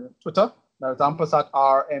on Twitter. That's Passat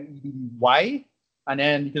RMEDY. And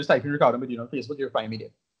then you can just type in Ricardo Medina on Facebook, you'll find me there.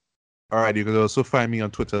 All right, you can also find me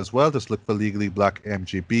on Twitter as well. Just look for Legally Black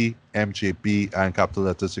MJB, and capital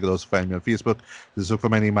letters. You can also find me on Facebook. Just look for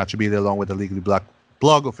my name, Matthew there, along with the Legally Black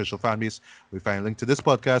blog official fan base. We find a link to this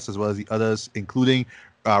podcast as well as the others, including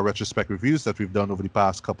retrospect reviews that we've done over the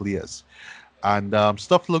past couple of years. And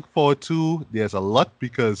stuff to look forward to. There's a lot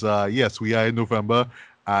because, yes, we are in November.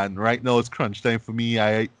 And right now it's crunch time for me.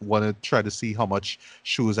 I want to try to see how much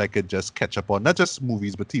shows I could just catch up on. Not just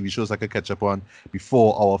movies, but TV shows I could catch up on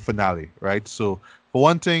before our finale, right? So for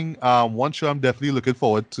one thing, one show I'm definitely looking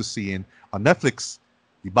forward to seeing on Netflix,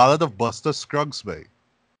 The Ballad of Buster Scruggs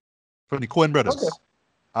from the Coen brothers. Okay.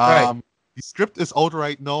 Right. The script is out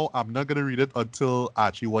right now. I'm not going to read it until I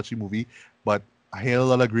actually watch the movie, but I hear a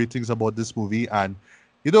lot of great things about this movie. And,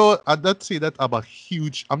 I'd not say that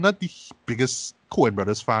I'm not the biggest Coen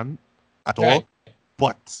brothers fan at all,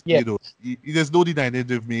 but there's no denying that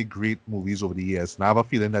they've made great movies over the years, and I have a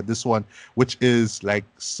feeling that this one, which is like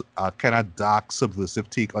a kind of dark,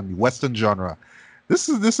 subversive take on the Western genre, this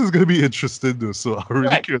is going to be interesting though. So I'm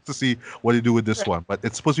really curious to see what they do with this one. But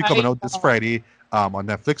it's supposed to be coming out this Friday on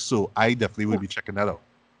Netflix, so I definitely will be checking that out.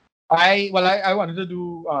 I wanted to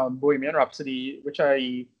do Bohemian Rhapsody, which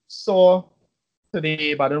I saw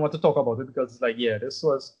today, but I didn't want to talk about it because this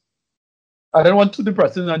was. I don't want two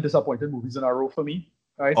depressing and disappointed movies in a row for me.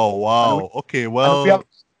 Right? Oh wow! Okay, well,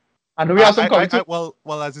 I know we have some. Well,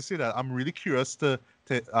 as you say that, I'm really curious to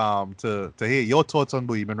hear your thoughts on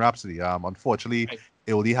Bohemian Rhapsody. Unfortunately,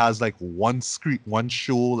 it only has one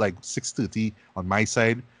show, 6:30 on my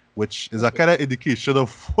side, which is a kind of indication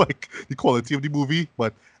of the quality of the movie.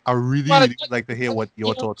 But I really would like to hear what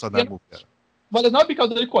your thoughts on that movie are. Well, it's not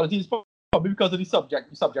because of the quality; it's probably because of the subject.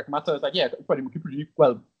 The subject matter is pretty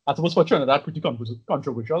well. I suppose for Trinidad, pretty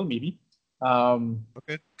controversial, maybe.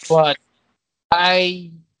 Okay. But I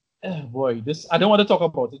don't want to talk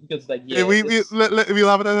about it because we'll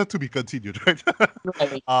have it to be continued, right?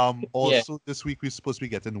 Right. Also, this week we're supposed to be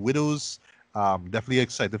getting Widows. Definitely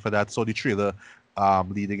excited for that. Saw the trailer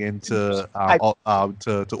leading into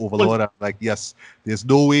to Overlord. Yes, there's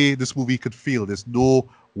no way this movie could fail. There's no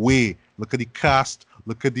way. Look at the cast.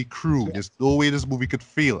 Look at the crew. There's no way this movie could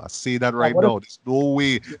fail. I say that right now. There's no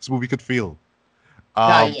way this movie could fail.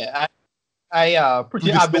 I pretty.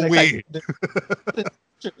 There's I've been no way.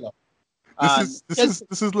 excited. And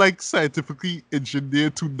This is like scientifically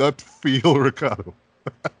engineered to not fail, Ricardo.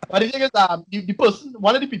 But the thing is, the person,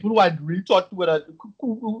 one of the people who I really thought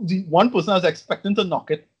the one person I was expecting to knock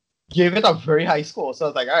it, gave it a very high score. So I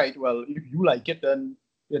was like, all right, well, if you like it, then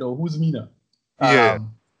who's Mina? Yeah.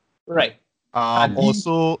 Right. And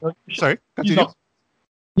also, sorry, continue.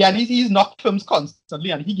 And he's knocked films constantly,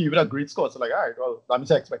 and he gave it a great score. So like, all right, well, I'm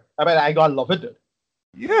just expect. I mean, I gotta love it. Dude.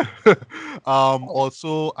 Yeah.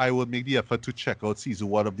 Also, I will make the effort to check out season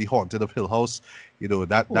 1 of The Haunted of Hill House. You know,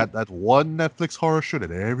 that one Netflix horror show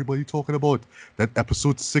that everybody talking about. That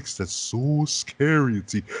episode 6 that's so scary.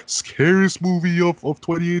 It's the scariest movie of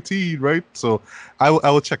 2018, right? So I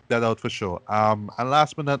will check that out for sure. And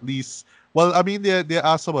last but not least, well, I mean, there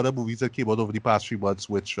are some other movies that came out over the past 3 months,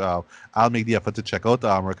 which I'll make the effort to check out.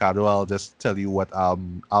 Ricardo, I'll just tell you what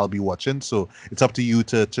I'll be watching. So it's up to you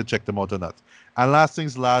to check them out or not. And last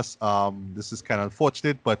things last, this is kind of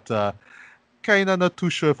unfortunate, but kind of not too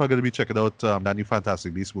sure if I'm going to be checking out that new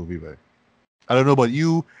Fantastic Beasts movie. But I don't know about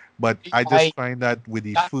you, but I just find that with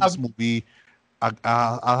the first movie,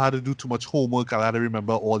 I'll have to do too much homework. I'll have to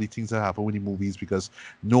remember all the things that happen with the movies because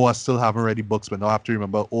I still haven't read the books, but now I have to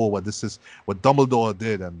remember, this is what Dumbledore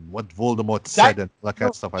did and what Voldemort said and all that kind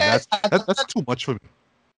of stuff. And that's too much for me.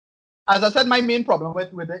 As I said, my main problem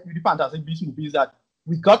with the Fantastic Beasts movie is that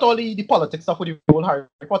we got all the politics stuff with the whole Harry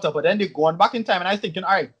Potter, but then they're going back in time, and I was thinking,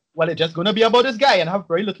 all right, well, it's just going to be about this guy and have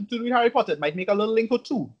very little to do with Harry Potter. It might make a little link or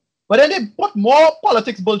two. But then they put more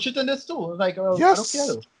politics bullshit in this too. I was like, yes. I don't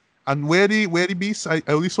care though. And where the beasts? I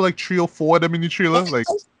only saw like 3 or 4 of them in the trailer. Like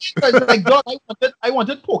God, I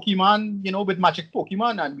wanted Pokemon, with magic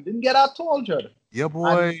Pokemon, and we didn't get at all, Judd. Yeah,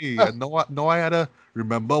 boy. And no, I had to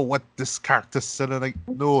remember what this character said. And like,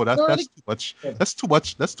 no, that's too much. That's too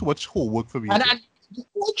much. That's too much homework for me. And the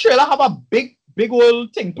whole trailer have a big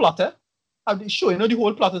old thing plotter. Sure, the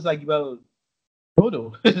whole plot is like, well,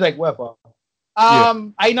 no. It's like, whatever. I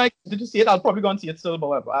know I wanted to see it. I'll probably go and see it still, but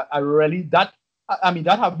whatever. I really, that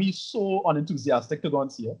have me so unenthusiastic to go and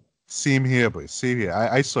see it. Same here, boy. Same here.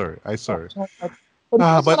 I saw it.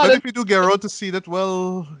 But if you do get around to see that,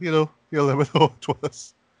 well, you'll never know what it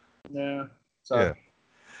was. Yeah. Yeah.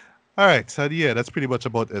 All right. So, yeah, that's pretty much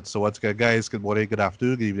about it. So, once again, guys, good morning, good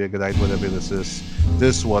afternoon, good evening, good night, whatever this is.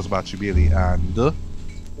 This was Matthew Bailey and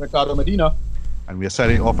Ricardo Medina. And we are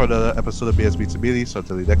signing off for another episode of Bears Beats and Bailey. So,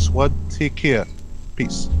 until the next one, take care.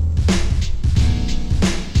 Peace.